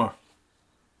 Conor anymore.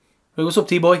 Like, what's up,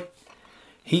 T-boy?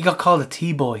 He got called a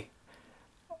T-boy.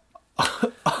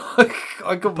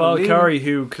 Paul Curry,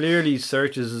 who clearly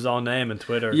searches his own name on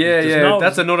Twitter. Yeah.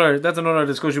 That's another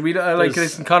discussion.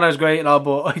 Listen, Connor's great and all,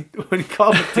 but when he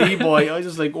called him a T-boy, I was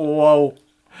just like, whoa.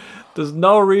 There's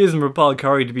no reason for Paul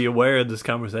Curry to be aware of this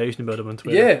conversation about him on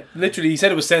Twitter. Yeah, literally, he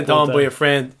said it was sent on by a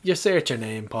friend. You search your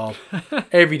name, Paul,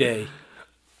 every day.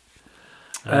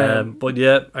 But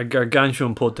yeah, a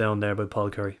gargantuan put down there by Paul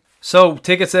Curry. So,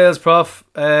 ticket sales, Prof,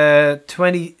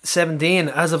 2017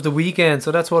 as of the weekend.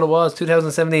 So that's what it was.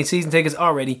 2017 season tickets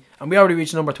already. And we already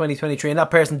reached number 2023. And that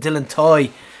person, Dylan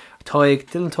Toy.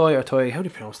 How do you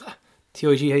pronounce that?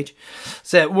 T-I-G-H.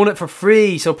 So, won it for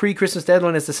free. So, pre-Christmas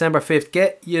deadline is December 5th.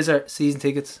 Get user season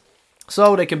tickets.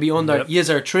 So they can be under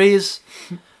user trees.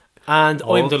 And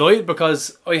I'm delighted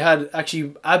because I had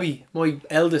actually Abby, my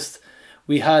eldest,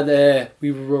 we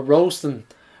were roasting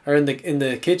her in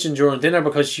the kitchen during dinner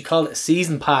because she called it a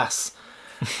season pass.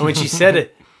 And when she said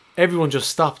it, everyone just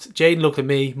stopped. Jaden looked at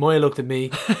me, Moya looked at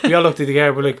me, we all looked at the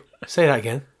guy, we're like, say that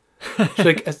again. She's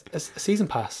like, a season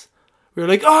pass. We were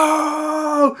like,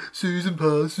 oh, season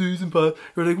pass. We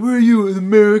were like, where are you, in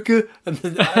America? And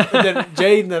then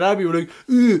Jaden and Abby were like,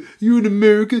 you in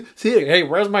America? Hey,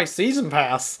 where's my season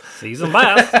pass? Season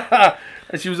pass.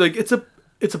 And she was like, it's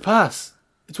a pass.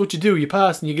 It's what you do. You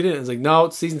pass and you get in. It's like, no,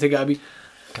 it's season ticket, Abby.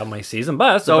 Got my season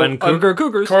pass. So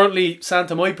Cougars. Currently,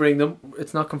 Santa might bring them.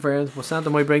 It's not confirmed, but Santa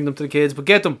might bring them to the kids. But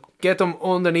get them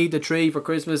underneath the tree for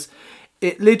Christmas.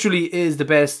 It literally is the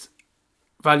best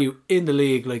value in the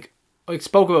league. Like, I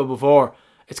spoke about it before.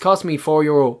 It's costing me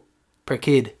 €4 per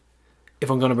kid if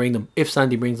I'm going to bring them. If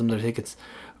Sandy brings them their tickets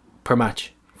per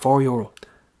match, €4.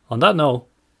 On that note,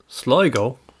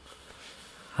 Sligo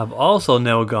have also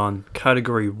now gone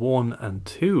Category 1 and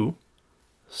 2,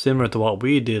 similar to what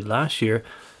we did last year.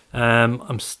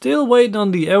 I'm still waiting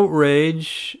on the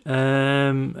outrage.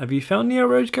 Have you found the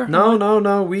outrage, Gar?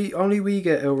 No. We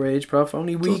get outrage, Prof.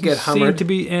 Only we Doesn't get hammered. seem to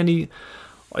be any.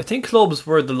 I think clubs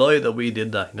were delighted that we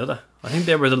did that. You know that? I think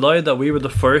they were delighted that we were the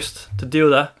first to do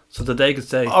that, so that they could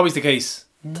say, Always the case.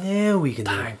 Now we can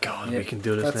do it. "Thank God, Yeah, we can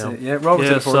do this that's now." it. Yeah, Robert's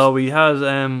in Yeah, it first. so we had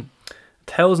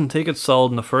 1,000 tickets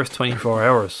sold in the first 24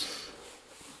 hours.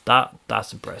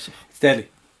 That's impressive. It's deadly.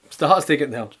 It's the hottest ticket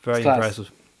now. Very It's class.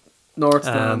 impressive. North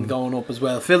stand going up as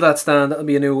well. Fill that stand. That'll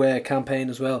be a new campaign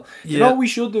as well. You know what we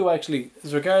should do actually,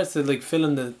 as regards to like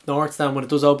filling the North stand when it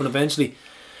does open eventually.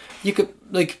 You could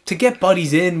like to get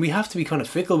bodies in. We have to be kind of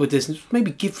fickle with this and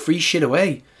maybe give free shit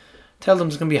away. Tell them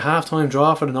there's going to be a half-time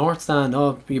draw for the North stand.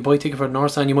 Oh, you buy a ticket for the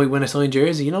North stand, you might win a signed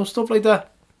jersey. You know, stuff like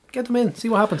that. Get them in. See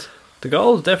what happens. The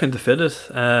goal is definitely to fit it.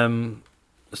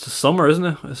 It's the summer, isn't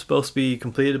it? It's supposed to be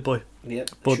completed by. Yeah.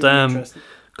 But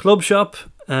Club Shop.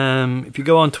 If you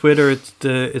go on Twitter,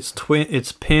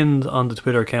 it's pinned on the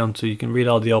Twitter account, so you can read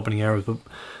all the opening hours.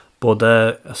 But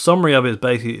a summary of it is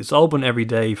basically it's open every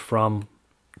day from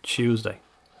Tuesday.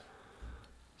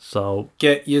 So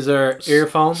get user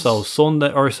earphones. So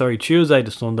Tuesday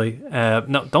to Sunday.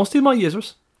 No, don't steal my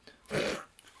users.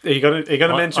 Are you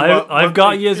gonna mention I've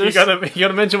got users. You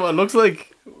gotta mention what it looks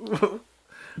like.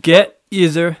 Get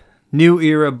user new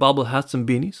era bobble hats and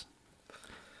beanies.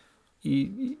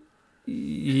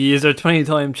 These are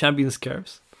 20-time champion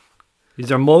scarves.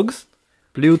 These are mugs,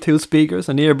 Bluetooth speakers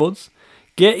and earbuds.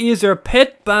 Get user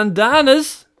pet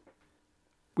bandanas,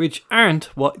 which aren't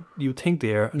what you think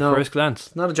they are at first glance.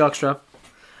 It's not a jockstrap.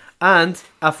 And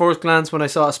at first glance, when I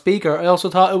saw a speaker, I also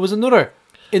thought it was another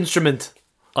instrument.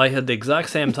 I had the exact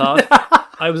same thought.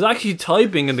 I was actually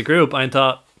typing in the group and I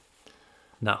thought,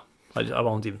 no, I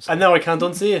won't even say. And now I can't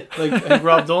unsee it. Like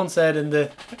Rob Dunn said in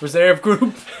the reserve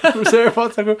group, reserve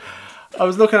WhatsApp group. I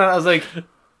was looking at it, I was like,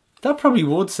 that probably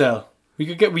would sell. We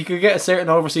could get a certain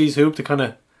overseas hoop to kind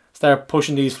of start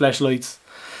pushing these fleshlights.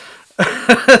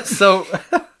 So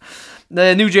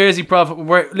the New Jersey Prophet.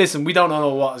 Listen, we don't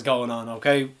know what is going on.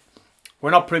 Okay,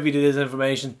 we're not privy to this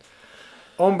information.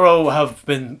 Umbro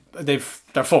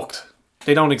they're fucked.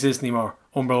 They don't exist anymore.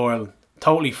 Umbro Ireland,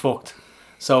 totally fucked.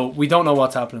 So we don't know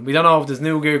what's happening. We don't know if there's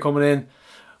new gear coming in.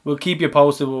 We'll keep you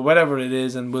posted with whatever it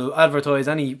is, and we'll advertise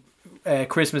any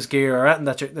Christmas gear or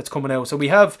anything that's coming out. So we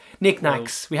have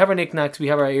knickknacks. We have our knickknacks. We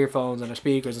have our earphones and our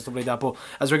speakers and stuff like that. But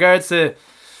as regards to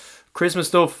Christmas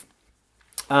stuff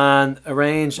and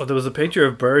arrange. Well, there was a picture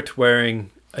of Bert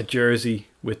wearing a jersey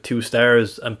with 2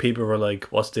 stars, and people were like,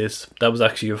 "What's this?" That was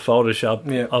actually a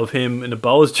Photoshop of him in a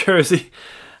Bows jersey.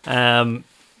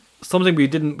 Something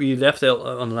we left out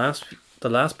on the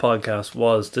last podcast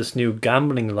was this new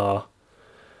gambling law,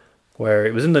 where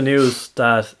it was in the news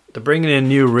that they're bringing in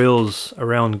new rules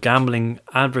around gambling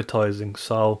advertising.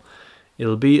 So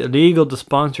it'll be illegal to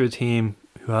sponsor a team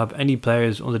who have any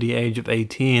players under the age of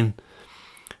 18,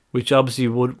 which obviously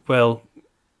would, well,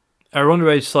 our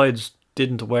underage sides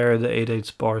didn't wear the 888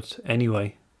 Sport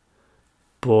anyway.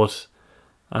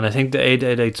 And I think the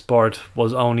 888 Sport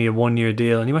was only a 1-year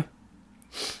deal anyway.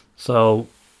 So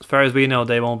as far as we know,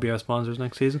 they won't be our sponsors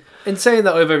next season. In saying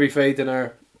that, I have every faith in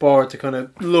our board to kind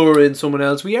of lure in someone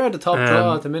else. We are the top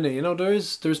draw at the minute. You know,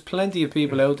 there's plenty of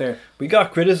people out there. We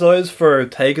got criticised for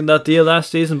taking that deal last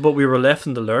season, but we were left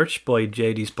in the lurch by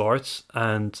JD Sports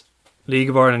and League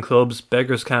of Ireland clubs.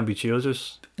 Beggars can't be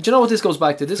choosers. Do you know what this goes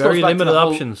back to? This Very goes back limited to the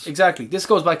options. Exactly. This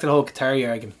goes back to the whole Qatari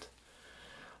argument.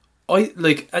 I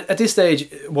like at this stage,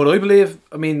 what I believe.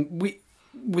 I mean,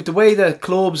 with the way that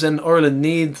clubs in Ireland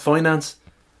need finance,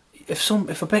 if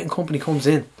a betting company comes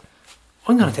in,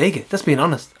 I'm gonna take it. That's being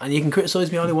honest. And you can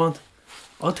criticise me all you want.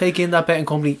 I'll take in that betting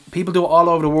company. People do it all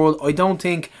over the world. I don't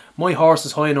think my horse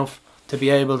is high enough to be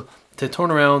able to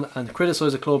turn around and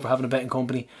criticise a club for having a betting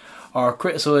company, or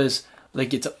criticise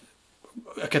like it's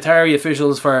Qatari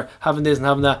officials for having this and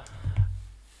having that.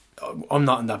 I'm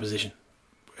not in that position.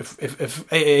 If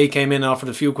AAA came in and offered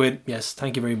a few quid, yes,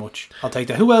 thank you very much. I'll take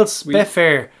that. Who else?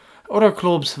 Betfair. Other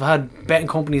clubs have had betting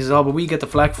companies as well, but we get the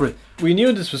flag for it. We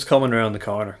knew this was coming around the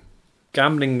corner.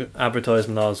 Gambling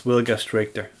advertising laws will get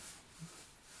stricter.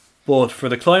 But for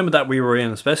the climate that we were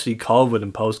in, especially COVID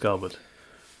and post-COVID,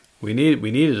 we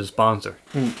needed a sponsor.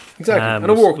 Exactly, and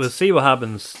it worked. We'll see what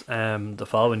happens the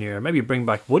following year. Maybe bring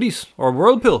back Woodies or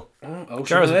Whirlpool.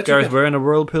 Ocean Electrical. Gareth's wearing a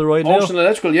Whirlpool right now. Ocean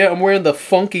Electrical, yeah. I'm wearing the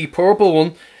funky purple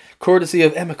one. courtesy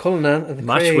of Emma Cullinan and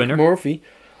Match Craig winner. Murphy.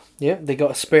 Yeah, they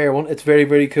got a spare one. It's very,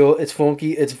 very cool. It's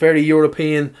funky. It's very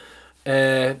European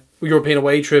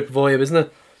away trip vibe, isn't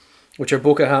it? With your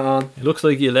bucket hat on. It looks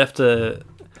like you left a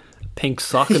pink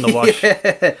sock in the wash.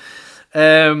 Yeah.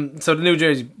 So the New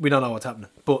Jersey, we don't know what's happening.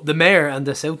 But the Mayor and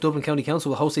the South Dublin County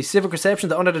Council will host a civic reception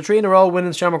to honour the 3 in a row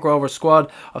winning Shamrock Rovers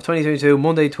squad of 2022,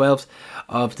 Monday 12th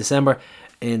of December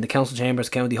in the Council Chambers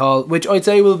County Hall, which I'd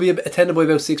say will be attended by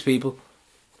about 6 people,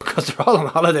 because they're all on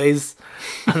holidays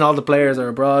and all the players are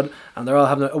abroad and they're all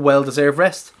having a well-deserved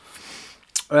rest.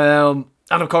 And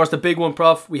of course the big one,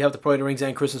 Prof, we have the Pride of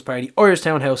Ringsend Christmas party, Irish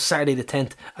Town House, Saturday the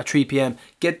 10th at 3 p.m.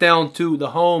 Get down to the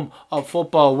home of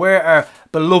football, where our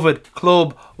beloved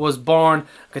club was born.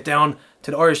 Get down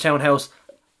to the Irish Town House,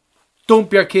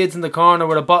 dump your kids in the corner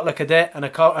with a bottle of Cadet and a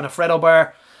Freddo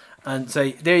bar, and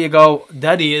say, there you go,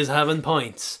 Daddy is having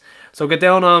pints. So get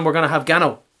down on, we're going to have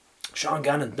Sean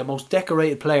Gannon, the most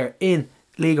decorated player in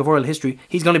League of World history.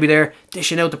 He's going to be there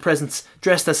dishing out the presents,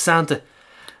 dressed as Santa.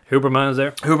 Huberman is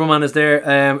there. Huberman is there.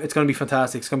 It's going to be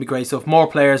fantastic. It's going to be great stuff. More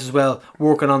players as well,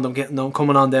 working on them, getting them,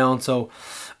 coming on down. So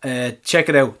check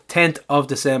it out. 10th of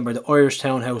December, the Irish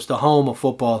Town House, the home of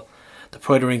football. The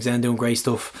Pride of Ringsend doing great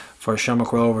stuff for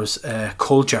Shamrock Rovers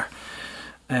culture.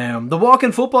 The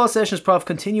walk-in football sessions, Prof,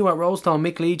 continue at Rosetown.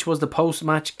 Mick Leach was the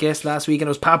post-match guest last week, and it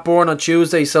was Pat Bourne on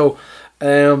Tuesday. So,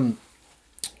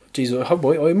 geez, I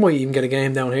might even get a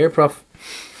game down here, Prof.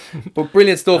 But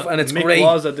brilliant stuff, and it's Mick great.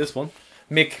 was at this one.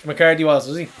 Mick McCarthy was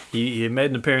he? He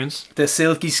made an appearance. The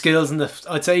silky skills and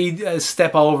I'd say he'd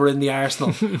step over in the Arsenal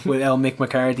with Mick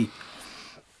McCarthy.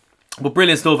 But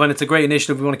brilliant stuff, and it's a great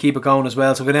initiative. We want to keep it going as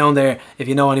well. So go down there if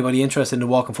you know anybody interested in the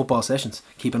walking football sessions.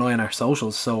 Keep an eye on our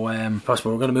socials. So, Prosper,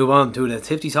 we're going to move on to the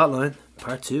Tifties Hotline,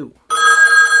 part 2.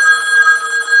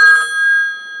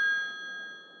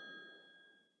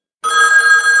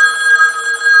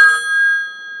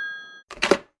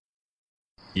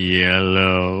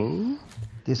 Yellow.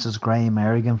 This is Graham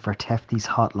Merrigan for Tefty's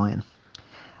Hotline.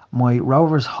 My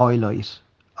Rovers highlight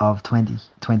of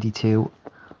 2022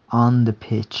 on the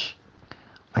pitch,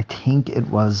 I think it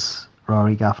was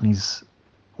Rory Gaffney's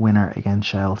winner against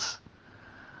Shells.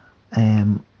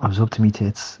 I was up to me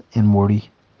tits in worry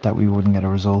that we wouldn't get a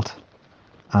result,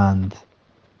 and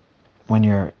when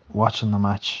you're watching the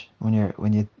match, when you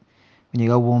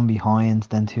go 1 behind,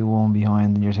 then 2-1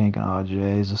 behind, and you're thinking, oh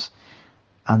Jesus.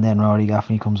 And then Rory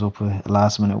Gaffney comes up with a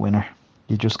last minute winner.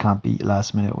 You just can't beat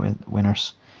last minute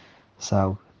winners.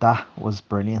 So that was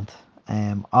brilliant.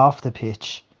 Off the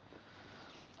pitch,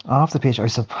 I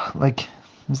suppose, like,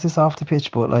 was this off the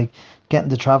pitch? But like,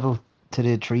 getting to travel to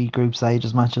the 3 group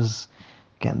stages matches,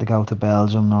 getting to go to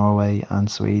Belgium, Norway and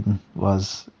Sweden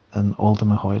was an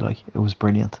ultimate highlight. It was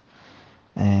brilliant.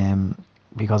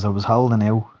 Because I was holding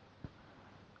out,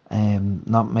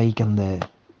 not making the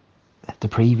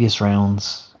previous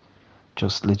rounds,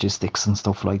 just logistics and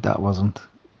stuff like that wasn't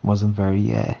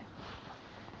very it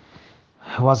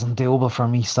wasn't doable for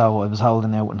me, so I was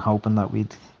holding out and hoping that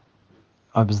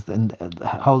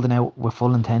holding out with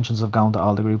full intentions of going to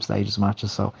all the group stages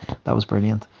matches, so that was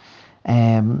brilliant.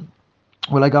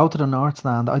 Will I go to the North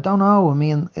Stand? I don't know. I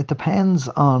mean, it depends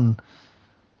on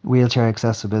wheelchair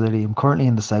accessibility. I'm currently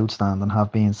in the South Stand and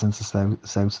have been since the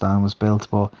South Stand was built,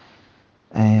 but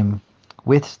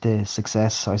with the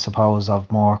success, I suppose,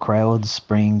 of more crowds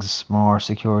brings more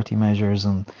security measures,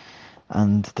 and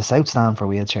the South Stand for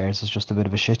wheelchairs is just a bit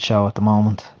of a shit show at the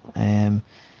moment.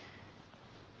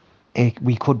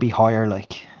 We could be higher,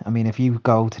 like, I mean, if you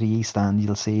go to the East Stand,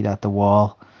 you'll see that the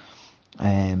wall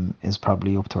is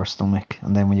probably up to our stomach,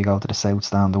 and then when you go to the South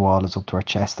Stand, the wall is up to our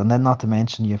chest, and then not to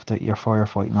mention you're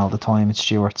firefighting all the time. It's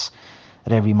stewards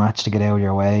at every match to get out of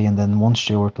your way, and then one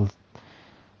steward will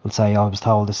say, I was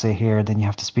told to sit here, then you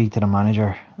have to speak to the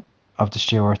manager of the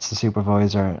stewards, the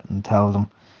supervisor, and tell them,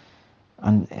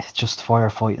 and it's just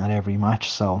firefighting at every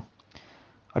match. So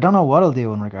I don't know what I'll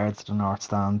do in regards to the North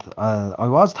Stand. I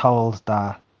was told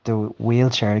that the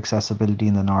wheelchair accessibility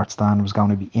in the North Stand was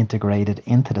going to be integrated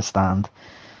into the stand,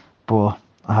 but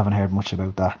I haven't heard much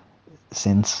about that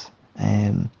since.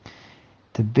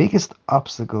 The biggest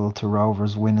obstacle to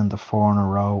Rovers winning the 4 in a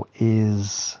row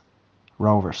is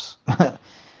Rovers. I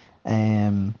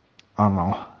don't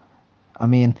know. I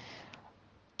mean,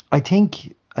 I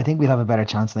think we'll have a better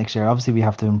chance next year. Obviously, we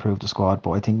have to improve the squad,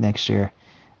 but I think next year,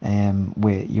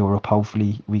 with Europe,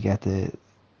 hopefully we get the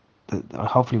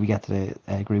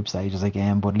group stages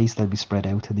again. But at least they'll be spread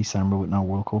out to December with no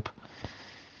World Cup.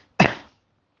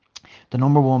 The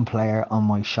number 1 player on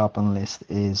my shopping list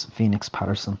is Phoenix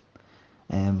Patterson,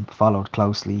 followed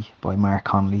closely by Mark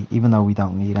Connolly. Even though we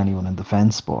don't need anyone in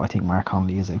defence, but I think Mark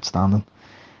Connolly is outstanding.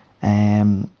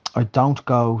 I don't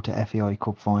go to FAI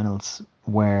Cup finals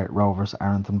where Rovers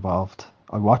aren't involved.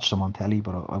 I watch them on telly,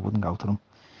 but I wouldn't go to them.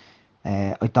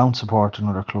 I don't support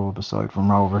another club aside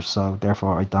from Rovers, so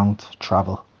therefore I don't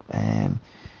travel.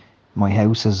 My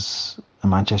house is a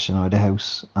Manchester United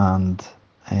house, and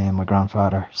my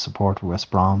grandfather supported West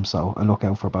Brom, so I look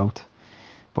out for both.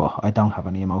 But I don't have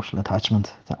any emotional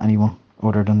attachment to anyone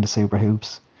other than the Super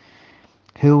Hoops.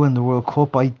 Who in the World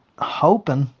Cup? I'm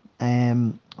hoping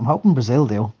Brazil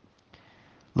do.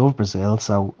 Love Brazil,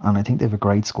 and I think they have a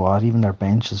great squad. Even their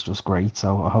bench is just great.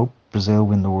 So I hope Brazil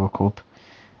win the World Cup.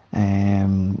 I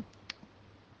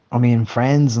mean,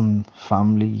 friends and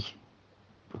family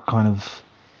kind of,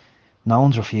 no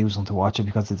one's refusing to watch it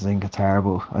because it's in Qatar,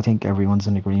 but I think everyone's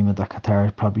in agreement that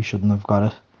Qatar probably shouldn't have got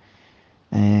it.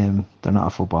 They're not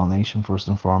a football nation first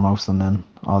and foremost, and then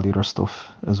all the other stuff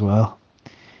as well.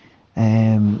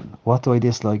 What do I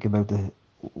dislike about the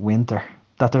winter?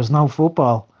 That there's no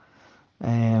football.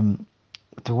 The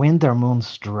winter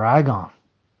months drag on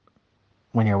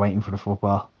when you're waiting for the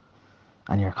football,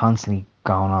 and you're constantly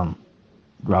going on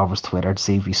Rover's Twitter to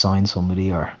see if he signed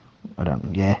somebody or I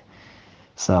don't. Yeah,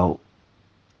 so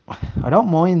I don't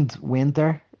mind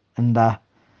winter in that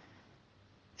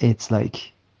it's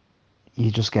like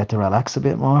you just get to relax a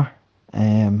bit more,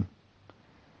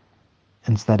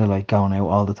 instead of like going out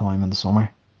all the time in the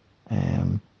summer.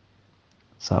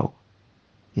 So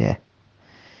yeah.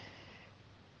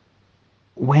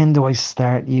 When do I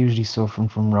start usually suffering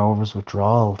from Rovers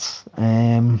withdrawals?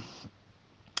 I'd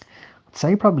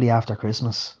say probably after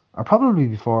Christmas, or probably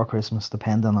before Christmas,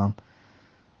 depending on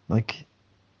like.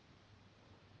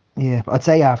 Yeah, I'd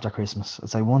say after Christmas.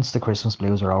 I'd say once the Christmas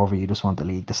blues are over, you just want the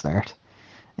league to start.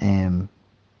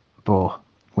 But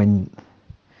when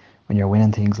you're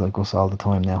winning things like us all the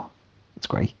time now, it's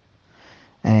great.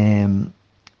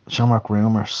 Shamrock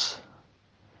rumours.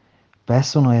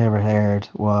 Best one I ever heard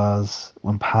was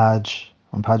when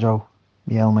Padjo,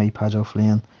 the old mate Padjo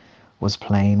Flynn, was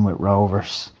playing with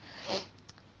Rovers.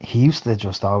 He used to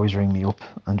just always ring me up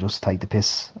and just take the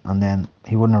piss, and then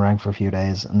he wouldn't have rang for a few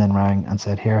days, and then rang and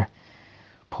said, "Here,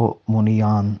 put money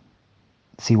on,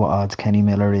 see what odds Kenny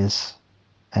Miller is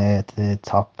at the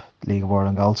top League of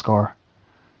Ireland goal scorer."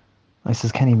 I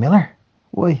says, "Kenny Miller?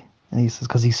 Why?" And he says,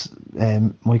 "Because he's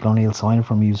Michael O'Neill signing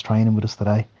from me. He was training with us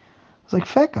today." I was like,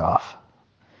 "Feck off."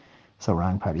 So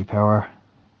rang Paddy Power.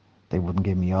 They wouldn't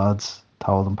give me odds.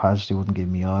 Told them Padge they wouldn't give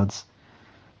me odds.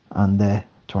 And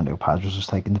turned out Padge was just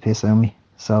taking the piss out of me.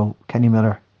 So Kenny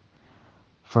Miller,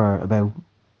 for about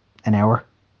an hour,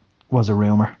 was a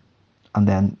rumour. And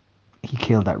then he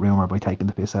killed that rumour by taking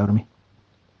the piss out of me.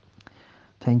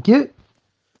 Thank you.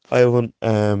 Hi everyone,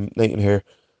 Nathan here.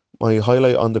 My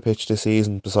highlight on the pitch this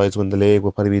season, besides winning the league,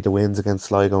 will probably be the wins against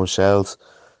Sligo and Shells.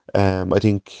 I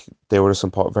think they were just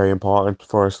very important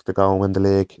for us to go and win the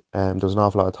league. There was an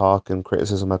awful lot of talk and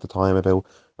criticism at the time about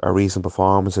our recent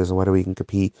performances and whether we can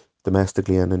compete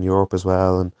domestically and in Europe as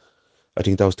well. And I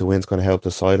think those two wins kind of helped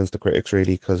us silence the critics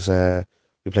really, because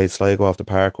we played Sligo off the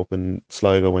park up in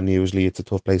Sligo when usually it's a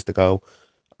tough place to go,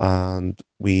 and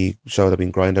we showed that we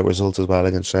can grind out results as well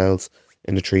against Shells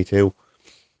in the 3-2.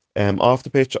 Off the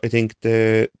pitch, I think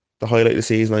the highlight of the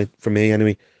season, for me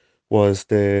anyway, was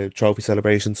the trophy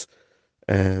celebrations.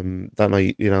 That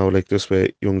night, like just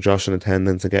with young Josh in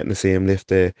attendance and getting to see him lift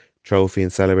the trophy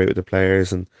and celebrate with the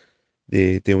players, and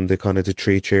doing the kind of the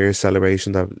 3 cheers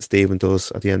celebration that Stephen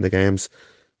does at the end of games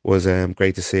was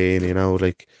great to see. And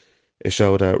like it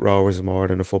showed that Rovers is more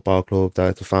than a football club, that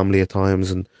it's a family at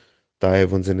times, and that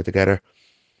everyone's in it together.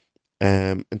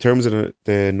 In terms of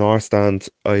the North Stand,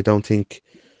 I don't think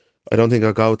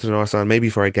I'll go to the North Stand. Maybe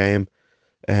for a game,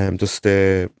 just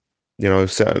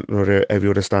I've set every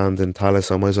other stand in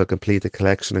Tallaght, I might as well complete the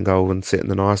collection and go and sit in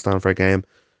the North Stand for a game.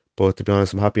 But to be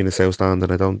honest, I'm happy in the South Stand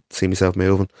and I don't see myself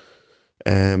moving.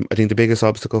 I think the biggest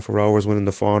obstacle for Rovers winning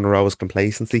the 4 in a row is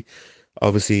complacency.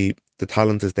 Obviously, the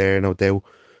talent is there, no doubt,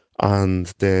 and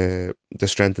the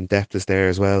strength and depth is there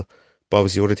as well. But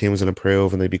obviously, other teams will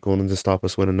improve and they'll be gunning to stop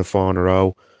us winning the 4 in a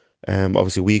row.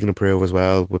 Obviously, we can improve as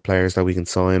well with players that we can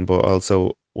sign, but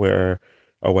also where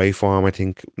our away form, I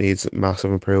think, needs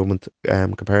massive improvement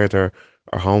compared to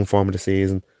our home form of the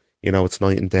season. It's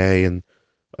night and day, and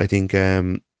I think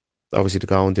obviously to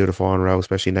go and do the 4 in a row,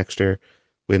 especially next year,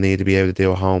 we'll need to be able to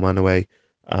do a home and away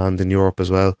and in Europe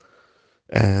as well.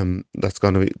 That's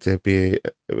going to be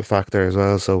a factor as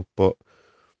well. So, but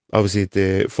obviously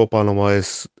the footballing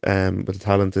wise, with the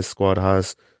talent this squad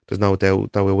has, there's no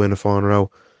doubt that we'll win a 4 in a row.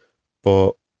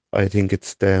 But I think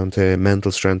it's down to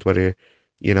mental strength, whether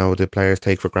the players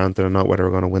take for granted or not, whether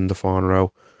we're going to win the 4 in a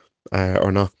row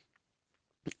or not.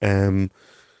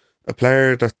 A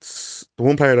player that's the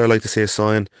one player that I'd like to see a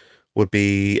sign would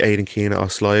be Aidan Keane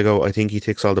of Sligo. I think he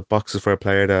ticks all the boxes for a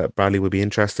player that Bradley would be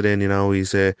interested in. You know,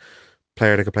 he's a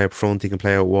player that can play up front, he can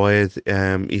play out wide.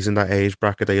 He's in that age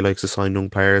bracket that he likes to sign young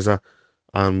players at,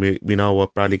 and we know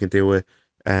what Bradley can do with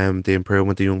the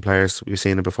improvement of young players. We've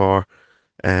seen it before.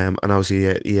 And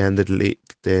obviously he ended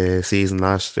the season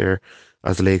last year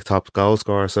as the league top goal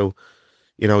scorer. So,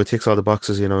 you know, it ticks all the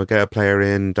boxes. You know, get a player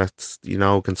in that's, you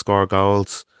know, can score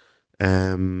goals.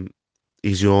 Um,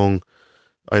 he's young.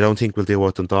 I don't think we'll do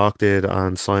what Dundalk did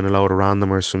and sign a load of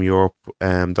randomers from Europe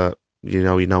that you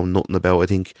know nothing about. I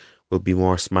think we'll be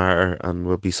more smarter and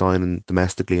we'll be signing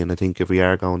domestically. And I think if we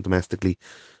are going domestically,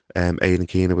 Aidan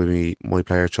Keane will be my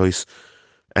player choice.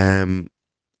 Um,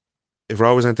 if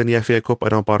Rovers aren't in the FA Cup, I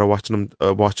don't bother watching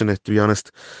it, to be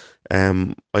honest.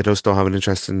 I just don't have an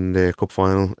interest in the cup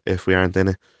final if we aren't in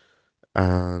it.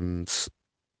 And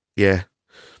yeah,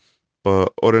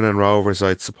 but other than Rovers,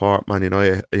 I'd support Man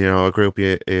United. You know, I grew up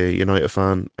a United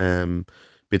fan.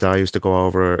 My dad used to go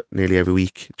over nearly every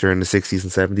week during the 60s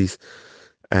and 70s.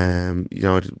 You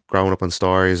know, growing up on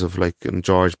stories of like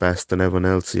George Best and everyone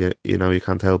else, you know, you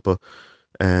can't help but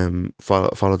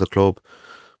follow the club.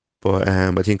 But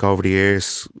I think over the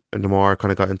years, and the more I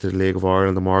kind of got into the League of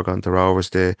Ireland, the more I got into Rovers,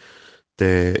 the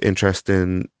interest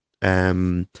in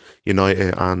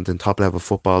United and in top level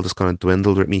football just kind of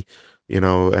dwindled with me. You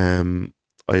know,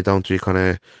 I don't really kind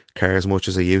of care as much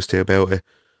as I used to about it.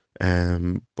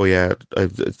 But yeah,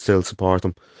 I'd still support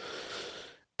them.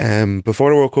 Before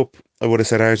the World Cup, I would have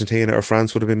said Argentina or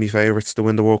France would have been my favourites to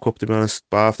win the World Cup, to be honest.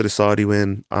 But after the Saudi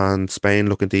win and Spain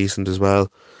looking decent as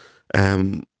well,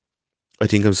 um, I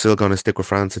think I'm still going to stick with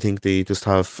France. I think they just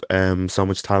have so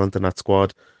much talent in that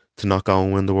squad to not go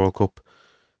and win the World Cup.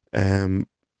 Um,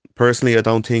 Personally, I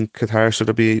don't think Qatar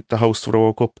should be the host for the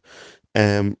World Cup.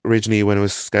 Originally, when it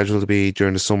was scheduled to be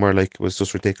during the summer, like it was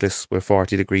just ridiculous with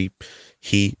 40-degree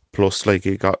heat plus like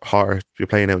it got hotter. You're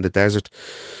playing out in the desert.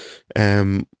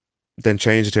 Um, then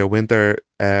change it to a winter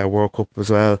World Cup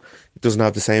as well. It doesn't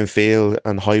have the same feel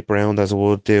and hype around as it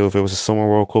would do if it was a summer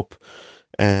World Cup.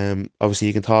 Obviously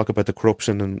you can talk about the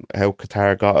corruption and how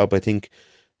Qatar got it, but I think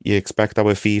you expect that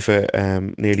with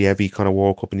FIFA. Nearly every kind of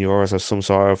World Cup in the Euros has some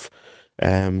sort of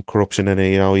corruption in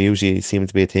it. You know, usually seems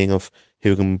to be a thing of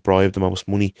who can bribe the most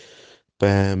money.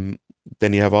 But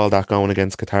then you have all that going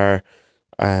against Qatar.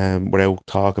 Without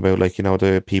talk about like you know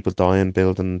the people dying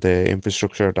building the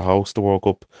infrastructure to host the World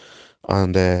Cup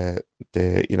and the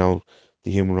you know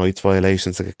the human rights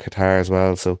violations of Qatar as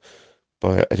well. So,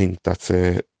 but I think that's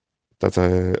a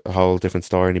whole different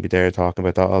story, and you'd be there talking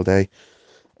about that all day.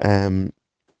 Um,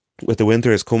 with the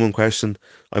winter is coming question,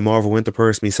 I'm more of a winter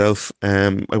person myself.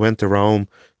 I went to Rome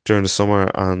during the summer,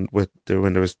 and when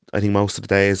there was, I think most of the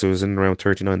days it was in around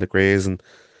 39 degrees, and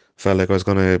felt like I was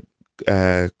gonna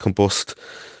combust.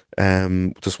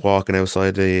 Just walking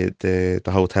outside the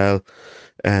hotel.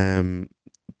 Um,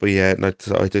 but yeah,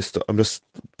 I'm just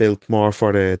built more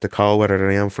for the cold weather than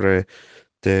I am for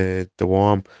the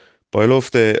warm. But I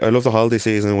love the holiday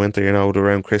season in winter, you know,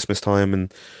 around Christmas time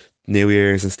and New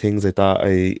Year's and things like that.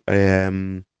 I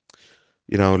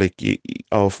you know, like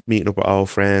meeting up with old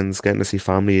friends, getting to see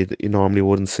family that you normally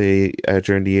wouldn't see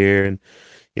during the year, and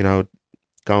you know,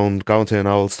 going to an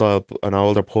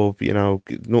older pub. You know,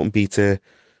 nothing beats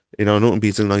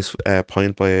a nice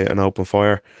pint by an open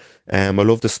fire. I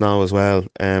love the snow as well.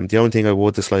 The only thing I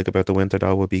would dislike about the winter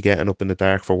though would be getting up in the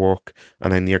dark for work,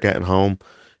 and then you're getting home,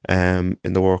 in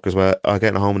the work as well.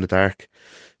 Getting home in the dark.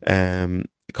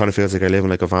 It kind of feels like I live in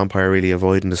like a vampire, really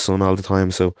avoiding the sun all the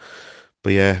time. So,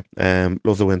 but yeah,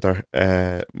 love the winter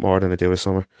more than I do the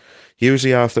summer.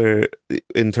 Usually after,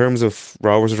 in terms of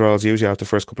Rovers withdrawals, usually after the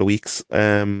first couple of weeks,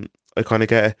 I kind of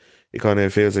get it. It kind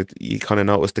of feels like you kind of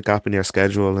notice the gap in your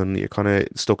schedule and you're kind of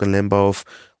stuck in limbo of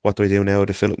what do I do now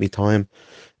to fill up my time.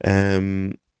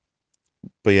 Um,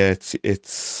 but yeah,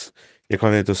 it's you're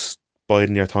kind of just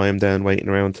biding your time then, waiting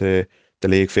around to the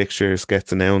league fixtures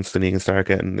gets announced and you can start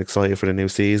getting excited for the new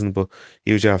season. But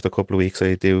usually after a couple of weeks,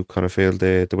 I do kind of feel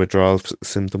the withdrawal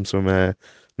symptoms from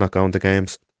not going to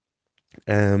games.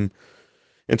 Um,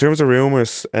 in terms of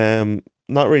rumors,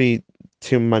 not really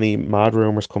too many mad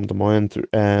rumors come to mind.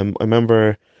 I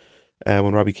remember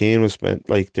when Robbie Keane was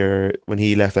like there when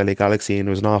he left LA Galaxy, and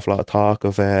there was an awful lot of talk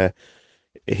of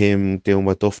him doing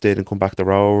what Duff did and come back to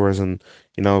Rovers, and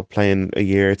you know playing a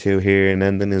year or two here and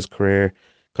ending his career,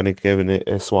 kind of giving it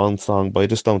a swan song. But I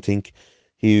just don't think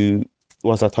he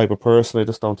was that type of person. I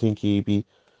just don't think he'd be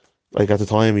like at the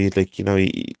time. He'd like you know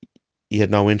he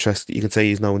had no interest. You could say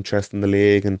he's no interest in the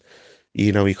league, and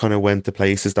you know he kind of went to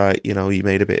places that you know he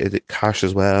made a bit of cash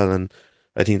as well, and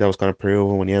I think that was kind of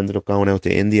proven when he ended up going out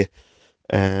to India.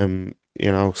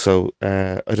 So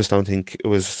I just don't think it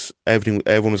was everything.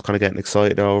 Everyone was kind of getting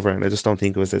excited over, and I just don't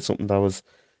think it was something that was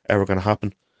ever going to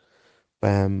happen.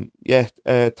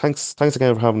 Thanks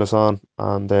again for having us on,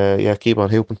 and keep on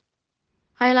hooping.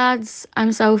 Hi lads,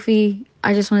 I'm Sophie.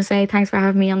 I just want to say thanks for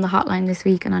having me on the hotline this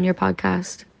week and on your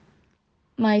podcast.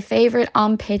 My favourite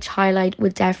on-pitch highlight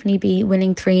would definitely be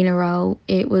winning 3 in a row.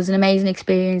 It was an amazing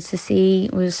experience to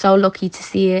see. I was so lucky to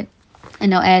see it. I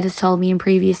know Ed has told me in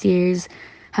previous years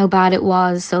how bad it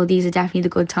was, so these are definitely the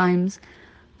good times.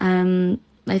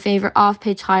 My favourite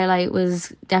off-pitch highlight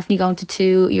was definitely going to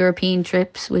 2 European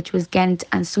trips, which was Ghent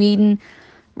and Sweden.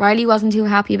 Riley wasn't too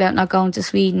happy about not going to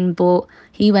Sweden, but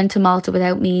he went to Malta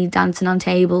without me dancing on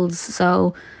tables,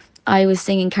 so I was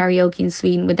singing karaoke in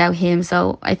Sweden without him,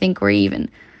 so I think we're even.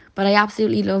 But I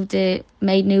absolutely loved it,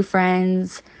 made new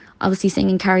friends, obviously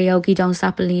singing karaoke, Don't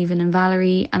Stop Believing, and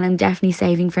Valerie, and I'm definitely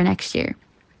saving for next year.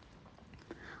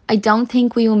 I don't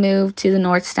think we will move to the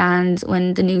North Stand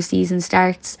when the new season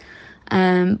starts,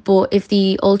 but if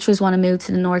the Ultras want to move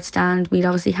to the North Stand, we'd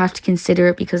obviously have to consider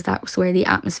it because that's where the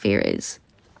atmosphere is.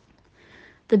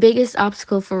 The biggest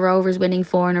obstacle for Rovers winning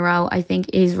 4 in a row, I think,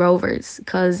 is Rovers,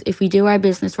 because if we do our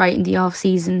business right in the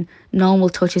off-season, no one will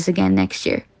touch us again next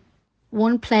year.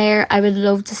 One player I would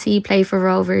love to see play for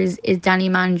Rovers is Danny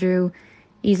Mandrew.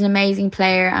 He's an amazing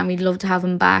player and we'd love to have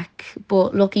him back,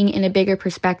 but looking in a bigger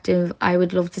perspective, I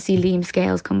would love to see Liam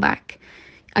Scales come back.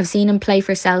 I've seen him play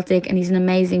for Celtic and he's an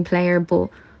amazing player, but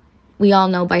we all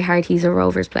know by heart he's a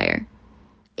Rovers player.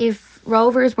 If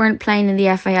Rovers weren't playing in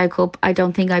the FAI Cup, I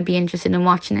don't think I'd be interested in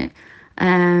watching it.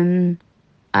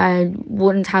 I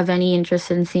wouldn't have any interest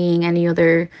in seeing any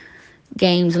other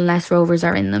games unless Rovers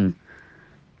are in them.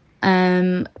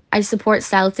 I support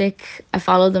Celtic. I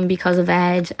follow them because of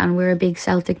Ed, and we're a big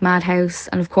Celtic madhouse,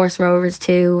 and of course Rovers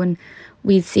too, and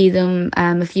we'd see them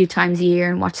a few times a year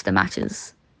and watch the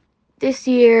matches. This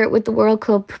year, with the World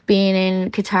Cup being in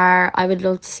Qatar, I would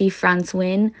love to see France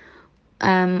win.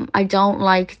 I don't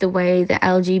like the way the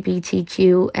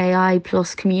LGBTQAI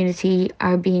plus community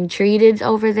are being treated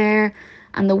over there,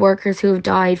 and the workers who have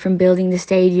died from building the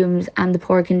stadiums and the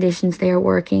poor conditions they are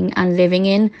working and living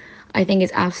in. I think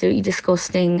it's absolutely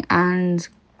disgusting, and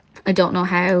I don't know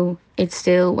how it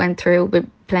still went through with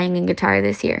playing in Qatar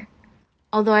this year.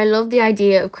 Although I love the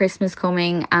idea of Christmas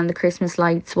coming and the Christmas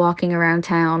lights walking around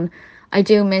town, I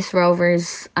do miss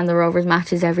Rovers and the Rovers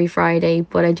matches every Friday,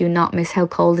 but I do not miss how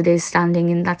cold it is standing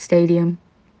in that stadium.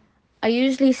 I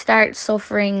usually start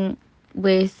suffering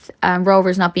with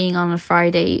Rovers not being on a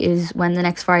Friday is when the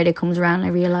next Friday comes around and I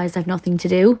realise I've nothing to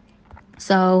do.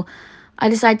 So I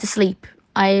decide to sleep.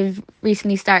 I've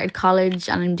recently started college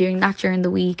and I'm doing that during the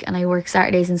week, and I work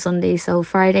Saturdays and Sundays, so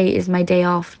Friday is my day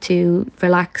off to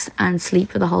relax and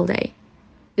sleep for the whole day.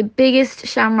 The biggest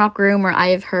Shamrock rumour I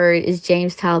have heard is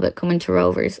James Talbot coming to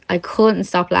Rovers. I couldn't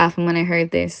stop laughing when I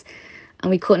heard this, and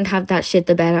we couldn't have that shit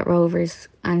the bed at Rovers,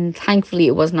 and thankfully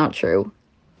it was not true.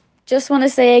 Just want to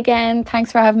say again,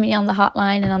 thanks for having me on the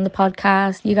hotline and on the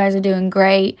podcast. You guys are doing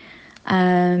great.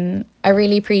 I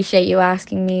really appreciate you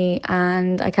asking me,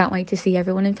 and I can't wait to see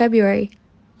everyone in February.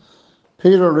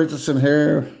 Peter Richardson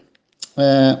here.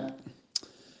 The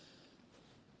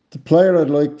player I'd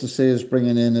like to see us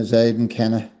bringing in is Aidan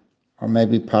Kenna, or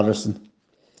maybe Patterson.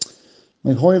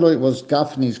 My highlight was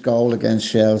Gaffney's goal against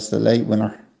Shells, the late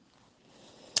winner.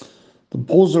 The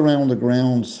buzz around the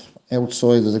grounds,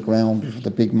 outside of the ground, before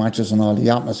the big matches and all, the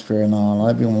atmosphere and all,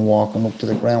 everyone walking up to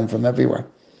the ground from everywhere.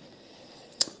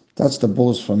 That's the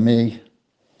buzz for me.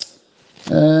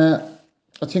 I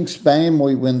think Spain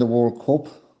might win the World Cup.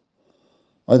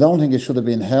 I don't think it should have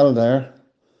been held there.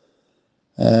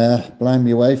 Blame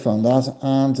UEFA on that.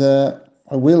 And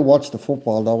I will watch the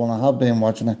football though, and I have been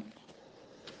watching it.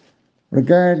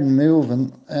 Regarding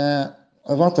moving,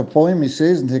 I've had to buy my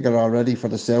season ticket already for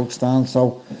the South Stand.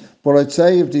 But I'd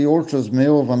say if the Ultras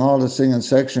move and all the singing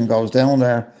section goes down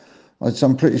there,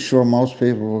 I'm pretty sure most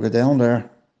people will go down there.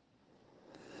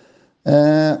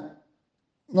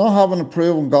 Not having a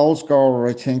proven goal scorer,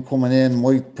 I think, coming in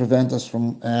might prevent us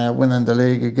from winning the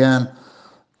league again.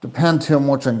 Depends too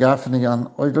much on Gaffney, and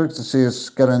I'd like to see us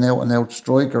get an out-and-out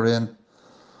striker in.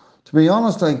 To be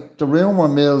honest, like the rumour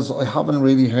mills, I haven't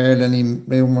really heard any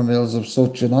rumour mills of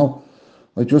such, you know.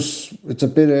 It's a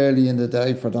bit early in the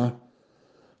day for that.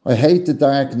 I hate the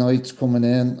dark nights coming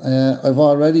in. I've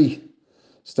already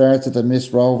started to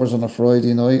miss Rovers on a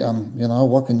Friday night, and you know,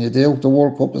 what can you do? The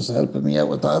World Cup is helping me out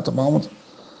with that at the moment.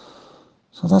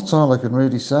 So that's all I can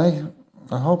really say.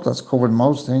 I hope that's covered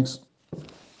most things.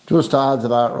 Just to add to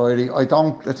that, Riley, I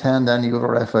don't attend any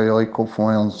other FAI Cup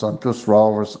finals. I'm just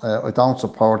Rovers. I don't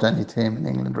support any team in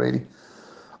England, really.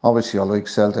 Obviously, I like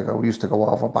Celtic. I used to go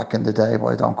over back in the day, but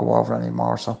I don't go over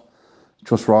anymore. So,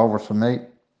 just Rovers for me.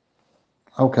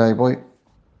 Okay, bye.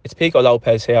 It's Pico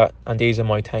Lopez here, and these are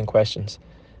my 10 questions.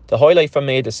 The highlight for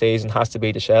me this season has to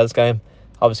be the Shells game.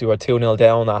 Obviously, we're 2-0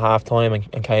 down at half time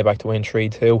and came back to win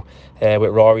 3-2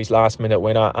 with Rory's last minute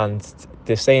winner. And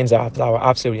the scenes after that were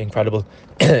absolutely incredible.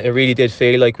 It really did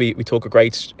feel like we took a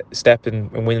great step in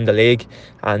winning the league.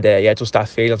 And just that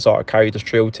feeling sort of carried us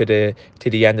through to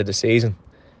the end of the season.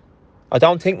 I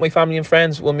don't think my family and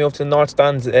friends will move to the North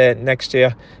Stand next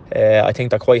year. I think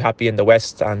they're quite happy in the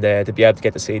West, and to be able to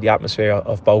get to see the atmosphere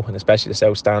of both, and especially the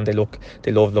South Stand.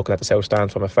 They love looking at the South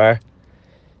Stand from afar.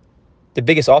 The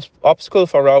biggest obstacle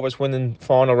for Rovers winning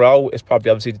 4 in a row is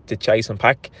probably obviously the chase and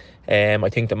pack. I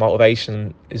think the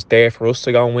motivation is there for us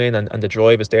to go and win, and the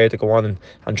drive is there to go on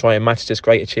and try and match this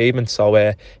great achievement. So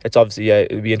it's obviously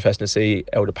it'll be interesting to see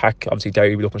how the pack. Obviously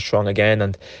Derry will be looking strong again,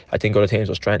 and I think other teams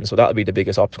will strengthen. So that'll be the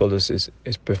biggest obstacle is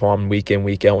performing week in,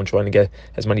 week out, and trying to get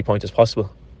as many points as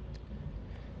possible.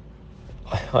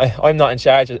 I'm not in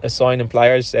charge of signing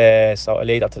players, so I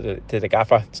leave that to the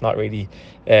gaffer. It's not really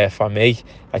for me.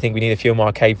 I think we need a few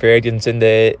more Cape Verdeans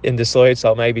in the side,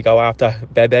 so maybe go after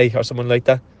Bebe or someone like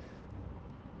that.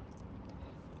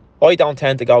 I don't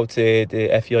tend to go to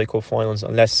the FAI Cup finals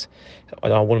unless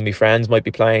one of my friends might be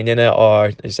playing in it,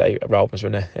 or say Rovers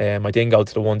in it. I didn't go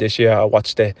to the one this year. I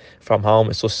watched it from home.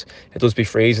 It does be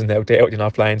freezing out there when you're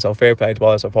not playing. So fair play to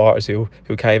all the supporters who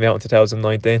came out in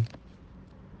 2019.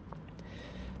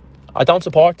 I don't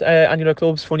support any other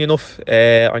clubs, funny enough.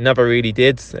 I never really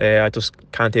did. I just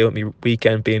can't deal with my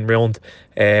weekend being ruined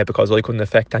because I couldn't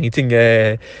affect anything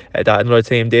that another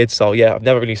team did. So yeah, I've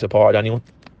never really supported anyone.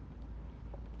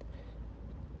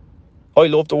 I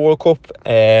love the World Cup,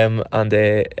 and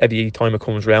every time it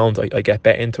comes round I get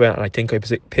bet into it, and I think I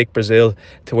pick Brazil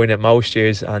to win it most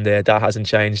years, and that hasn't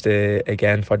changed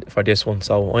again for this one.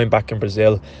 So I'm back in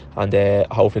Brazil, and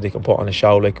hopefully they can put on a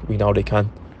show like we know they can.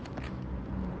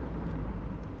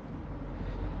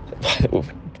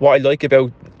 What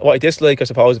I dislike, I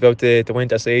suppose, about the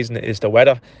winter season is the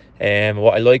weather.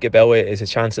 What I like about it is a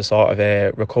chance to sort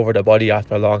of recover the body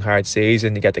after a long, hard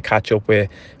season. You get to catch up with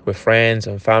friends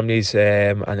and families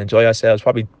and enjoy ourselves.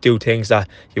 Probably do things that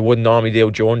you wouldn't normally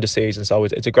do during the season. So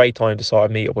it's a great time to sort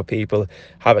of meet up with people,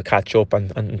 have a catch up,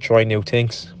 and try new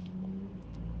things.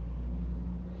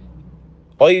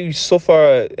 I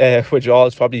suffer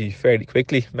withdrawals probably fairly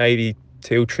quickly, maybe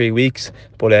 2-3 weeks,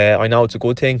 but I know it's a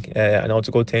good thing. I know it's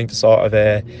a good thing to sort of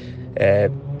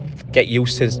get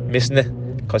used to missing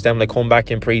it, because then when I come back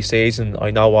in pre-season,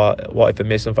 I know what I've been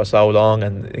missing for so long,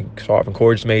 and it sort of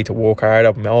encourages me to work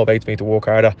harder, motivates me to work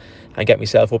harder and get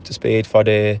myself up to speed for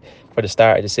the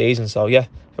start of the season. So yeah,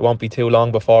 it won't be too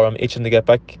long before I'm itching to get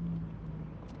back.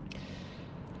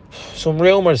 Some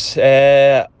rumours,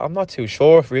 I'm not too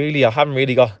sure really. I haven't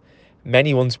really got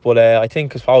many ones, but I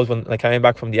think, as far as when I came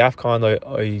back from the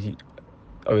AFCON,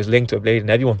 I was linked to a bleeding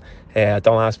everyone.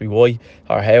 Don't ask me why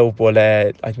or how, but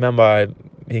I remember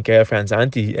my girlfriend's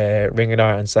auntie ringing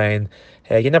her and saying,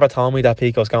 you never told me that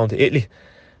Pico's going to Italy.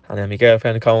 And then my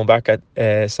girlfriend coming back at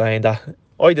saying that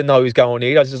I didn't know he was going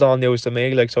either. This is all news to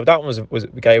me. So that one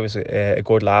gave us a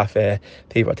good laugh.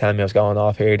 People were telling me I was going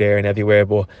off here, there and everywhere,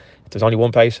 but there's only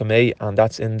one place for me, and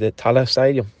that's in the Tallaght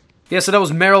Stadium. Yeah, so that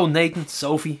was Mero, Nathan,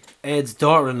 Sophie, Ed's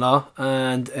daughter-in-law,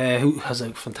 and who has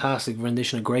a fantastic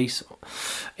rendition of Grace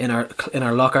in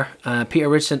our locker. Peter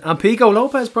Richardson and Pico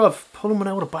Lopez, bruv, pulling one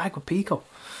out of the bag with Pico.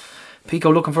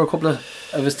 Pico looking for a couple of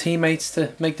his teammates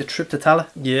to make the trip to Tallaght.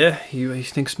 Yeah, he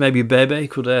thinks maybe Bebe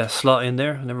could slot in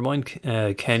there. Never mind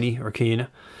Kenny or Keena.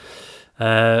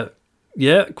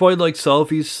 Yeah, quite like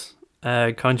Sophie's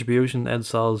contribution. Ed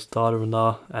Sol's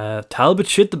daughter-in-law. Talbot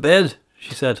shit the bed,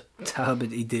 she said.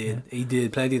 Talbot, he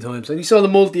did plenty of times, and he saw the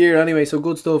multi-year anyway, so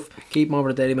good stuff. Keep him over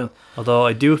at Daily Mail. Although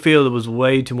I do feel there was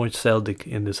way too much Celtic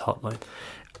in this hotline.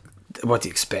 What do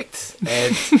you expect?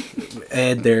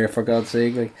 Ed there, for God's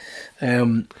sake. Like,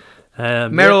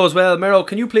 Mero as well. Mero,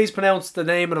 can you please pronounce the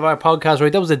name of our podcast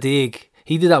right? That was a dig.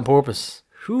 He did that on purpose.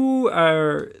 Who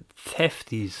are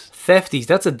Thefties? Thefties,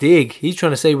 that's a dig. He's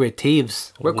trying to say we're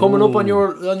thieves. We're coming up on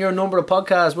your number of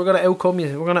podcasts. We're going to outcome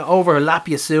you. We're going to overlap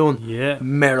you soon. Yeah.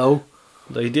 Mero.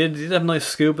 He did have a nice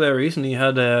scoop there recently. He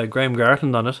had Graham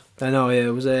Gartland on it. I know, yeah.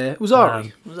 It was alright.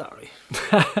 It was alright.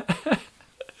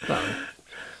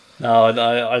 No,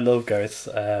 I love Gareth.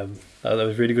 That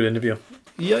was a really good interview.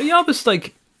 Yeah,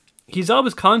 he's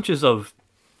always conscious of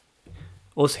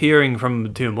us hearing from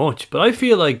him too much, but I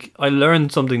feel like I learn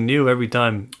something new every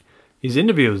time his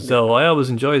interviews. So I always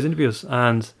enjoy his interviews.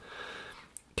 And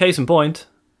case in point,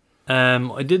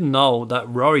 I didn't know that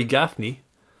Rory Gaffney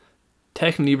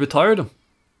technically retired him,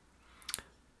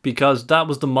 because that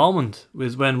was the moment,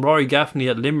 was when Rory Gaffney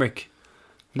at Limerick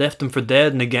left him for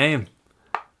dead in a game,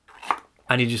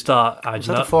 and he just thought, was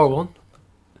that the 4-1?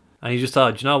 And he just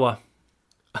thought, you know what,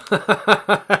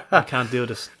 I can't do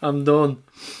this. I'm done.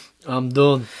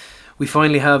 We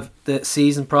finally have the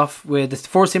season, Prof, with the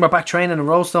first team are back training in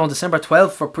Rosedown December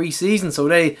 12th for pre-season, so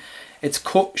it's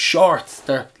cut short,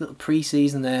 their little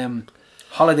pre-season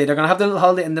holiday. They're going to have the little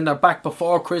holiday and then they're back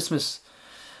before Christmas.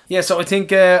 Yeah, so I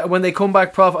think when they come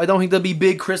back, Prof, I don't think there'll be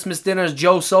big Christmas dinners,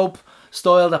 Joe Soap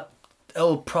style, that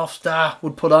old Prof Star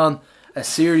would put on a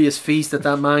serious feast that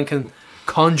man can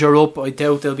conjure up. I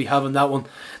doubt they'll be having that one.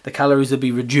 The calories will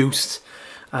be reduced.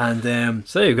 And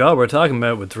so you go, we're talking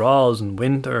about withdrawals and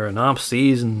winter and off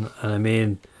season, and I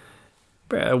mean,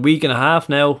 a week and a half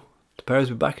now, the players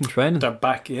will be back in training. They're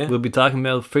back, yeah. We'll be talking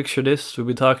about fixture lists, we'll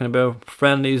be talking about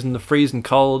friendlies in the freezing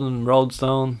cold and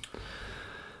Roadstone,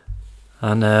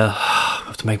 and we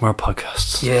have to make more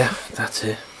podcasts. Yeah, that's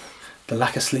it. The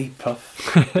lack of sleep,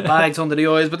 Prof. The bags under the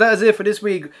eyes. But that is it for this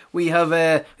week. We have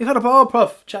we've had a ball,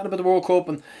 Prof, chatting about the World Cup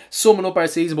and summing up our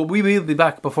season. But we will be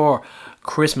back before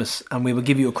Christmas, and we will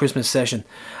give you a Christmas session.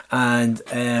 And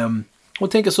we'll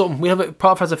think of something.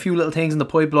 Prof has a few little things in the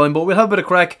pipeline, but we'll have a bit of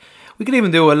crack. We could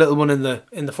even do a little one in the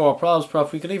 4 Provs,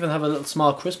 Prof. We could even have a little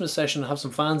small Christmas session and have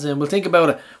some fans in. We'll think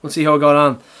about it. We'll see how it got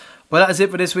on. But that is it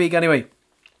for this week anyway.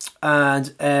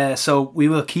 And so we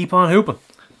will keep on hooping.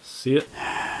 See ya.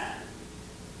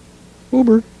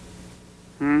 Uber.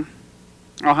 Oh,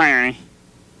 hi, Ernie.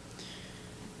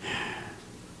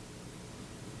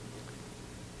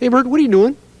 Hey, Bert, what are you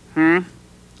doing?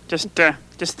 Just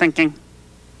thinking.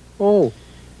 Oh.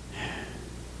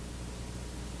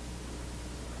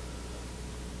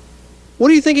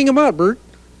 What are you thinking about, Bert?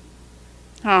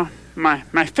 Oh,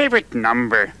 my favorite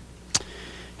number.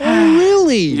 Oh,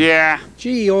 really? Yeah.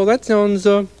 Gee, that sounds,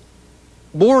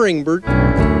 boring, Bert.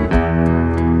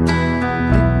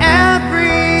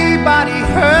 Everybody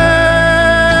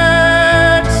hurts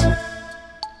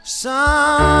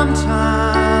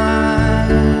sometimes.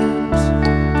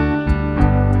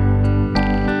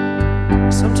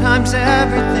 Sometimes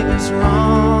everything is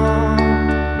wrong.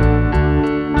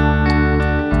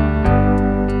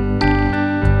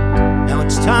 Now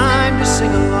it's time to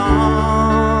sing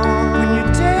along. When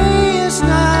your day is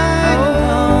night,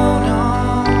 hold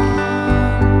on.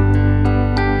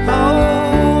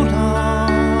 Hold on.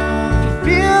 If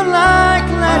you feel like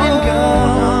letting go,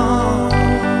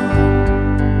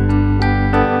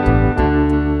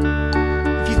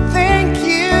 if you think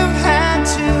you've had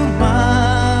too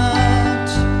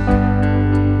much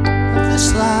of this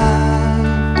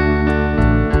life,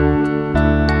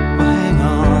 well, hang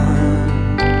on.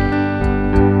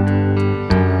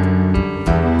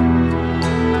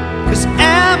 'Cause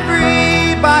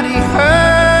everybody hurts